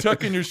you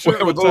tuck in your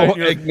shirt with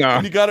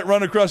and you got it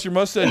run across your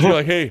mustache. You're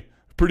like, hey,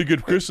 pretty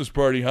good Christmas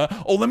party, huh?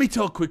 Oh, let me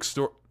tell a quick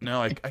story.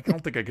 No, I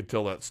don't think I could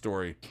tell that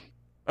story.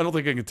 I don't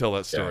think I can tell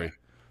that story. Yeah.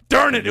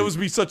 Darn it, it would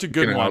be such a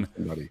good one.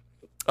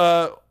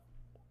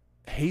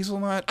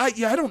 Hazelnut. I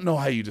don't know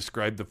how you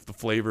describe the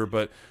flavor,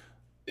 but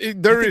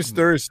there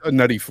is a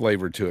nutty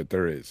flavor to it.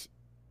 There is.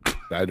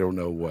 I don't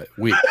know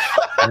which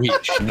nutty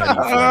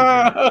flavor.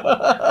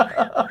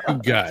 You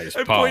guys,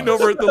 I point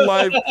over at the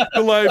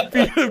live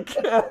feed of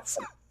cats.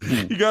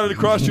 You got it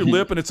across your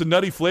lip, and it's a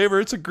nutty flavor.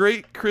 It's a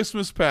great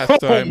Christmas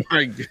pastime. Oh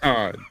my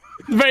god!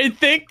 Very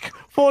thick,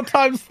 4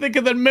 times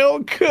thicker than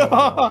milk.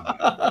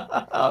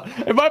 Oh.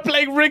 Am I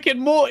playing Rick and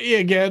Morty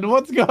again?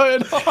 What's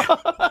going on?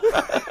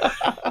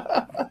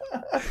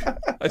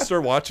 I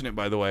started watching it,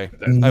 by the way.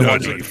 I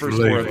watched like the first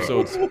 4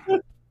 episodes.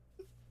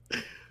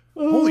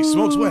 Holy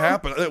smokes, what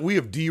happened? We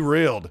have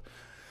derailed.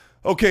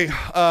 Okay,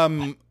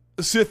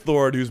 Sith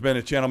Lord, who's been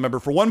a channel member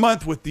for 1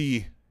 month with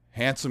the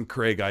handsome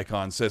Craig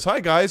icon, says, hi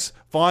guys,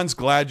 Fawn's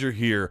glad you're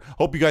here.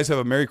 Hope you guys have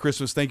a Merry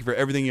Christmas. Thank you for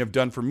everything you have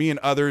done for me and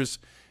others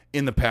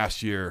in the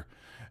past year.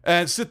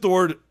 And Sith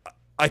Lord,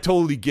 I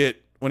totally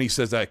get when he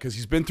says that because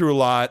he's been through a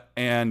lot,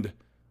 and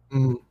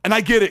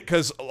I get it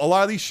because a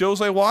lot of these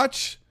shows I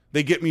watch,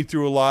 they get me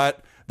through a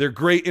lot. They're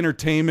great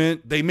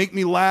entertainment. They make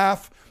me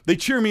laugh. They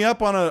cheer me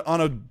up on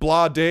a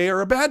blah day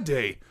or a bad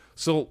day.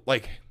 So,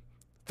 like,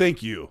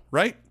 thank you,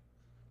 right?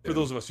 For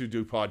those of us who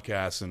do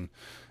podcasts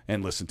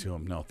and listen to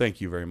them. No,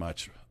 thank you very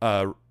much.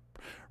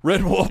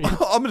 Red Wolf, I'm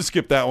going to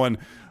skip that one,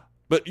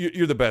 but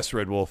you're the best,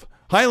 Red Wolf.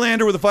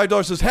 Highlander with a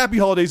 $5 says, happy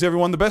holidays,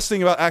 everyone. The best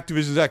thing about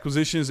Activision's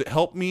acquisition is it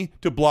helped me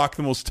to block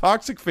the most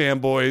toxic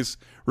fanboys.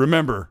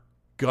 Remember,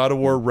 God of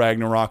War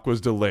Ragnarok was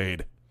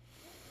delayed.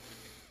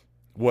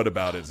 What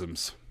about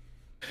isms?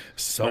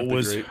 So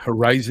was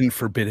Horizon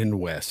Forbidden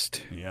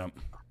West. Yeah.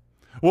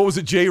 What was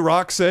it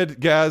J-Rock said,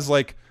 Gaz?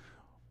 Like,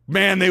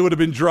 man, they would have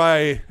been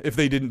dry if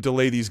they didn't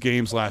delay these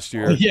games last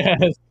year. Yeah,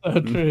 it's so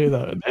true,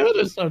 though. That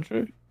is so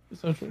true.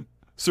 It's so true.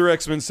 Sir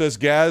X-Men says,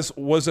 Gaz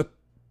was a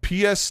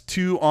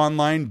PS2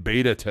 online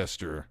beta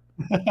tester.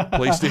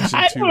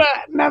 PlayStation 2.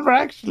 Never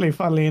actually,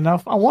 funnily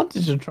enough. I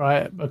wanted to try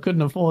it, but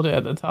couldn't afford it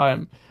at the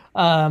time.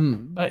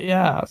 But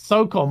yeah,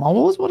 SOCOM. I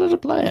always wanted to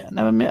play it. I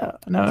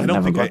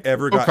don't think I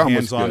ever got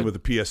hands-on with a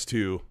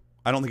PS2.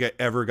 I don't think I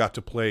ever got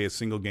to play a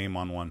single game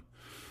on one.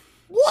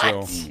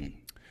 What? So,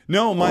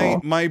 no,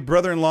 my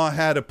brother-in-law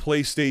had a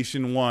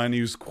PlayStation 1.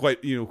 He was quite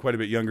a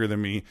bit younger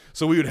than me.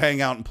 So we would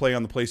hang out and play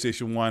on the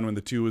PlayStation 1 when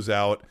the 2 was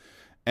out.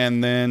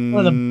 And then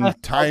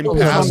time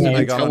passed and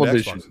I got on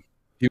Xbox.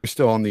 He was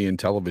still on the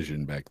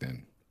Intellivision back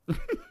then.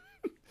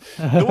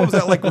 What was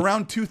that, like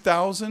around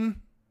 2000?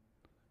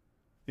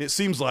 It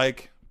seems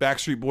like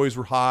Backstreet Boys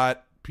were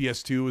hot.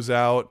 PS2 was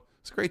out.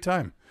 It's a great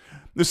time.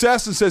 The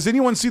Assassin says,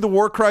 anyone see the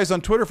war cries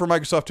on Twitter for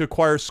Microsoft to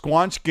acquire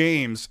Squanch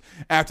Games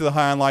after the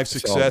High on Life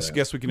success?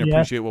 Guess we can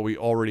appreciate what we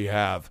already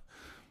have.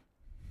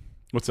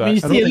 What's that?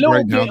 You see a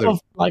little bit of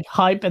like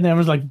hype, and then it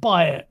was like,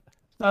 buy it.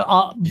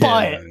 Buy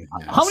it.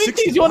 Yeah. How many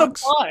things do you want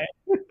to buy?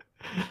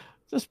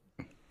 Just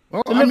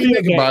I mean,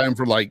 they can buy them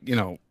for like, I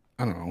don't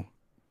know,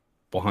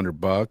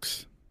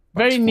 $100.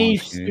 Very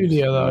niche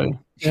studio though.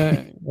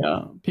 Yeah.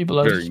 People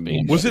are just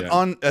being. Was it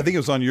on? I think it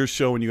was on your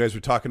show when you guys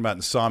were talking about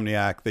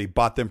Insomniac. They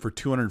bought them for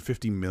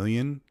 $250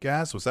 million.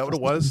 Gas? Was that what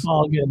it was?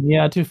 Bargain.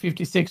 Yeah,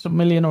 256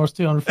 million or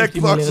 250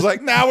 Xbox is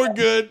like, now we're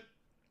good.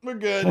 We're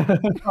good.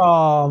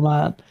 Oh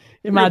man,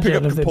 imagine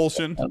pick up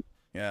Compulsion.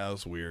 Yeah, that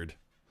was weird.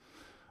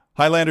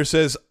 Highlander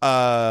says,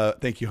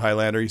 thank you,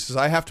 Highlander. He says,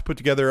 I have to put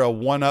together a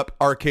 1-up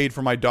arcade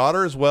for my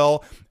daughter as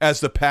well as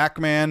the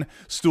Pac-Man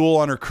stool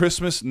on her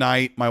Christmas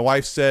night. My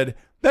wife said,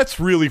 that's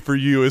really for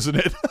you, isn't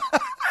it?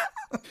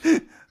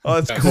 Oh,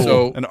 that's cool.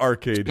 So an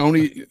arcade.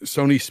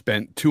 Sony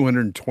spent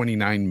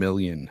 $229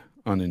 million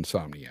on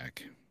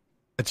Insomniac.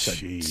 That's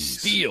a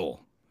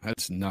steal.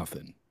 That's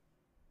nothing.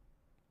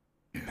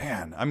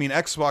 Man, I mean,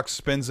 Xbox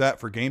spends that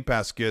for Game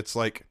Pass gets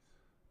like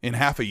in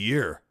half a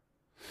year.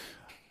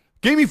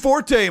 Gamey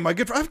Forte, my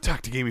good friend. I've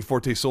talked to Gamey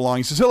Forte so long.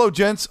 He says, hello,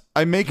 gents.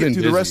 I make it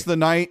through the rest of the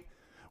night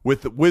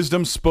with the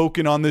wisdom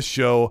spoken on this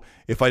show.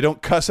 If I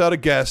don't cuss out a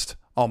guest,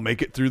 I'll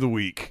make it through the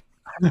week.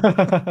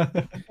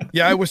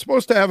 Yeah, I was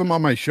supposed to have him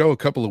on my show a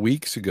couple of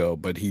weeks ago,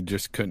 but he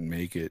just couldn't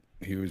make it.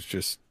 He's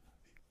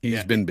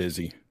been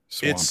busy.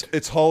 Swamped.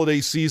 It's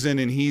holiday season,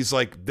 and he's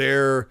like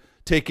there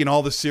taking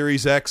all the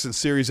Series X and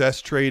Series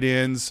S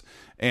trade-ins.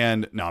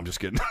 And no, I'm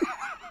just kidding.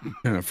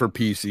 For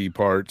PC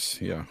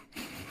parts, yeah.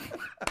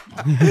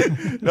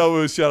 No,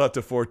 it was shout out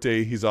to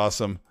Forte. He's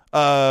awesome.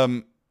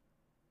 Here's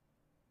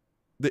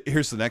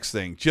the next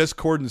thing. Jez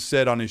Corden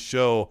said on his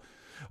show,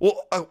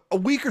 well, a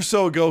week or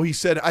so ago, he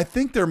said, I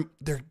think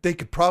they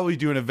could probably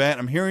do an event.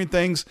 I'm hearing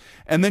things.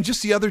 And then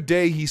just the other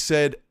day, he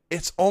said,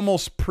 it's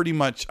almost pretty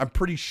much, I'm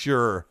pretty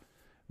sure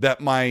that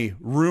my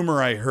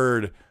rumor I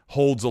heard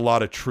holds a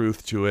lot of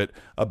truth to it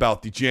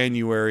about the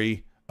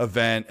January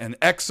event. And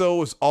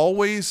EXO is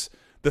always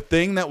the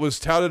thing that was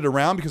touted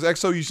around because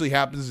EXO usually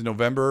happens in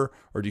November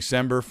or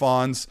December,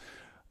 Fonz.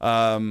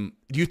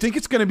 Do you think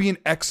it's going to be an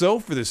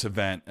EXO for this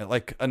event?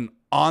 Like an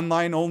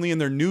online only in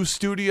their new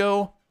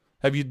studio?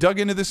 Have you dug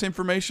into this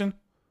information?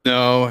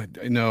 No,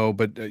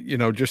 but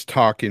just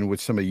talking with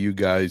some of you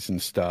guys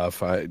and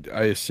stuff, I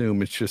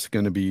assume it's just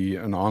going to be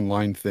an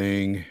online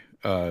thing,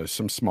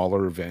 some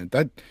smaller event.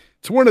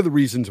 It's one of the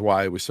reasons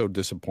why I was so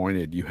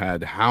disappointed. You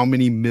had how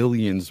many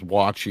millions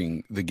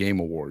watching the Game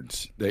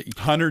Awards?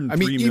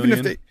 103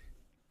 million.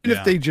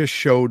 If they just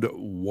showed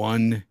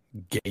one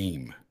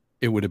game,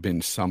 it would have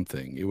been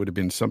something. It would have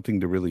been something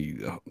to really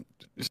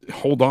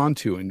hold on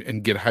to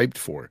and get hyped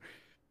for.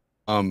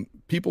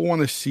 People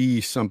want to see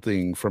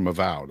something from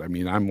Avowed. I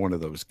mean, I'm one of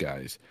those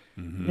guys.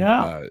 Mm-hmm.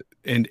 Yeah.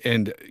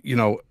 And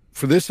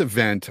for this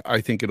event, I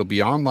think it'll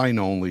be online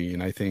only.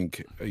 And I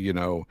think, I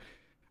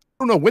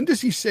don't know. When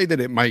does he say that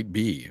it might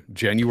be?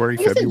 January,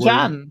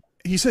 February?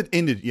 He said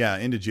into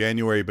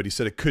January, but he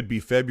said it could be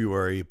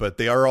February. But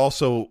they are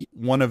also,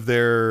 one of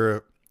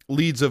their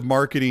leads of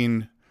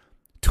marketing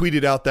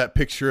tweeted out that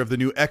picture of the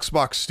new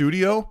Xbox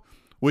Studio,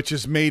 which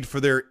is made for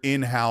their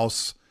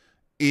in-house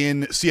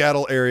in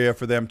Seattle area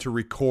for them to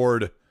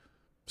record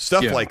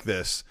stuff like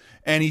this.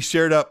 And he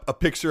shared up a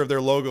picture of their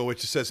logo,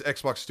 which says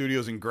Xbox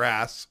Studios in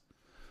grass,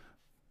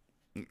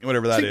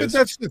 whatever that is. But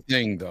that's the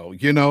thing, though.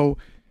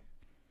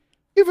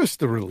 Give us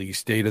the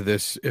release date of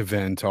this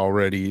event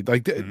already.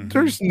 Like,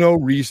 there's no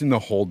reason to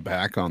hold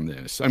back on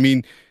this. I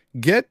mean,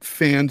 get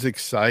fans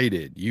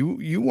excited.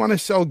 You want to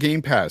sell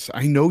Game Pass.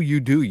 I know you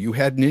do. You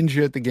had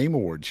Ninja at the Game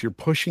Awards. You're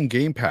pushing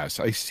Game Pass.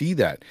 I see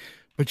that.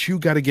 But you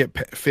got to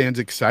get fans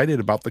excited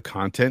about the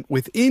content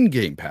within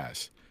Game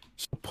Pass.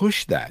 So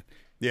push that.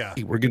 Yeah.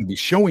 Hey, we're going to be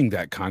showing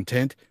that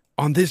content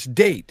on this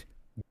date.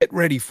 Get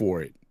ready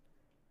for it.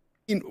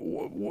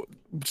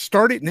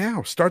 Start it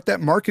now. Start that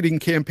marketing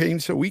campaign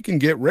so we can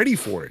get ready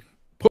for it.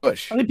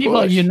 Push. I think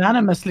people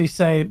unanimously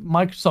say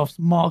Microsoft's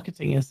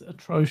marketing is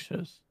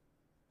atrocious.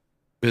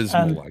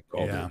 Abysmal, I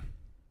call it.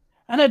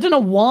 And I don't know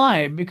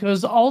why,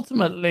 because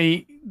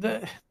ultimately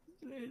they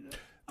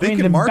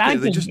can market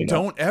it. They just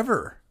don't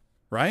ever.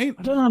 Right?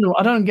 I don't know.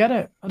 I don't get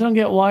it. I don't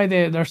get why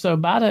they're so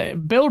bad at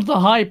it. Build the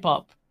hype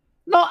up.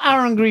 Not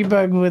Aaron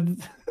Greenberg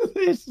with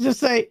it's just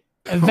say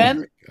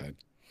event.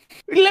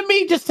 Let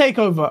me just take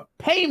over.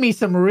 Pay me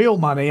some real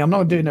money. I'm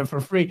not doing it for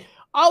free.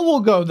 I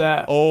will go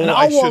there. Oh, and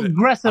I will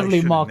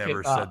aggressively market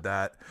never said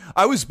that.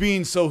 I was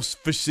being so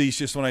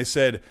facetious when I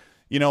said,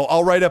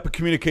 I'll write up a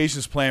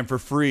communications plan for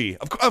free.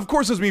 Of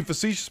course, I was being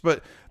facetious,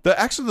 but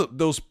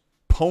those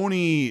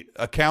pony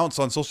accounts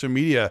on social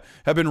media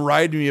have been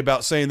writing me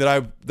about saying that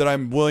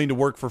I'm willing to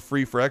work for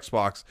free for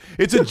Xbox.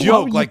 It's a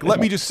joke. Like, let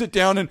me just sit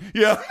down and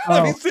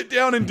let me sit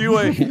down and do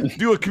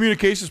a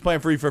communications plan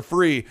for you for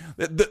free.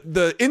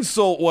 The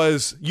insult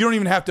was, you don't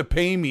even have to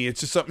pay me.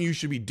 It's just something you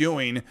should be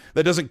doing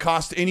that doesn't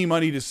cost any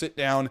money to sit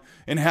down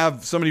and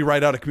have somebody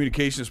write out a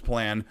communications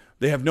plan.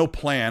 They have no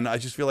plan. I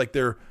just feel like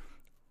they're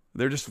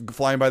just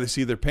flying by the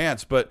seat of their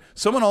pants. But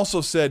someone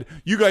also said,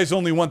 you guys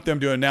only want them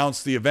to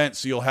announce the event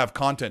so you'll have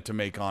content to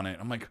make on it.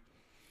 I'm like,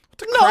 what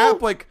the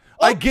crap? Like,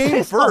 I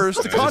game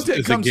first. The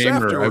content comes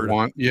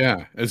afterward.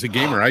 As a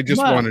gamer, I just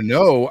want to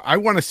know. I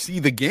want to see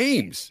the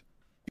games.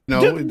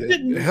 Hell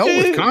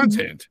with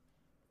content.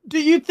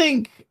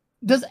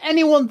 Does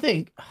anyone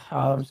think,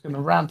 I'm just going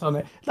to rant on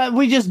it, that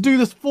we just do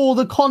this for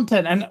the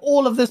content and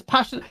all of this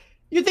passion?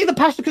 You think the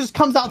passion just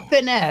comes out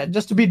thin air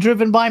just to be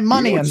driven by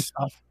money and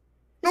stuff?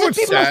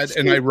 What's sad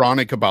and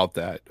ironic about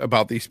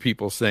these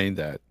people saying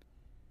that?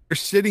 They're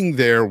sitting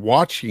there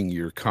watching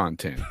your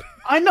content.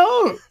 I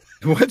know.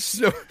 What's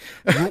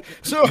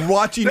so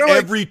watching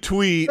every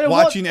tweet,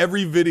 watching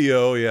every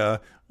video,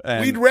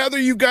 And we'd rather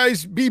you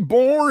guys be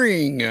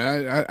boring.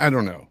 I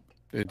don't know.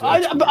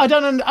 I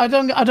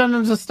don't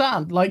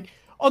understand. Like,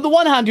 on the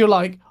one hand, you're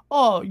like,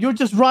 oh, you're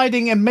just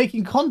writing and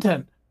making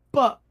content,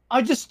 but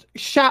I just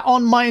shat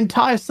on my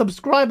entire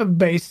subscriber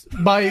base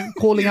by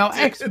calling out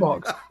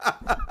Xbox.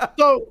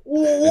 So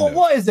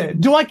what is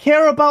it? Do I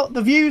care about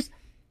the views?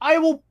 I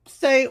will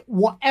say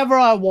whatever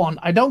I want.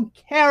 I don't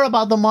care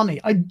about the money.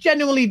 I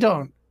genuinely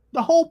don't.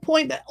 the whole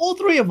point that all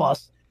three of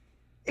us,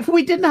 if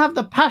we didn't have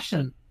the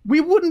passion, we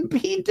wouldn't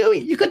be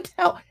doing it. You could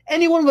tell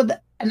anyone with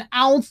an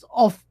ounce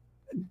of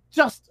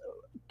just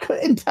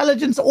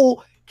intelligence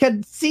or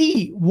can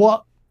see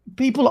what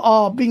people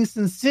are being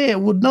sincere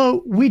would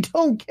know we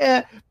don't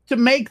care to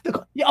make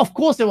the. Yeah, of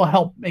course it will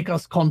help make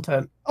us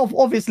content.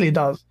 Obviously it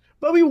does.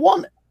 But we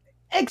want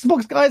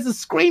Xbox guys are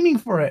screaming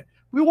for it.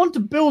 We want to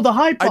build a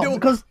hype up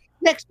because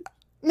next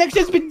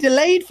year's been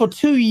delayed for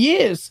 2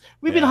 years.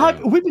 We've been hype.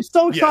 We've been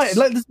so excited.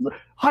 Like this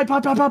hype.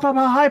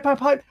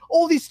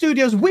 All these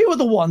studios, we were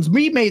the ones.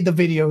 We made the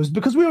videos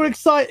because we were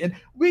excited.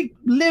 We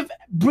live,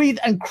 breathe,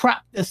 and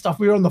crap this stuff.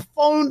 We were on the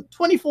phone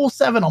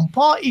 24/7 on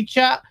party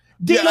chat.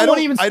 I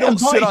don't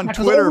sit on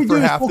Twitter for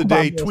half the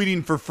day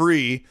tweeting for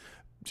free.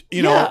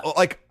 You know,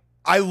 like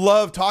I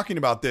love talking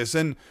about this.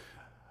 And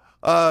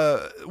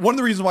one of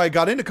the reasons why I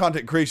got into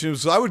content creation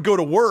was I would go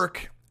to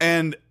work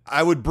and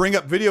I would bring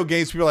up video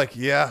games. People were like,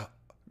 yeah,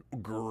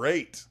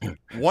 great,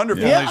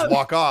 wonderful. And they just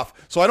walk off.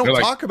 So I don't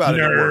talk about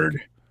it at work.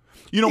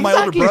 You know, my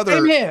older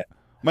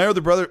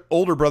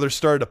brother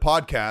started a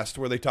podcast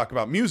where they talk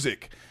about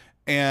music.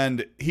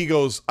 And he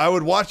goes, I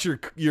would watch your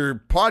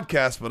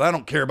podcast, but I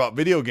don't care about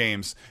video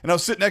games. And I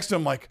was sitting next to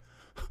him like,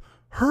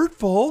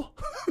 hurtful.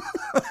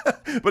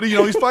 But, you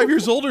know, he's 5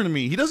 years older than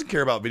me. He doesn't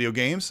care about video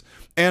games.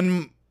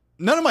 And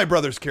none of my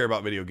brothers care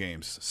about video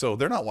games. So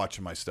they're not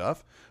watching my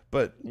stuff.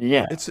 But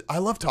I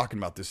love talking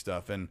about this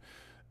stuff. And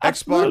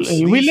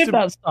Absolutely. We live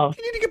that stuff.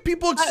 You need to get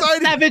people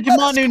excited. Savage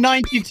Manu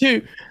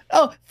 92.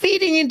 Oh,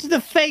 feeding into the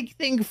fake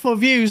thing for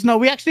views. No,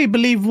 we actually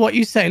believe what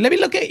you say. Let me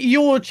look at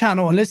your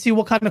channel and let's see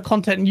what kind of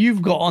content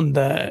you've got on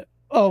there.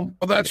 Oh,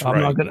 that's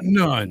right.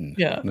 None.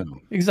 Yeah,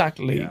 no.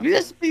 Exactly. Yeah.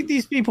 Let's beat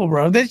these people,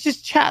 bro. They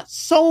just chat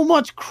so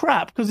much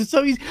crap because it's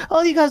so easy.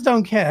 Oh, you guys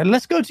don't care.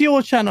 Let's go to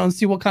your channel and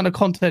see what kind of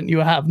content you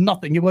have.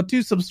 Nothing. You've got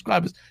 2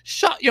 subscribers.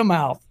 Shut your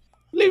mouth.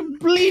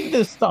 Bleed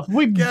this stuff.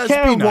 We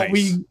care what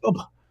we...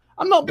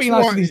 I'm not being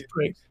nice to these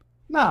pricks.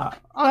 Nah,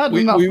 I had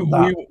enough of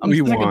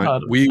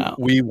that.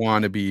 We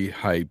want to be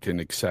hyped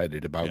and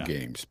excited about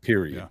games,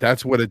 period. Yeah.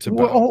 That's what it's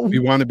about. We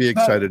want to be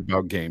excited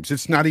about games.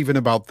 It's not even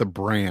about the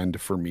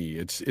brand for me.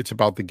 It's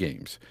about the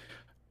games.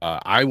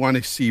 I want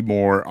to see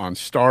more on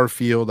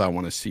Starfield. I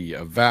want to see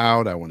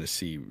Avowed. I want to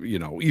see, you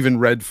know, even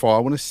Redfall. I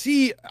want to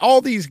see all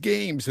these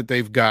games that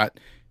they've got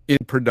in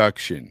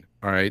production.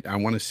 All right. I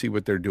want to see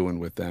what they're doing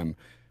with them.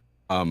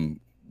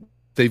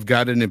 They've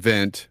got an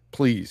event.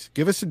 Please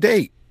give us a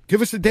date.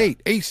 Give us a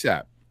date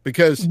ASAP,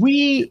 because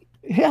even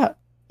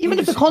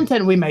if the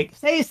content we make,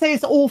 say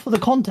it's all for the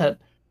content,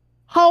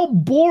 how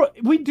boring.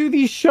 We do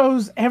these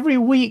shows every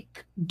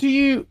week. Do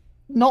you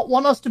not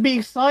want us to be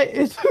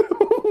excited?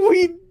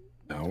 I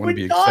want to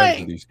be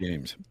excited for these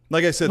games.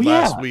 Like I said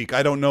last week,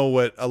 I don't know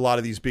what a lot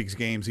of these big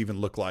games even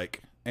look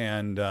like.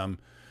 And I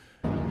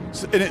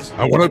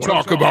want to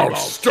talk about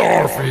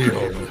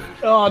Starfield.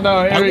 Oh no!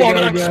 I want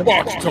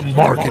Xbox to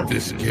market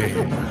this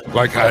game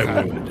like I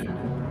would.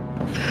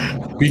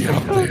 Be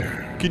out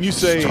there. Can you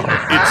say it's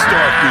Starfield?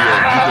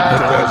 You can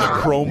put on the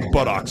chrome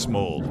buttocks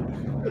mold.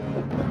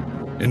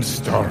 In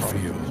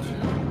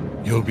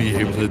Starfield, you'll be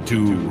able to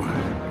do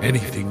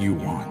anything you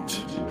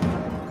want.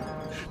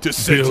 To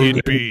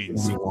sentient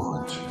beings. You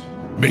want.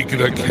 Make it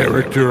a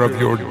character of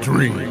your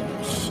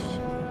dreams.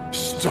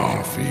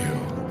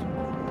 Starfield.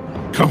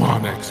 Come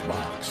on,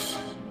 Xbox.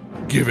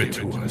 Give it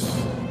to us.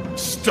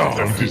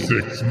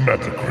 Starfield. 76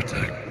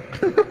 Metacritic.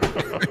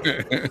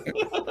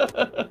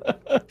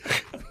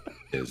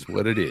 Is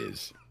what it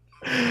is.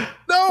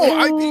 No,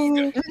 I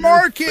mean,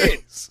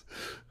 market.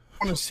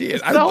 I want to see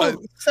it.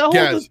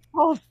 Yes,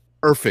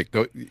 perfect.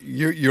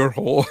 Your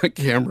whole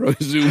camera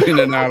zoom in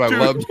and out. I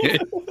loved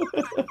it.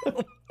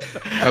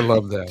 I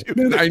love that.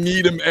 Dude, I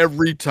need him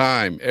every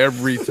time.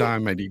 Every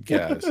time I need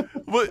Gaz.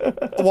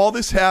 But while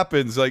this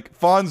happens, like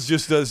Fonz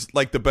just does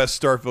like the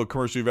best Starfield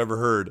commercial you've ever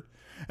heard,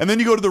 and then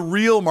you go to the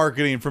real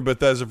marketing from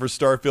Bethesda for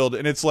Starfield,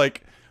 and it's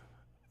like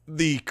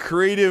the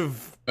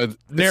creative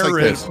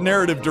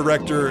narrative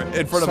director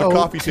in front of a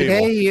coffee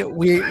table. Today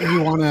we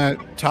want to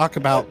talk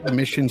about the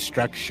mission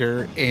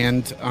structure,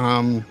 and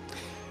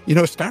you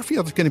know,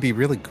 Starfield is going to be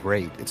really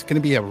great. It's going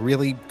to be a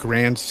really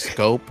grand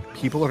scope.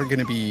 People are going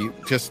to be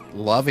just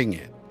loving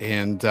it,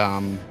 and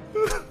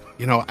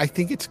you know, I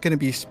think it's going to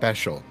be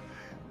special.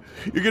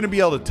 You're going to be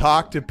able to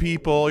talk to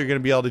people. You're going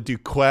to be able to do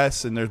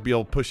quests, and there's be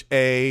able to push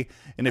A.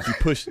 And if you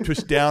push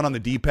down on the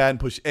D-pad and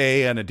push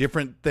A on a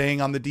different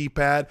thing on the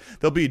D-pad,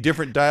 there'll be a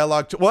different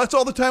dialogue. Well, that's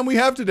all the time we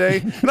have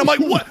today. And I'm like,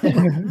 what?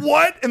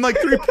 What? And like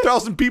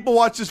 3,000 people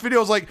watch this video.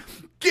 I was like,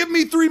 give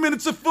me 3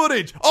 minutes of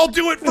footage. I'll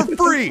do it for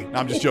free. No,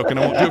 I'm just joking.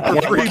 I won't do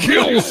it for free.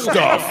 Kill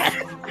stuff.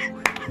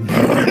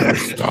 Murder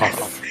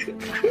stuff.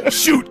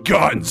 Shoot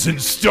guns in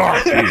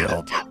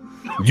Starfield.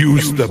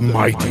 Use the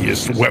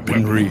mightiest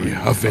weaponry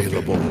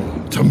available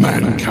to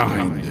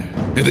mankind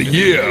in the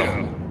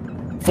year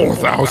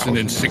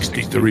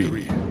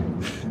 4063.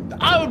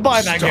 I would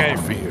buy that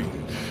Starfield.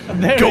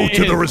 game. Go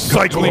to the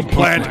recycling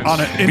plant on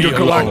an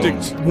intergalactic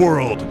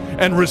world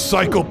and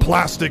recycle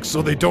plastics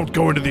so they don't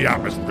go into the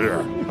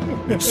atmosphere.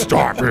 In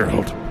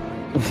Starfield.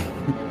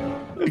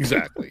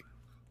 Exactly.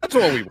 That's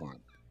all we want.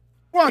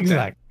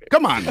 Exactly.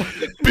 Come on.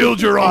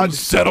 Build your own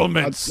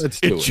settlements.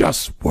 It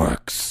just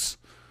works.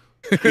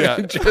 Yeah,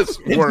 it just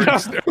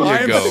works. There you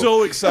I'm go.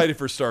 so excited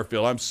for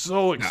Starfield. I'm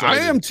so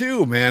excited. I am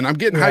too, man. I'm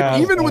getting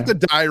hyped. Even with the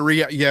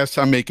diary, yes,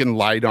 I'm making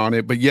light on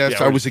it. But yes,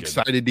 I was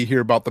excited to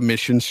hear about the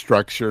mission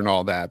structure and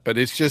all that. But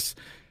it's just,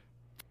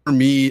 for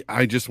me,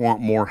 I just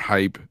want more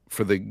hype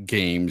for the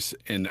games.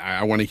 And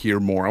I want to hear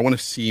more. I want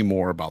to see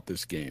more about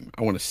this game.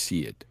 I want to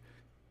see it.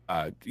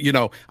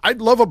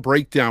 I'd love a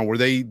breakdown where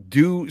they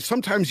do.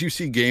 Sometimes you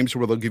see games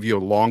where they'll give you a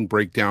long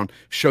breakdown,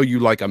 show you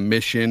like a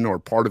mission or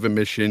part of a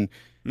mission,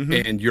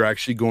 and you're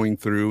actually going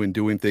through and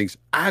doing things.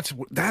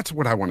 That's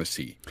what I want to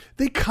see.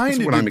 They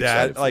kind of did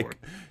that. Like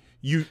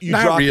you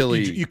Not dropped,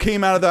 really. you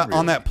came out of that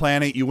on that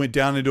planet. You went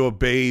down into a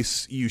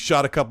base. You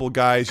shot a couple of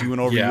guys. You went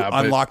over. You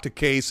unlocked a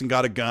case and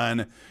got a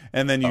gun.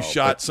 And then you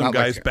shot some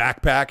guy's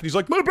backpack. And he's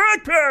like, my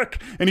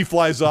backpack! And he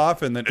flies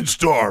off. And then it's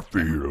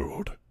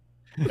Starfield.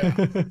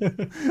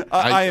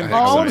 I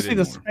want to see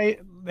the space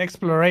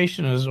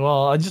exploration as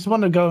well. I just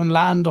want to go and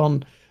land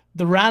on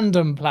the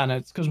random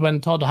planets, because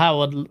when Todd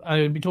Howard,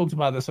 we talked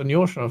about this on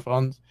your show,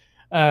 Fonz,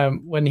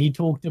 when he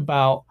talked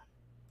about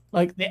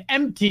like the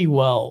empty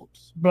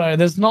worlds, bro.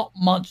 There's not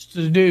much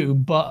to do,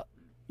 but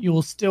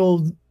you'll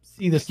still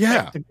see the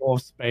spectacle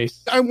of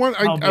space. I want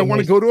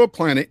to go to a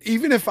planet,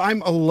 even if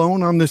I'm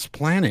alone on this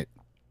planet.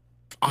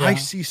 I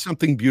see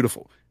something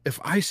beautiful. If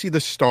I see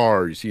the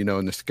stars,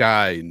 in the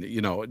sky,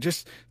 and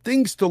just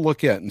things to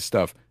look at and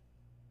stuff,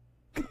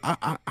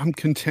 I'm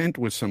content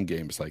with some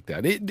games like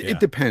that. It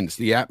depends.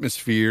 The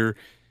atmosphere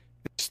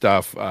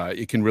stuff,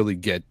 it can really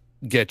get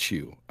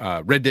you.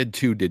 Red Dead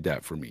 2 did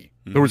that for me.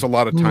 There was a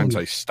lot of times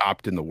I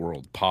stopped in the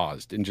world,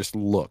 paused, and just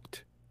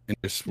looked, and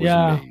just was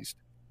amazed.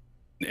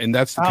 And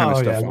that's the kind of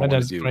stuff I want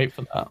to do. Great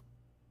for that.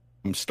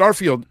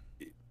 Starfield,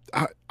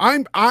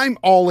 I'm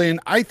all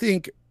in. I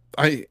think.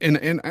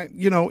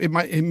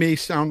 It may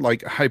sound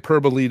like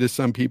hyperbole to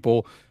some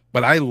people,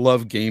 but I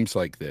love games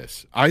like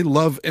this. I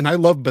love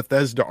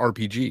Bethesda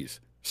RPGs.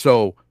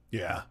 So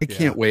I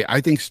can't wait. I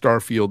think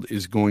Starfield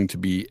is going to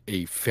be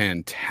a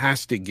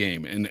fantastic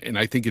game, and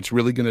I think it's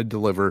really going to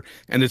deliver,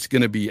 and it's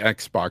going to be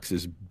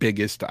Xbox's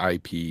biggest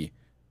IP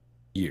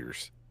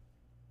years.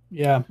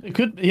 Yeah, it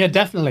could. Yeah,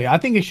 definitely. I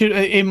think it should.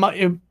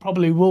 It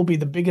probably will be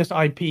the biggest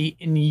IP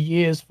in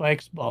years for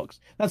Xbox.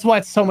 That's why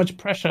it's so much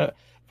pressure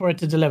for it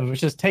to deliver.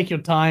 Which is take your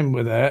time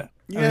with it.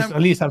 Yeah,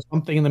 at least have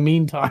something in the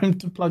meantime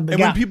to plug the gap.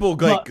 And when people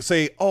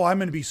say, "Oh, I'm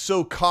going to be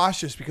so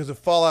cautious because of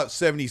Fallout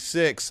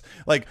 76,"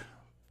 like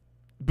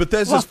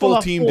Bethesda's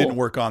full team didn't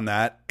work on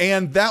that,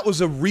 and that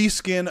was a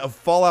reskin of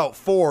Fallout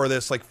 4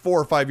 that's like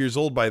 4 or 5 years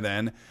old by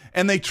then,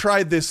 and they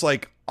tried this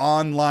like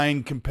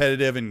online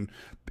competitive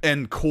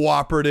and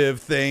cooperative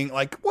thing.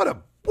 Like what a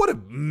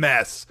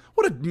mess.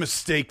 What a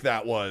mistake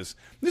that was.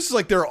 This is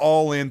like their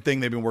all-in thing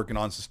they've been working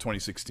on since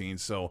 2016.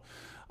 So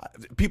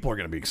people are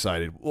going to be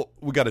excited. Well,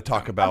 we got to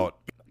talk about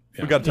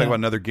about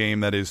another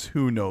game that is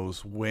who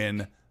knows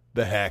when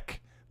the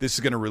heck this is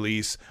going to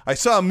release. I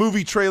saw a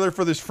movie trailer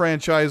for this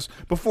franchise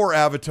before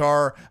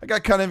Avatar. I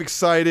got kind of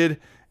excited,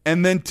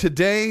 and then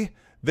today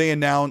they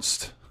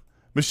announced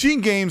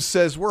Machine Games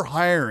says we're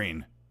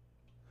hiring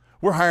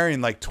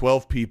like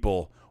 12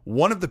 people.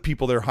 One of the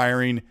people they're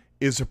hiring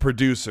is a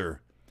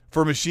producer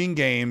for Machine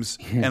Games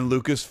and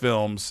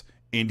Lucasfilm's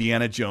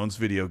Indiana Jones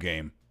video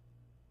game.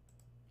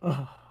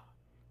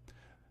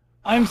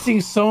 I'm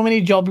seeing so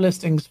many job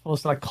listings for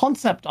like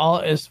concept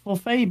artists for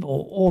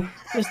Fable or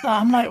this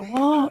that. I'm like,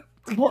 what?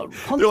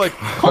 They're like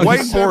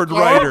whiteboard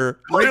writer.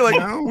 They're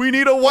like, we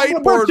need a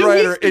whiteboard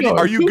writer.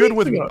 Are you good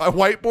with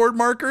whiteboard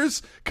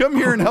markers? Come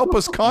here and help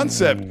us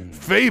concept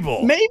Fable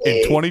in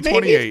 2028.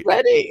 Maybe it's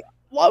ready.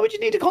 Why would you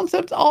need a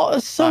concept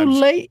artist so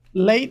late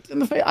in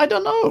the phase? I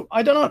don't know.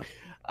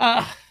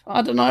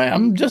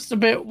 I'm just a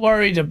bit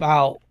worried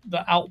about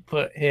the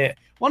output here.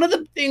 One of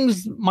the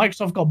things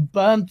Microsoft got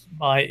burnt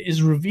by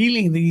is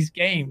revealing these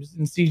games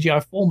in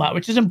CGI format,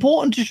 which is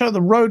important to show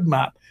the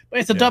roadmap. But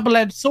it's a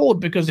double-edged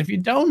sword, because if you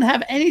don't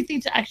have anything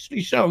to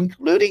actually show,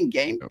 including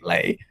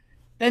gameplay,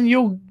 then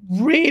you're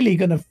really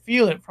going to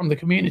feel it from the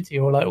community.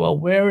 Or like, well,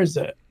 where is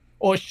it?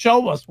 Or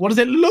show us. What does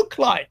it look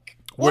like?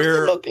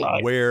 Where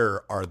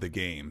are the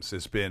games?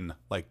 Has been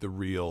like the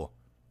real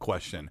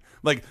question.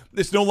 Like,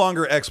 it's no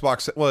longer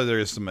Xbox. Well, there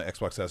is some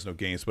Xbox that has no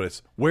games, but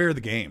it's where are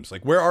the games?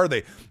 Like, where are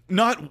they?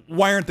 Not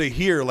why aren't they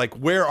here? Like,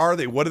 where are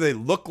they? What do they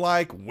look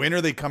like? When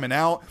are they coming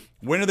out?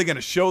 When are they going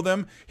to show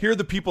them? Here are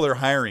the people they're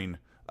hiring.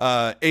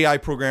 AI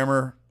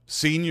programmer,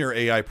 senior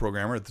AI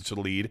programmer, that's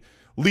the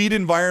lead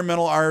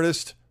environmental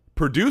artist,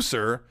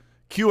 producer,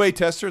 QA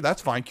tester.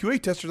 That's fine. QA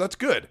tester. That's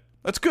good.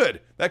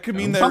 That could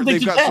mean that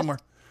they've got somewhere.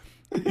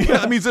 Yeah,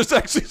 that means there's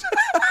actually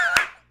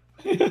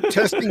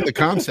testing the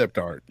concept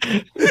art.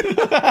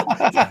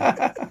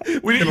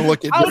 We're going to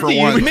look at different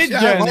ones.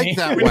 Yeah, I like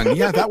that one.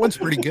 Yeah, that one's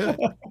pretty good.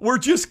 We're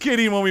just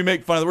kidding when we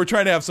make fun of it. We're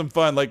trying to have some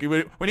fun. Like,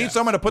 we need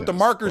someone to put the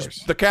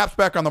markers, the caps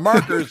back on the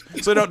markers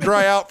so they don't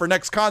dry out for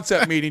next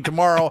concept meeting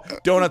tomorrow.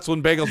 Donuts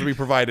and bagels will be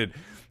provided.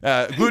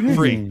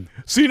 Gluten-free.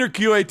 Senior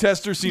QA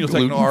tester, senior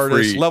technical Gluten-free.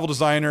 artist, level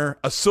designer,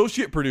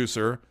 associate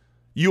producer,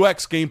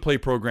 UX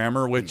gameplay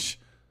programmer, which,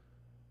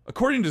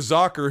 according to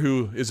Zocker,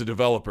 who is a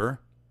developer,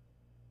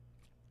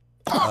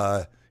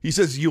 he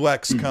says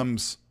UX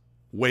comes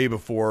way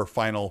before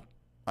final,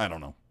 I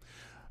don't know.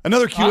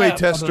 Another QA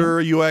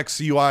tester, UX,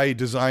 UI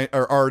design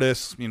or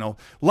artist,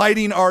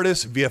 lighting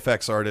artist,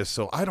 VFX artist.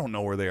 So I don't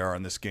know where they are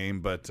in this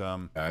game, but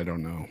I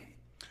don't know.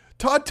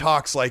 Todd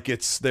talks like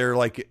they're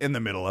like in the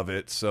middle of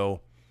it.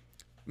 So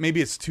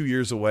maybe it's 2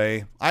 years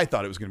away. I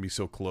thought it was going to be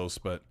so close,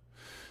 but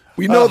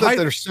we know that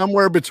they're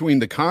somewhere between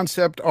the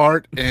concept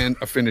art and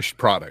a finished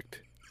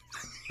product.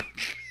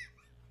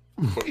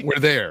 We're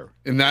there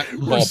in that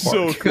ballpark. We're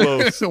so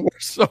close. We're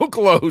so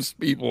close,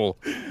 people.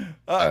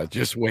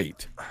 Just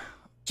wait.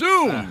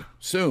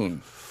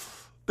 Soon.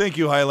 Thank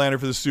you, Highlander,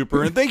 for the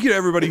super, and thank you to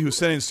everybody who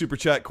sent in super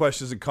chat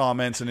questions and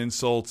comments and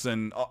insults,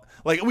 and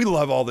we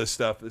love all this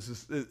stuff.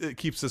 It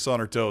keeps us on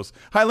our toes.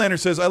 Highlander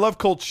says, "I love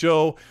Cult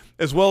Show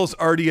as well as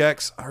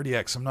RDX."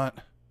 RDX, I'm not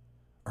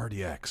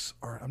RDX.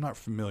 I'm not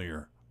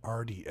familiar.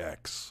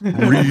 RDX,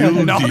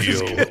 Real Deal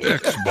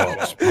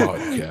Xbox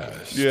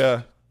Podcast.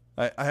 Yeah,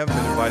 I haven't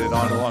been invited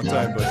on in a long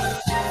time, but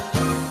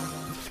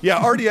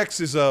yeah,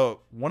 RDX is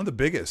one of the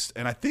biggest,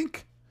 and I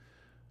think.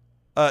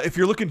 If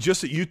you're looking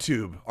just at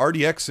YouTube,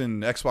 RDX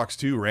and Xbox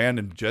 2, Rand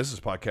and Jez's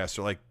podcast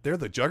are they're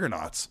the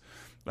juggernauts.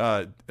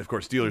 Of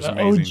course, Dealer's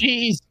amazing. Oh,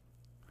 geez.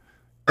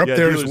 Up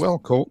there as well,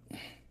 Colt.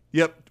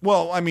 Yep.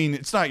 Well, I mean,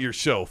 it's not your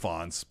show,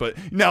 Fonz, but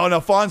no,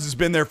 Fonz has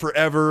been there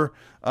forever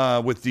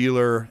with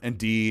Dealer and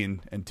D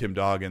and Tim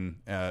Dog, and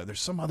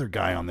there's some other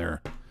guy on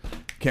there.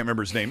 Can't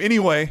remember his name.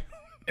 Anyway,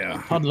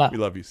 yeah, toddler. We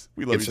love you.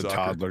 We love it's you, a Zocker.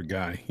 toddler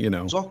guy,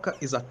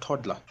 Zocker is a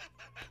toddler.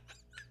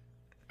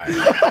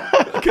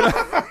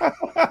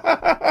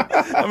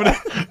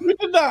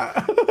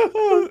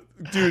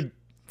 Dude,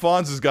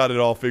 Fonz has got it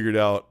all figured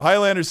out.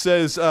 Highlander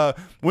says,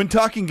 when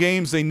talking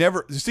games, they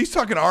never... He's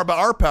talking about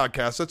our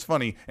podcast. That's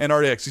funny. And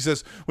RDX. He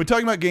says, when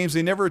talking about games,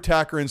 they never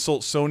attack or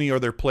insult Sony or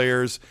their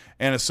players,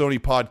 and a Sony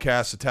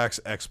podcast attacks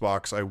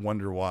Xbox. I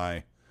wonder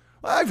why.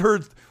 I've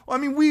heard... I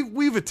mean,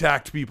 we've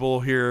attacked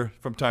people here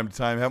from time to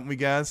time, haven't we,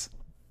 guys?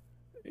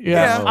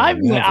 Yeah. I've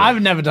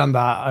never done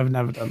that. I've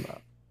never done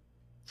that.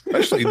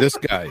 Especially this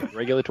guy.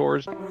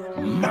 Regulators.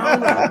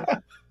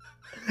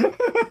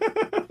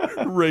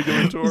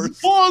 Regulators.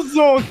 Poor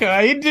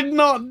Zorka. He did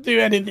not do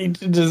anything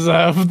to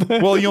deserve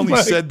this. Well, he only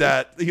said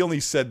that. He only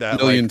said that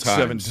million like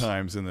times. 7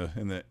 times on the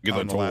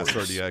last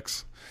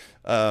RDX.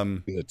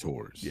 The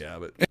tours. Yeah,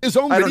 but and his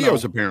own I don't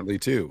videos know. apparently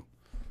too.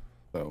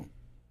 So.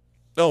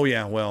 Oh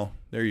yeah, well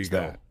there you go.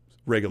 That.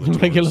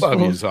 Regulators.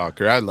 Love you,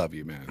 Zocker. I love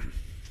you, man.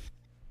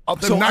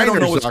 So I don't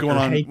know what's Zucker. going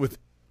on with.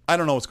 I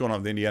don't know what's going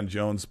on with Indiana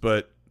Jones,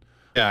 but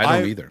yeah, I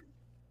don't either.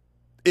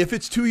 If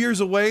it's 2 years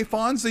away,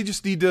 Fonz, they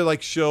just need to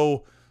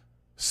show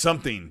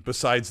something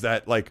besides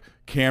that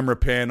camera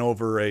pan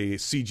over a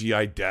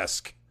CGI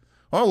desk.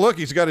 Oh look,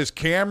 he's got his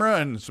camera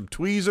and some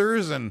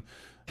tweezers and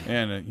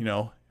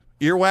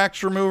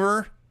earwax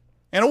remover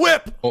and a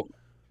whip.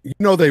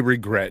 Well, they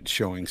regret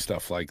showing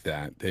stuff like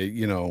that. They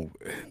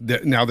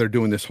now they're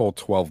doing this whole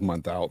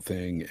 12-month out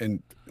thing,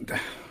 and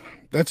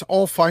that's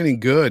all fine and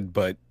good,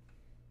 but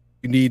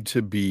you need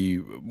to be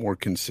more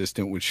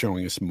consistent with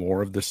showing us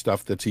more of the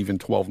stuff that's even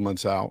 12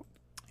 months out.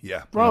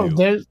 Yeah.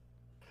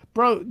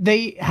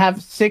 They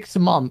have 6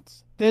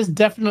 months. There's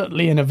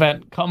definitely an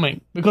event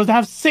coming because they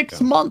have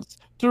 6 months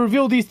to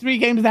reveal these 3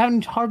 games. They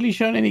haven't hardly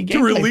shown any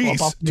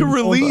gameplay. To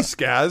release,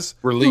 Gaz.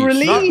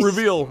 Release. Not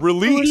reveal.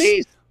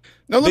 Release.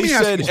 Now, let they me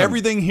ask said you something.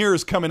 everything here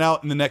is coming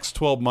out in the next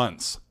 12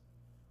 months.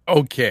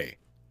 Okay.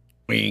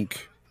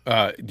 Wink.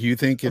 Do you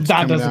think it's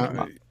That coming doesn't out? come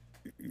out.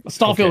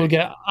 Starfield will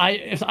get.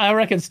 I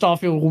reckon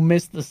Starfield will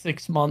miss the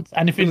 6 months,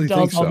 and if it Really does,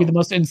 think I'll be so? the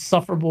most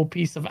insufferable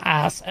piece of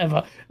ass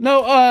ever.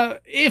 No,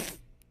 if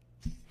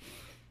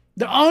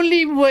the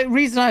only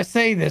reason I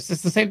say this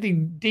is the same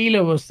thing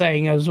Dealer was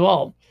saying as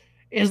well,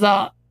 is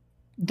that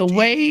the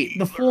way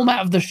the format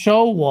of the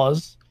show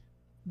was,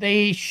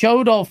 they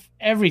showed off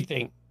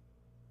everything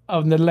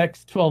of the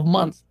next 12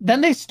 months.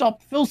 Then they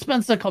stopped. Phil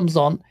Spencer comes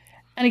on,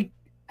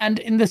 and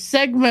in the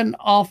segment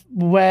of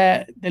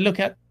where they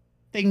look at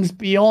things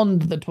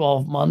beyond the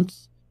 12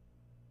 months,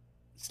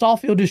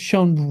 Starfield is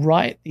shown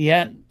right at the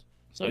end.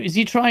 So is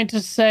he trying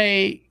to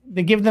say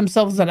they give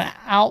themselves an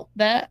out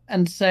there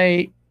and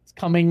say it's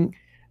coming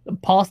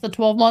past the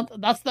 12 month?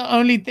 That's the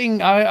only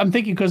thing I'm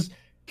thinking, because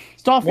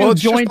Starfield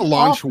it's joined just a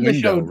launch after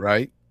the show. window,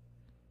 right?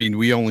 I mean,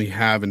 we only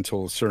have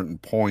until a certain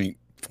point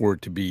for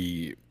it to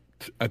be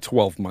a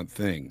 12-month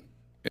thing.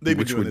 They've been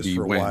which doing would this be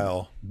for a when?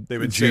 while. They've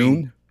been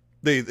June.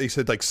 saying,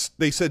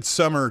 they said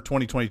summer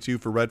 2022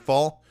 for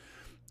Redfall,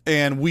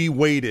 and we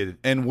waited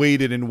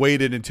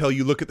until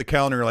you look at the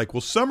calendar. You're like, well,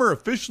 summer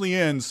officially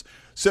ends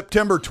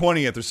September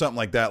 20th or something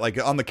like that.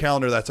 Like on the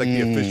calendar, that's like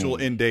the official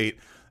end date.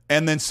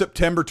 And then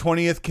September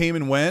 20th came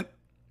and went.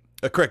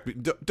 Correct me.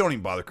 Don't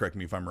even bother correcting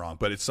me if I'm wrong,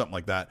 but it's something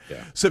like that.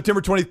 Yeah.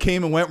 September 20th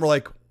came and went. We're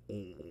like,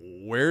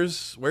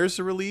 where's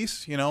the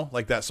release?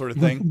 Like that sort of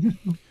thing.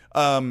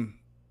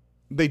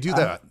 They do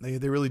that.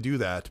 They really do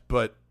that.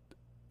 But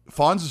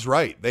Fonz is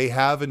right. They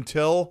have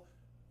until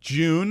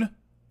June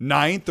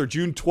 9th or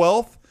June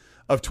 12th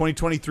of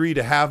 2023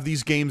 to have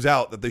these games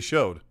out that they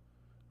showed.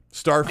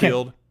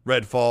 Starfield,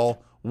 Redfall,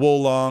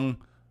 Wolong,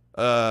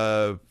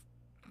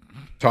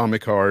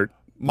 Atomic Heart,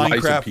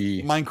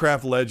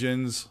 Minecraft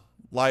Legends.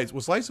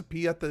 Was Liza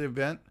P at the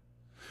event?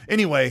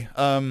 Anyway,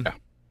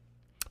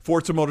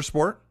 Forza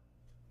Motorsport.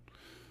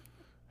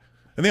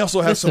 And they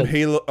also have some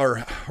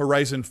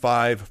Horizon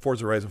 5,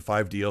 Forza Horizon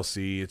 5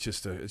 DLC. It's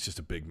just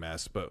a big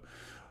mess. But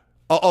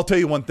I'll tell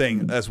you one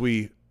thing as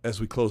we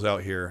close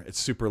out here. It's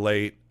super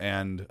late,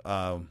 and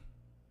don't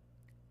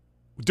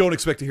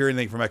expect to hear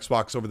anything from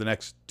Xbox over the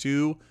next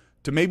 2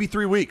 to maybe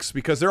 3 weeks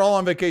because they're all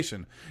on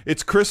vacation.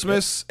 It's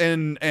Christmas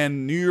and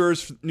New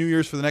Year's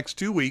for the next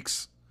 2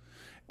 weeks,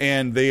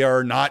 and they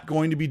are not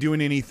going to be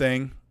doing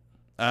anything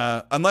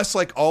unless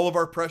like all of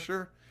our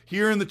pressure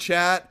here in the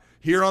chat,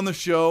 here on the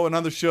show, and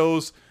on the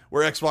shows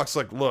where Xbox is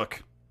like,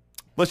 look,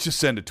 let's just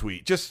send a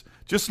tweet. Just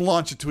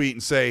launch a tweet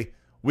and say,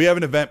 we have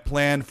an event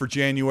planned for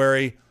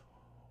January.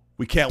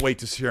 We can't wait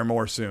to share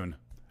more soon.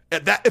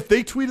 If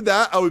they tweeted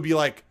that, I would be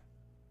like,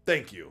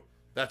 thank you.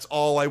 That's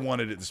all I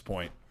wanted at this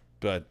point.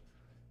 But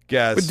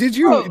Gaz. But did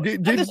you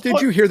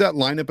did you hear that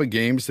lineup of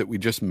games that we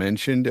just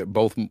mentioned?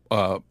 Both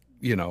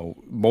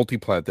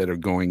multiplat that are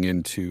going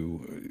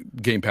into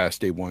Game Pass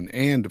day one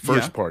and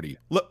first party.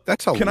 Look,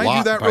 that's a can lot I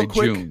do that by real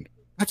quick? June.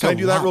 Can I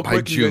do that real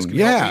quick? June.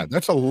 Yeah,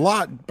 that's a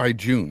lot by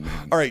June,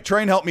 man. All right,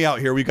 try and help me out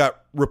here. We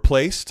got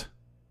Replaced.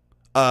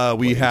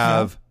 We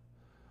have.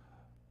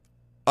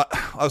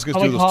 I was going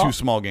to do those 2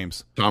 small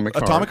games.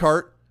 Atomic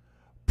Heart.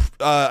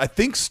 I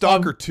think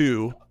Stalker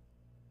 2.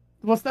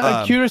 What's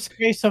that? A Curious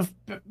Case of...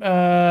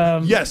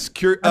 yes,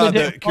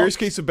 the Curious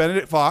Case of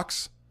Benedict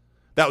Fox.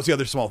 That was the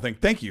other small thing.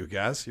 Thank you,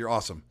 guys. You're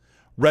awesome.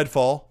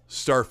 Redfall,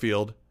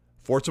 Starfield,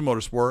 Forza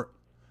Motorsport,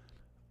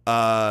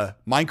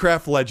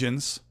 Minecraft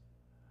Legends,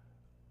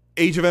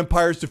 Age of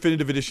Empires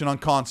Definitive Edition on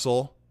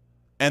console,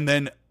 and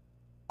then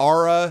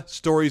Ara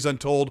Stories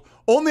Untold,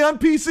 only on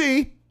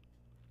PC.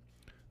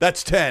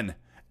 That's 10.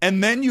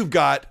 And then you've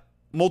got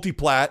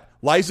Multiplat,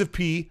 Lies of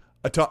P,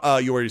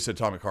 you already said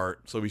Atomic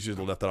Heart, so we should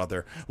have left that out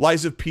there.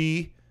 Lies of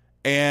P,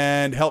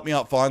 and help me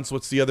out, Fonz.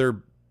 What's the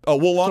other? Oh,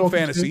 Wolong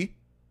Fantasy.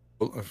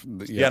 Yes.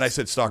 Yeah, and I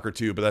said Stalker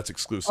 2, but that's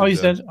exclusive. Oh, you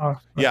said?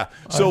 Yeah.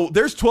 So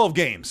there's 12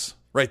 games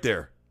right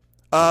there.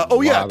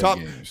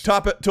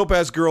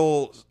 Topaz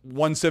Girl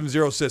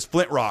 170 says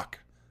Flintlock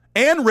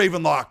and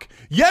Ravenlock.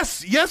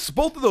 Yes,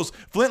 both of those.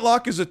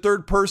 Flintlock is a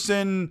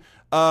third-person,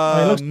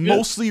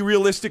 mostly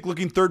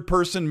realistic-looking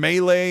third-person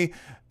melee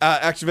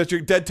action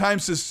adventure. Dead Time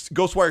says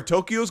Ghostwire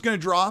Tokyo is going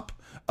to drop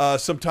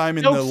sometime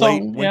in the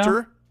late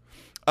winter.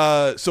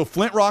 So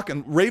Flintlock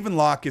and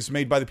Ravenlock is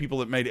made by the people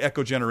that made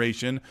Echo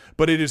Generation,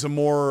 but it is a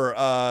more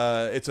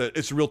it's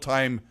a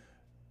real-time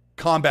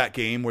combat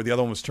game where the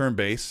other one was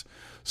turn-based.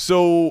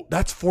 So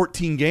that's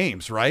 14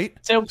 games, right?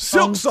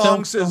 Silk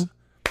Song says,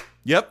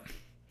 yep.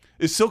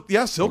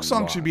 Silk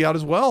Song should be out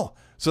as well.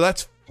 So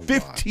that's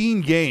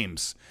 15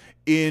 games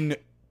in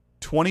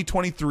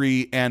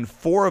 2023, and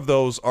 4 of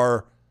those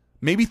are,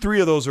 maybe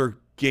 3 of those are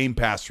Game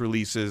Pass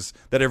releases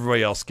that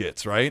everybody else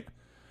gets, right?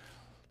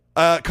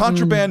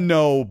 Contraband,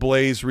 no.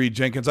 Blaze, Reed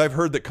Jenkins. I've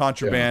heard that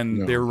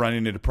Contraband, they're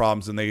running into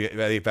problems and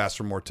they've asked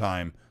for more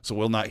time, so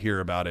we'll not hear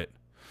about it.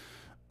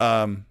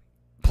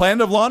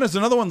 Planet of Lana is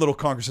another one. Little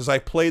Conquer says, I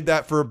played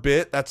that for a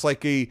bit. That's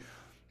like a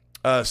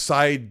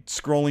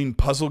side-scrolling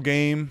puzzle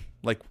game,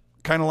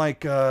 kind of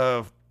like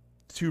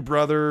Two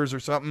Brothers or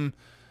something.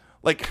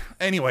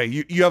 Anyway,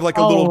 you have like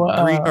a little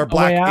green or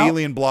black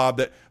alien blob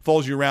that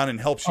follows you around and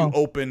helps you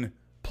open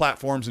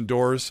platforms and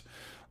doors.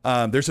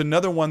 There's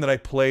another one that I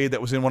played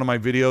that was in one of my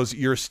videos.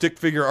 You're a stick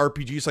figure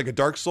RPG. It's like a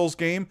Dark Souls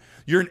game.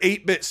 You're an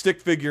 8-bit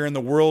stick figure and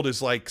the world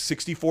is like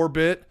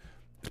 64-bit.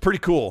 It's pretty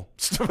cool.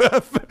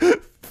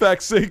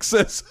 Fact 6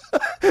 says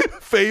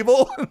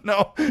Fable.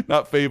 No,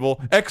 not Fable.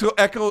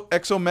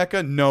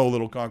 Exomecha. No,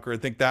 Little Conqueror. I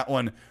think that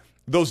one,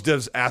 those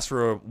devs asked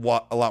for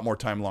a lot more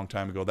time a long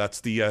time ago.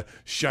 That's the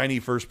shiny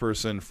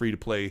first-person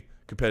free-to-play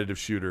competitive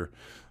shooter.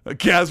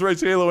 Kaz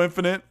writes Halo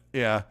Infinite.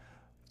 Yeah.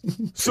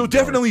 So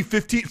definitely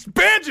 15.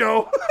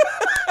 Banjo!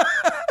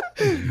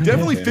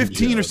 Definitely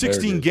 15 or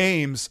 16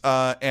 games.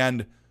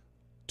 And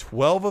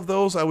 12 of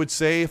those, I would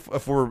say,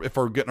 if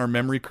we're getting our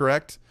memory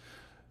correct,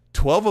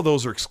 12 of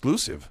those are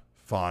exclusive,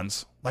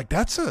 Fonz.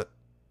 That's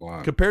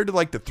compared to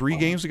the 3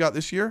 games we got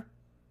this year.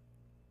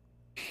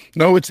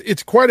 No,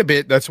 it's quite a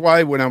bit. That's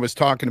why when I was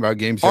talking about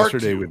games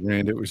yesterday with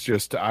Rand, it was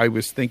just, I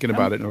was thinking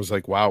about it and I was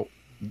like, wow,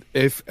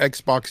 if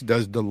Xbox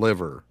does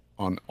deliver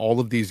on all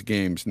of these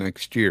games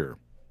next year,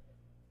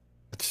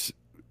 it's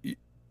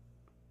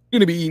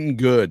going to be eating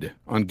good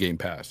on Game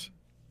Pass,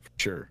 for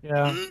sure.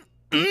 Yeah.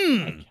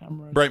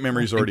 Bright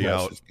Memory's already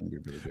out.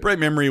 Bright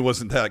Memory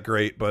wasn't that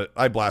great, but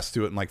I blasted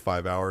through it in like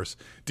 5 hours.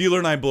 Dealer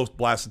and I both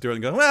blasted through it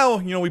and go, well,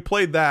 we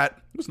played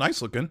that. It was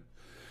nice looking.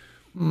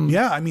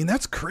 Yeah, I mean,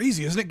 that's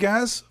crazy, isn't it,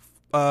 guys?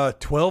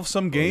 12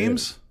 some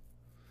games?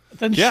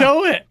 Then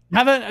show it.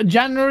 Have a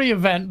January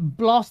event,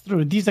 blast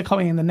through. These are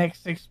coming in the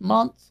next 6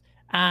 months.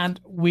 and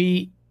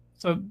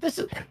this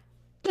is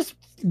just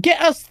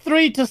get us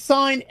 3 to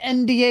sign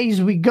NDAs.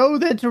 We go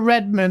there to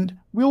Redmond.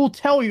 We will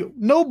tell you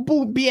no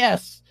bull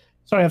BS.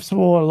 Sorry, I've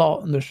swore a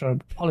lot on the show.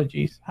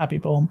 Apologies. Happy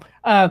bomb.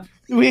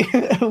 We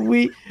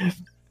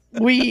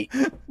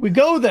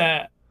go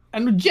there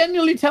and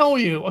genuinely tell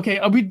you, okay,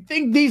 we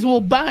think these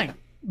will bang.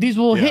 These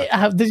will hit.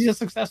 This is a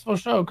successful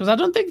show, because I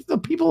don't think the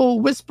people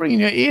whispering in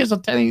your ears are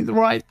telling you the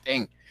right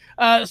thing.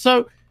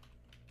 So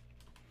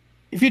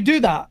if you do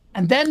that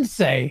and then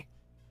say,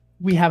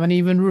 we haven't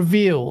even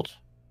revealed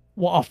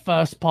what our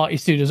first party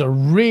studios are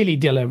really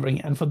delivering,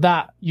 and for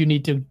that you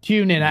need to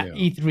tune in at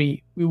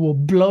E3. We will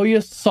blow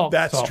your socks off.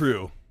 That's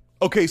true.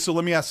 Okay, so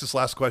let me ask this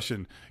last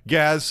question.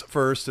 Gaz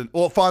first,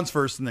 Fonz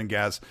first, and then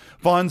Gaz.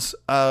 Fonz,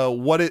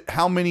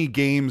 how many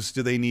games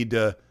do they need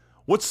to?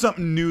 What's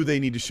something new they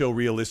need to show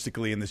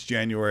realistically in this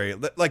January?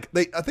 I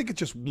think it's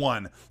just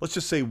one. Let's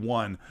just say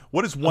one.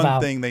 What is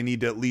one thing they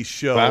need to at least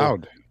show?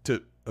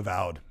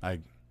 Avowed.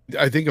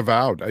 I think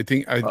Avowed.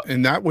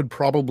 And that would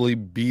probably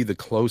be the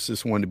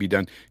closest one to be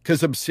done,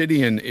 because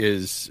Obsidian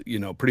is,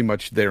 pretty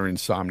much their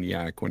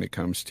Insomniac when it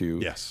comes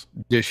to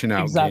dishing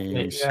out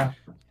games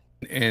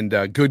and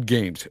good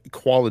games,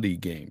 quality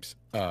games.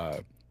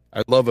 I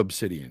love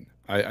Obsidian.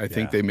 I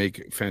think they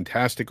make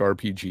fantastic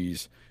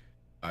RPGs.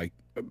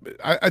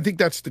 I think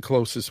that's the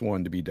closest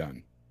one to be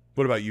done.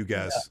 What about you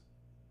guys?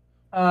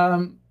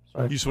 Sorry,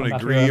 you just want to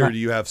agree, or do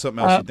you have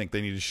something else you think they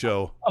need to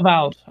show?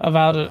 Avowed,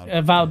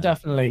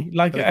 definitely.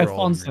 Like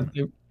Fonz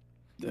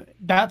said,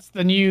 that's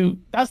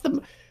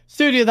the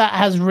studio that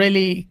has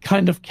really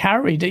kind of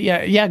carried it.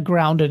 Yeah,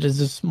 Grounded is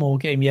a small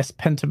game. Yes,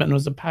 Pentiment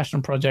was a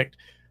passion project,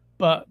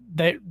 but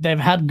they've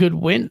had good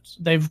wins.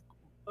 They've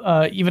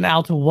even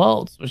Outer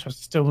Worlds, which I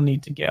still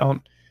need to get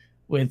on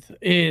with,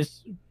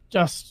 is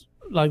just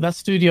like that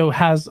studio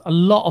has a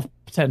lot of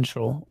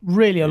potential,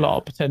 really a lot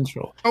of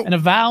potential. And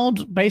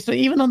Avowed, basically,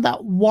 even on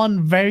that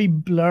one very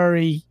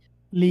blurry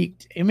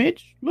leaked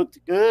image, looked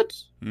good.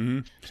 Mm-hmm.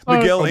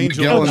 Miguel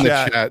Angel in the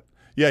chat.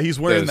 Yeah, he's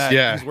wearing that.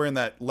 Yeah. He's wearing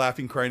that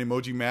laughing, crying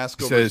emoji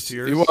mask over his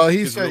tears. Well,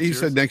 he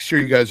said next year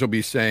you guys will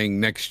be saying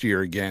next year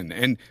again.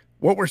 And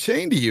what we're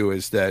saying to you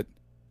is that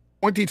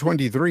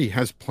 2023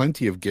 has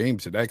plenty of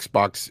games that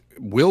Xbox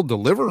will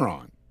deliver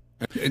on.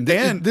 And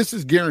this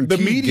is guaranteed.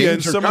 The media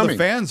and some of the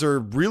fans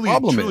are really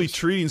truly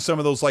treating some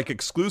of those like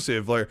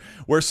exclusive, like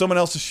where someone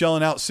else is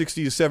shelling out $60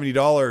 to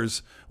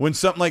 $70 when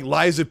something like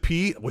Liza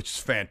P, which is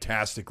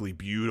fantastically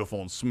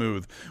beautiful and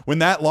smooth, when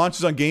that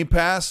launches on Game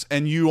Pass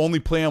and you only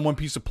play on one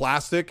piece of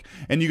plastic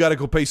and you got to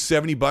go pay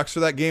 $70 for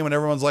that game, and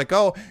everyone's like,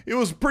 "Oh, it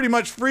was pretty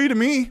much free to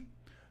me."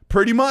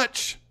 Pretty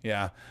much,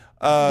 yeah.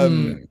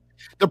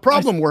 The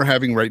problem we're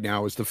having right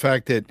now is the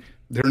fact that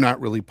they're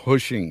not really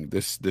pushing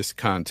this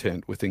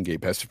content within Game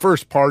Pass.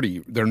 First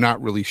party, they're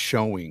not really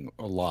showing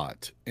a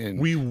lot, and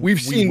we've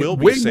seen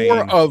way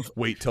more of.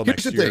 Wait till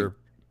next year.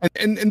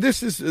 And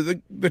this is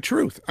the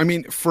truth. I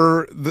mean,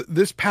 for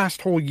this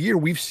past whole year,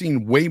 we've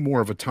seen way more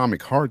of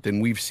Atomic Heart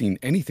than we've seen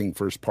anything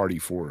first party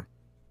for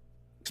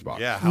Xbox.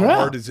 Yeah, how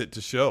hard is it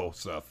to show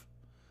stuff?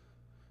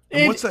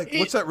 And what's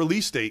that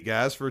release date,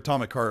 guys, for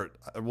Atomic Heart?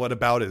 What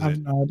about is it? I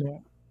have no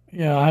idea.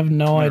 Yeah, I have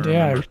no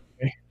idea.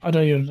 I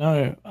don't even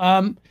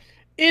know.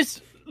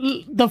 Is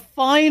the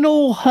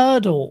final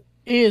hurdle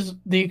is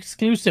the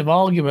exclusive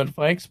argument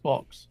for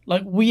Xbox.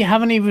 Like, we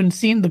haven't even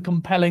seen the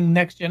compelling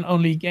next-gen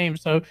only game.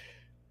 So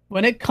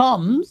when it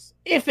comes,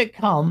 if it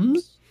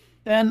comes,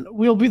 then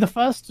we'll be the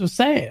first to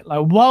say it.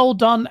 Like, well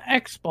done,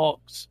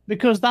 Xbox,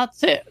 because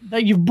that's it.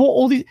 That you've bought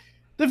all these.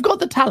 They've got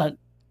the talent.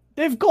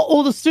 They've got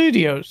all the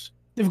studios.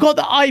 They've got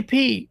the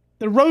IP.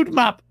 The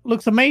roadmap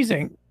looks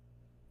amazing.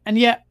 And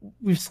yet,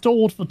 we've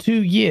stalled for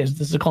 2 years.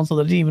 This is a console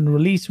that didn't even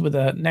release with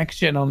a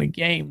next-gen only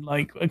game,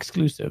 like,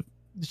 exclusive.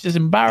 It's just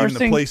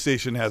embarrassing. Even the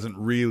PlayStation hasn't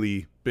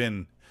really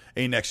been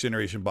a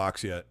next-generation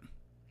box yet.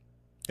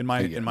 In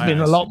my eyes.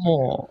 A lot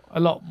more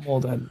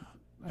than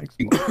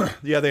Xbox.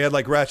 Yeah, they had,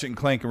 like, Ratchet and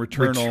Clank and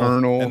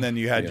Returnal. And then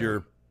you had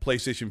your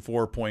PlayStation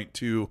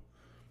 4.2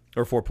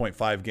 or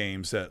 4.5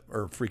 games that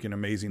are freaking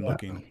amazing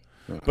looking.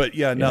 But,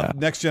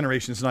 next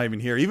generation is not even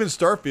here. Even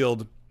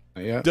Starfield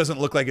doesn't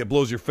look like it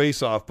blows your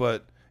face off,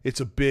 but it's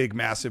a big,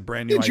 massive,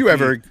 brand new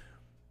IP.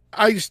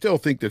 I still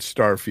think that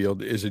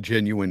Starfield is a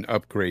genuine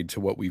upgrade to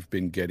what we've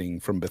been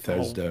getting from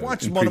Bethesda.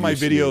 Watch one of my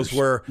videos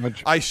where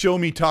I show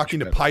me talking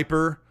to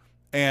Piper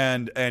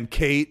and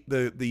Kate,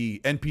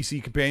 the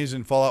NPC companions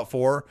in Fallout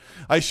 4.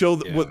 I show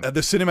the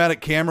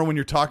cinematic camera when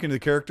you're talking to the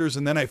characters,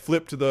 and then I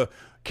flip to the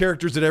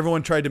characters that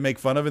everyone tried to make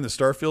fun of in the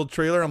Starfield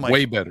trailer. I'm like,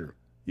 way better.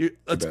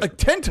 It's like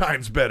 10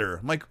 times better.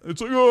 I'm like,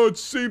 it's like, oh,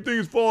 it's the same thing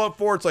as Fallout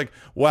 4. It's like,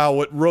 wow,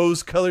 what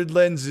rose-colored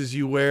lenses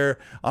you wear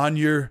on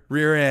your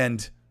rear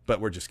end.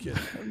 But we're just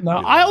kidding. No,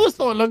 I always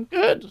thought it looked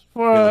good. It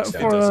does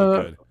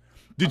look good.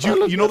 Did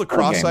you know the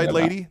cross-eyed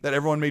lady that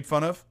everyone made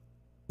fun of?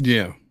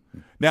 Yeah.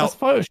 Now,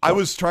 I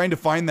was trying to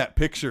find that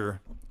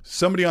picture.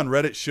 Somebody on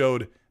Reddit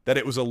showed that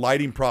it was a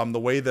lighting problem. The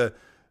way that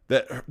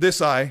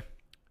this eye,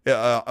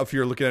 if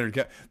you're looking at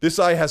it, this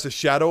eye has a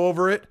shadow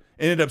over it,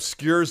 and it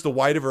obscures the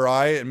white of her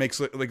eye. It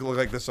makes it look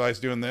like this eye's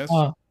doing this.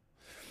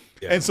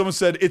 And someone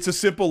said it's a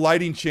simple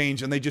lighting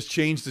change, and they just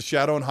changed the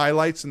shadow and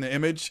highlights in the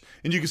image,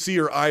 and you can see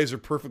her eyes are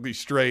perfectly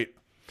straight.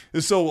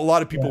 And so a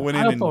lot of people went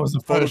in and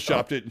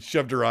photoshopped it and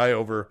shoved her eye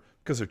over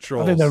because they're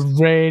trolls. I think they're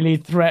really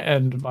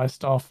threatened by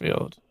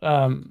Starfield.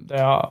 They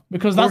are,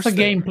 because that's a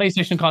game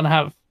PlayStation can't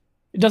have.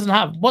 It doesn't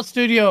have. What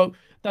studio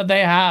that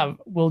they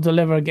have will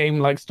deliver a game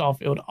like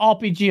Starfield,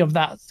 RPG of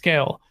that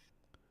scale?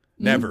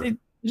 Never. They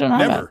don't have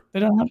Never. That. They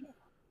don't have it.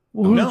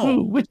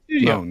 Who? Which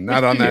studio? No,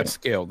 not on that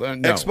scale. No,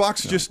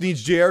 Xbox just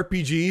needs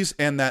JRPGs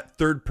and that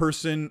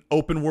third-person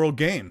open-world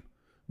game.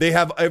 They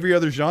have every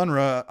other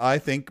genre, I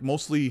think,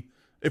 mostly,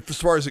 as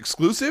far as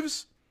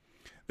exclusives,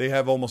 they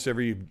have almost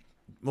every...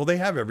 Well, they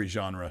have every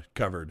genre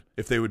covered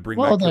if they would bring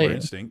back Killer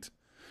Instinct.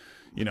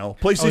 You know,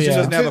 PlayStation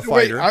doesn't have a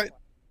fighter. I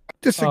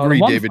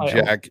disagree, David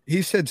Jack.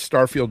 He said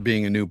Starfield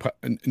being a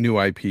new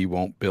IP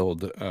won't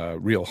build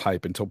real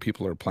hype until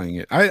people are playing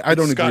it. I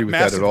don't agree with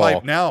that at all.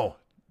 Hype now,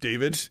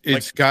 David.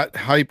 It's got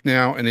hype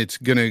now, and it's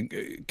going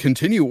to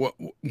continue.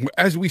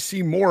 As we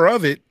see more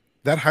of it,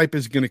 that hype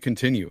is going to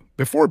continue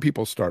before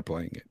people start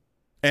playing it.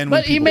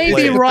 But you may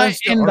be right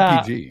in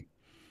that.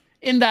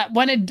 In that,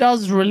 when it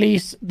does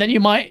release, then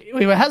it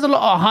has a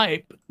lot of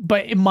hype,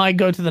 but it might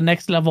go to the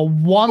next level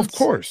once. Of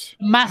course,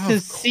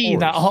 masses see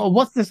that. Oh,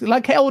 what's this?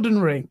 Like Elden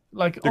Ring.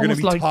 Like they're going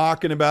to be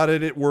talking about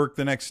it at work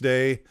the next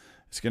day.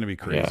 It's going to be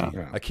crazy.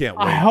 Yeah. I can't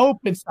wait. I hope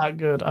it's that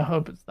good.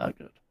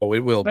 Oh, it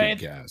will be,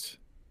 Gaz.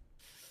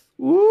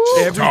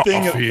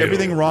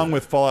 Everything wrong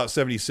with Fallout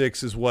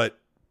 76 is what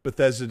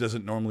Bethesda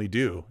doesn't normally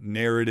do.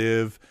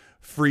 Narrative,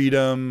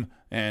 freedom.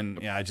 And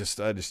yeah,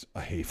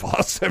 I hate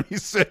Fallout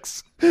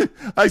 76.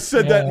 I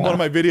said that in one of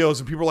my videos,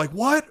 and people were like,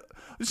 "What?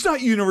 It's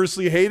not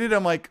universally hated."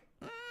 I'm like,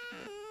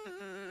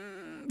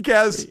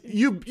 Gaz,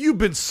 you've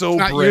been so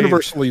not brave.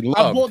 Universally loved.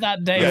 I bought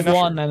that day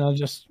one, and I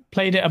just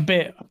played it a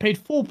bit. I paid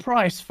full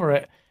price for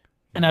it,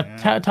 and I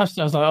touched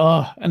it. I was like,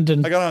 oh, and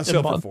didn't. I got it on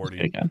sale for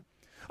 $40 again.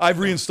 I've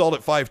reinstalled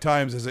it 5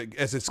 times as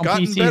it's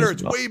gotten PC better.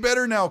 It's way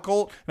better now,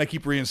 Colt. And I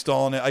keep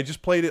reinstalling it. I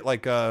just played it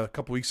like a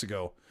couple weeks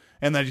ago.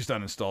 And then I just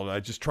uninstalled it. I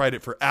just tried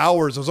it for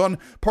hours. I was on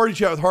Party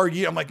Chat with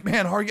Hargy. I'm like,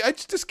 man,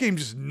 Hargy, this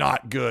game's just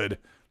not good. And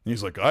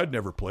he's like, I'd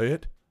never play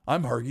it.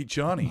 I'm Hargy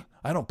Johnny.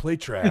 I don't play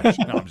trash.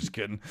 No, I'm just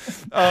kidding.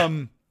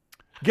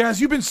 Gaz,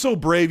 you've been so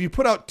brave. You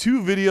put out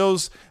 2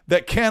 videos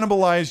that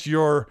cannibalized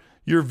your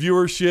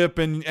viewership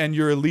and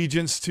your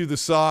allegiance to the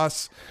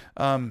sauce.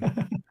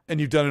 And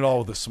you've done it all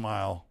with a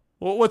smile.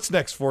 Well, what's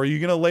next for you? You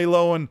going to lay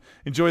low and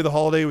enjoy the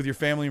holiday with your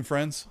family and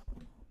friends?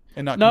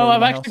 And not no,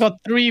 I've actually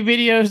got 3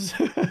 videos.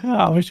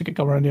 I wish I could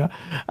come around here.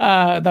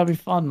 That'd be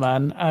fun,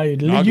 man.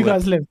 You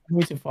guys live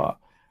way too far.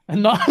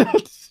 And not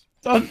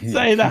don't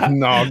say that.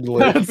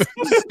 Noglip.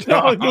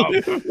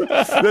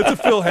 That's a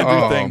Phil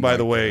Hendry thing, by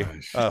the way,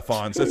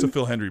 Fonz. That's a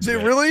Phil Hendry. Is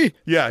it really?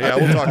 Yeah.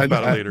 We'll talk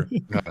about it later.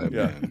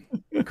 Yeah,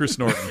 Chris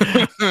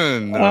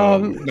Norton.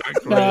 Not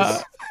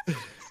Chris.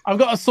 I've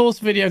got a source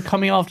video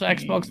coming after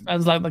Xbox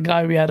fans like the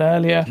guy we had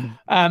earlier.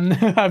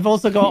 I've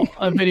also got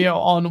a video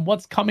on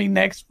what's coming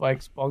next for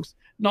Xbox,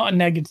 not a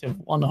negative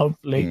one,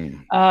 hopefully.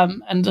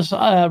 And just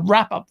a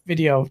wrap-up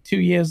video 2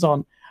 years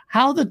on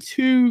how the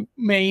 2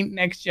 main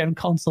next-gen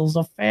consoles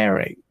are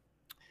faring.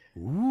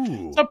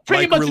 Ooh, so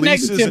pretty much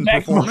releases negative and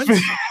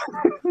performance?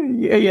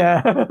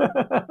 yeah.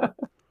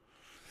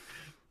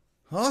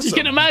 Awesome. You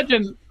can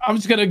imagine I'm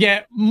just going to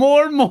get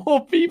more and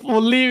more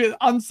people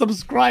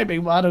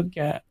unsubscribing, but I don't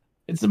care.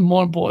 It's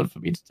more important for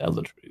me to tell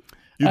the truth.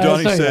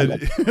 Donnie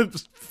said,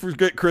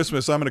 forget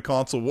Christmas, I'm in a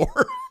console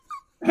war.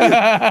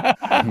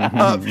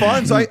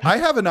 Fonz, I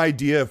have an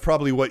idea of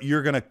probably what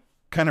you're going to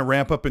kind of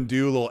ramp up and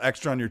do a little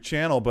extra on your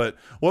channel, but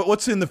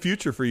what's in the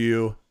future for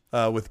you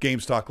with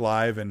Games Talk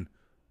Live and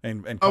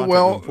content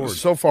going forward?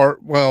 So far,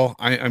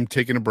 I'm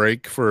taking a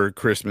break for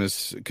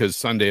Christmas because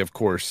Sunday, of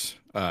course,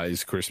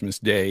 is Christmas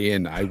Day,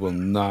 and I will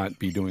not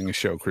be doing a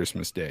show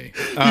Christmas Day.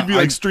 You'd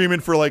be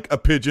streaming for like a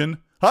pigeon.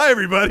 Hi,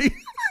 everybody.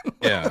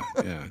 Yeah.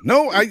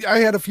 No, I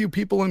had a few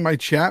people in my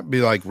chat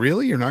be like,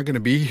 really? You're not going to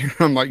be here?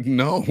 I'm like,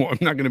 no, I'm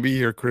not going to be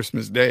here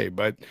Christmas Day.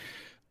 But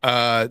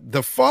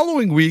the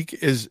following week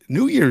is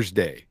New Year's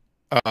Day.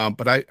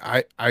 But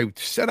I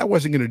said I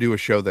wasn't going to do a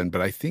show then, but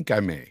I think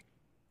I may.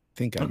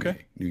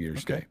 May, New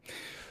Year's Day.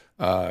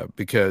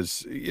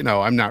 Because,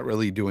 I'm not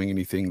really doing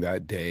anything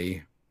that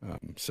day.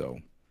 So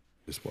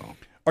as well.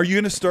 Are you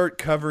going to start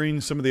covering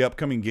some of the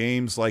upcoming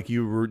games like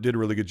you did a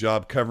really good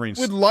job covering?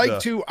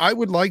 I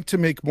would like to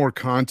make more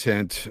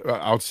content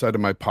outside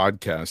of my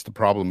podcast. The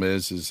problem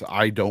is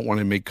I don't want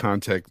to make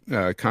content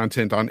on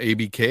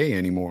ABK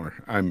anymore.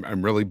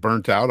 I'm really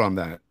burnt out on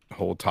that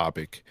whole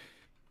topic.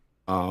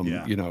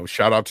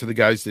 Shout out to the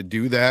guys that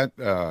do that.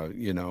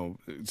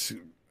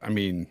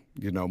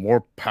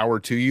 More power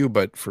to you,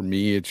 but for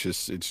me,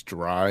 it's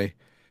dry. I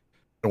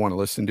don't want to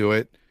listen to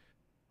it.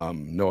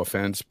 No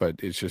offense, but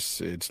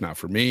it's not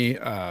for me.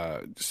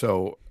 When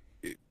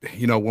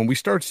we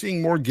start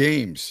seeing more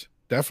games,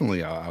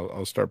 definitely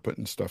I'll start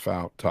putting stuff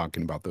out,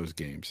 talking about those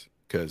games.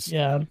 Because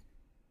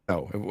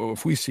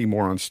if we see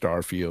more on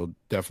Starfield,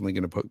 definitely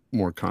going to put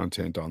more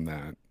content on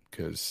that.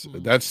 because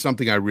that's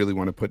something I really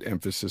want to put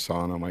emphasis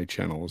on my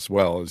channel as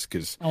well. Is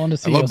because I want to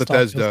see love your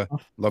Bethesda, Starfield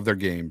stuff. love their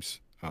games.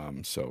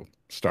 So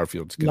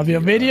Starfield's gonna Love your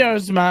be,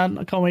 videos, man.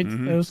 I can't wait to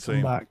those same.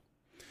 come back.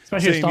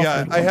 Especially Same,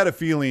 yeah. Starfield. I had a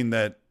feeling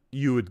that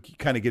you would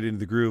kind of get into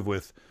the groove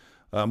with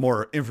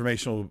more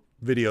informational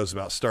videos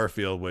about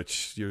Starfield,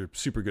 which you're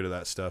super good at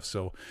that stuff.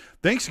 So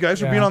thanks, you guys,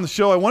 for being on the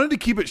show. I wanted to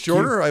keep it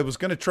shorter. I was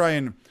going to try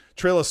and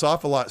trail us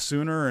off a lot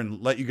sooner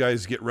and let you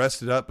guys get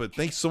rested up, but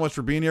thanks so much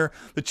for being here.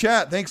 The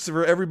chat, thanks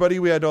for everybody.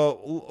 We had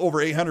over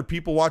 800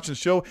 people watching the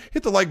show.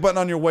 Hit the like button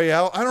on your way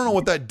out. I don't know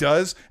what that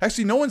does.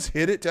 Actually, no one's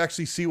hit it to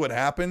actually see what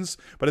happens,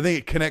 but I think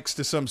it connects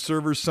to some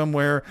servers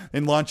somewhere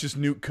and launches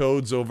nuke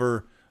codes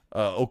over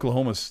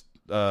Oklahoma's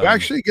you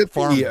actually get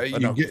farm,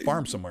 the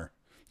farm somewhere.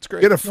 It's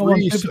great. Get a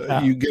free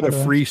you get a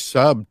free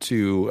sub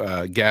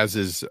to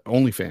Gaz's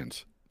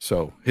OnlyFans.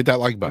 So hit that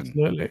like button.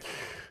 Absolutely.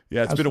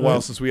 Yeah, it's been a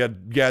while since we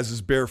had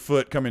Gaz's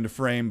barefoot come into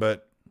frame,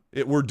 but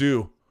we're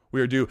due. We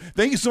are due.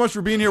 Thank you so much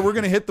for being here. We're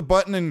going to hit the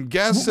button, and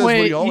Gaz says what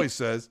he always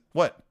says.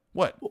 What?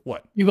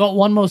 You got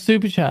one more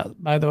super chat,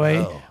 by the way.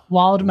 Oh.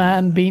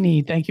 Wildman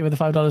Beanie, thank you for the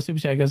 $5 super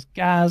chat. He goes,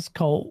 Gaz,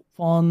 Colt,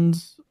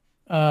 Fonz.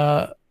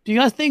 Do you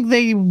guys think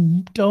they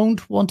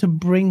don't want to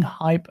bring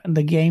hype and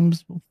the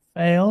games will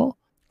fail?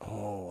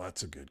 Oh,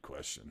 that's a good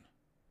question.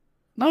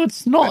 No,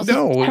 it's not.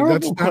 No,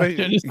 that's not.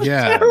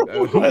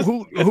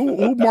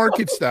 Who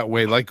markets that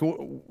way? Like,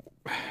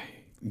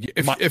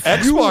 if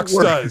Xbox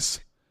does.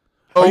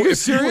 Are you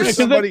serious?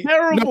 Somebody,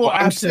 no,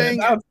 I'm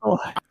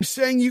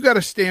saying you got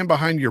to stand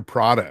behind your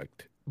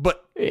product.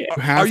 But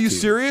are you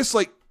serious?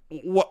 Like,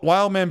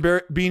 Wildman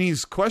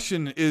Beanie's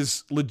question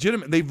is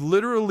legitimate. They've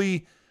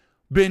literally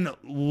been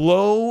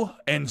low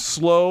and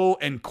slow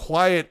and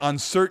quiet on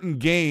certain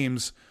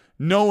games,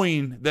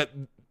 knowing that.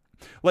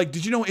 Like,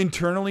 did you know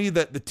internally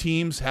that the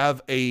teams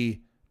have a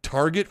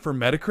target for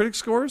Metacritic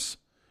scores?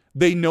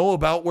 They know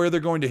about where they're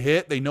going to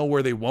hit. They know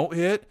where they won't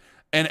hit.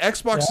 And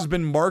Xbox has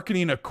been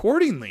marketing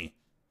accordingly.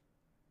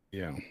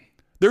 Yeah.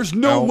 There's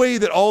no way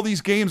that all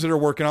these games that are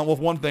working on, well,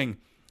 one thing,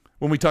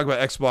 when we talk about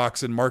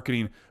Xbox and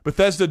marketing,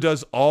 Bethesda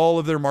does all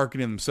of their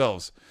marketing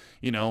themselves.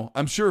 You know,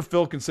 I'm sure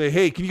Phil can say,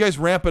 hey, can you guys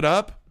ramp it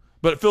up?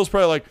 But Phil's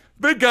probably like,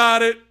 they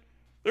got it.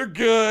 They're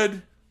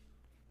good.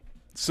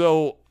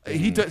 So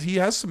he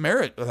has some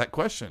merit to that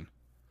question.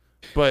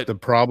 But the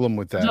problem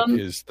with that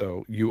is,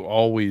 though, you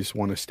always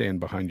want to stand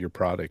behind your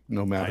product,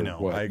 no matter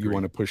what. You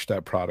want to push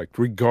that product,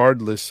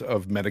 regardless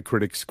of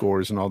Metacritic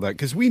scores and all that,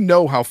 because we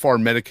know how far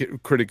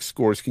Metacritic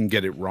scores can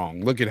get it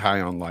wrong. Look at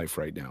High on Life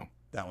right now.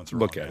 That one's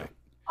wrong. Look at it.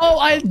 Oh,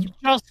 I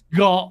just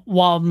got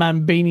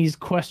Wildman Beanie's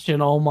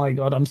question. Oh my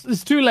god,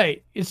 it's too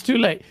late. It's too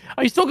late.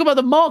 He's talking about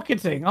the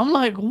marketing. I'm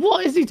like,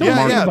 what is he talking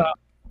about?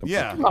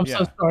 Yeah, I'm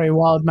so sorry,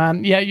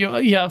 Wildman.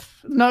 Yeah.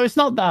 No, it's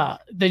not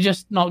that. They're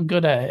just not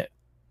good at it.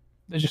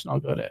 They're just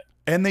not good at it.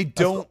 And they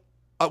don't.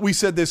 We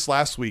said this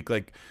last week.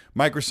 Like,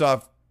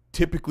 Microsoft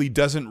typically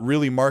doesn't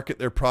really market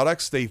their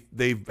products. They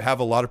have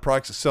a lot of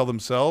products that sell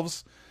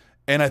themselves.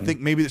 And I think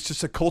maybe it's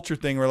just a culture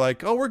thing. We're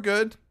like, oh, we're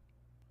good.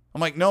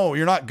 I'm like, no,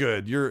 you're not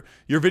good. Your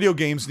video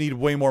games need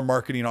way more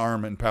marketing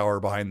arm and power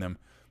behind them.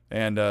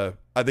 And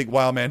I think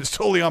Wildman is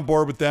totally on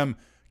board with them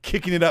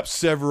kicking it up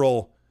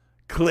several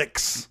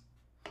clicks.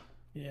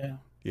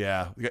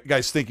 Yeah.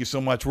 Guys, thank you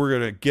so much. We're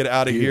going to get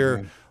out of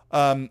here.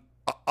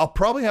 I'll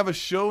probably have a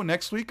show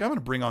next week. I'm going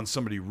to bring on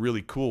somebody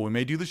really cool. We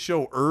may do the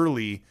show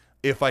early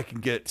if I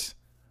can get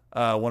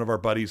one of our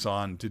buddies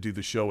on to do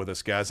the show with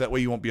us, guys. That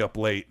way you won't be up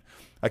late.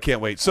 I can't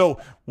wait. So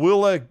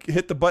we'll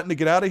hit the button to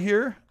get out of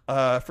here.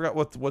 I forgot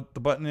what the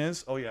button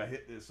is. Oh, yeah.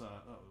 Hit this.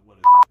 What is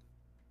it?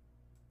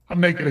 I'm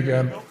naked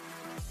again.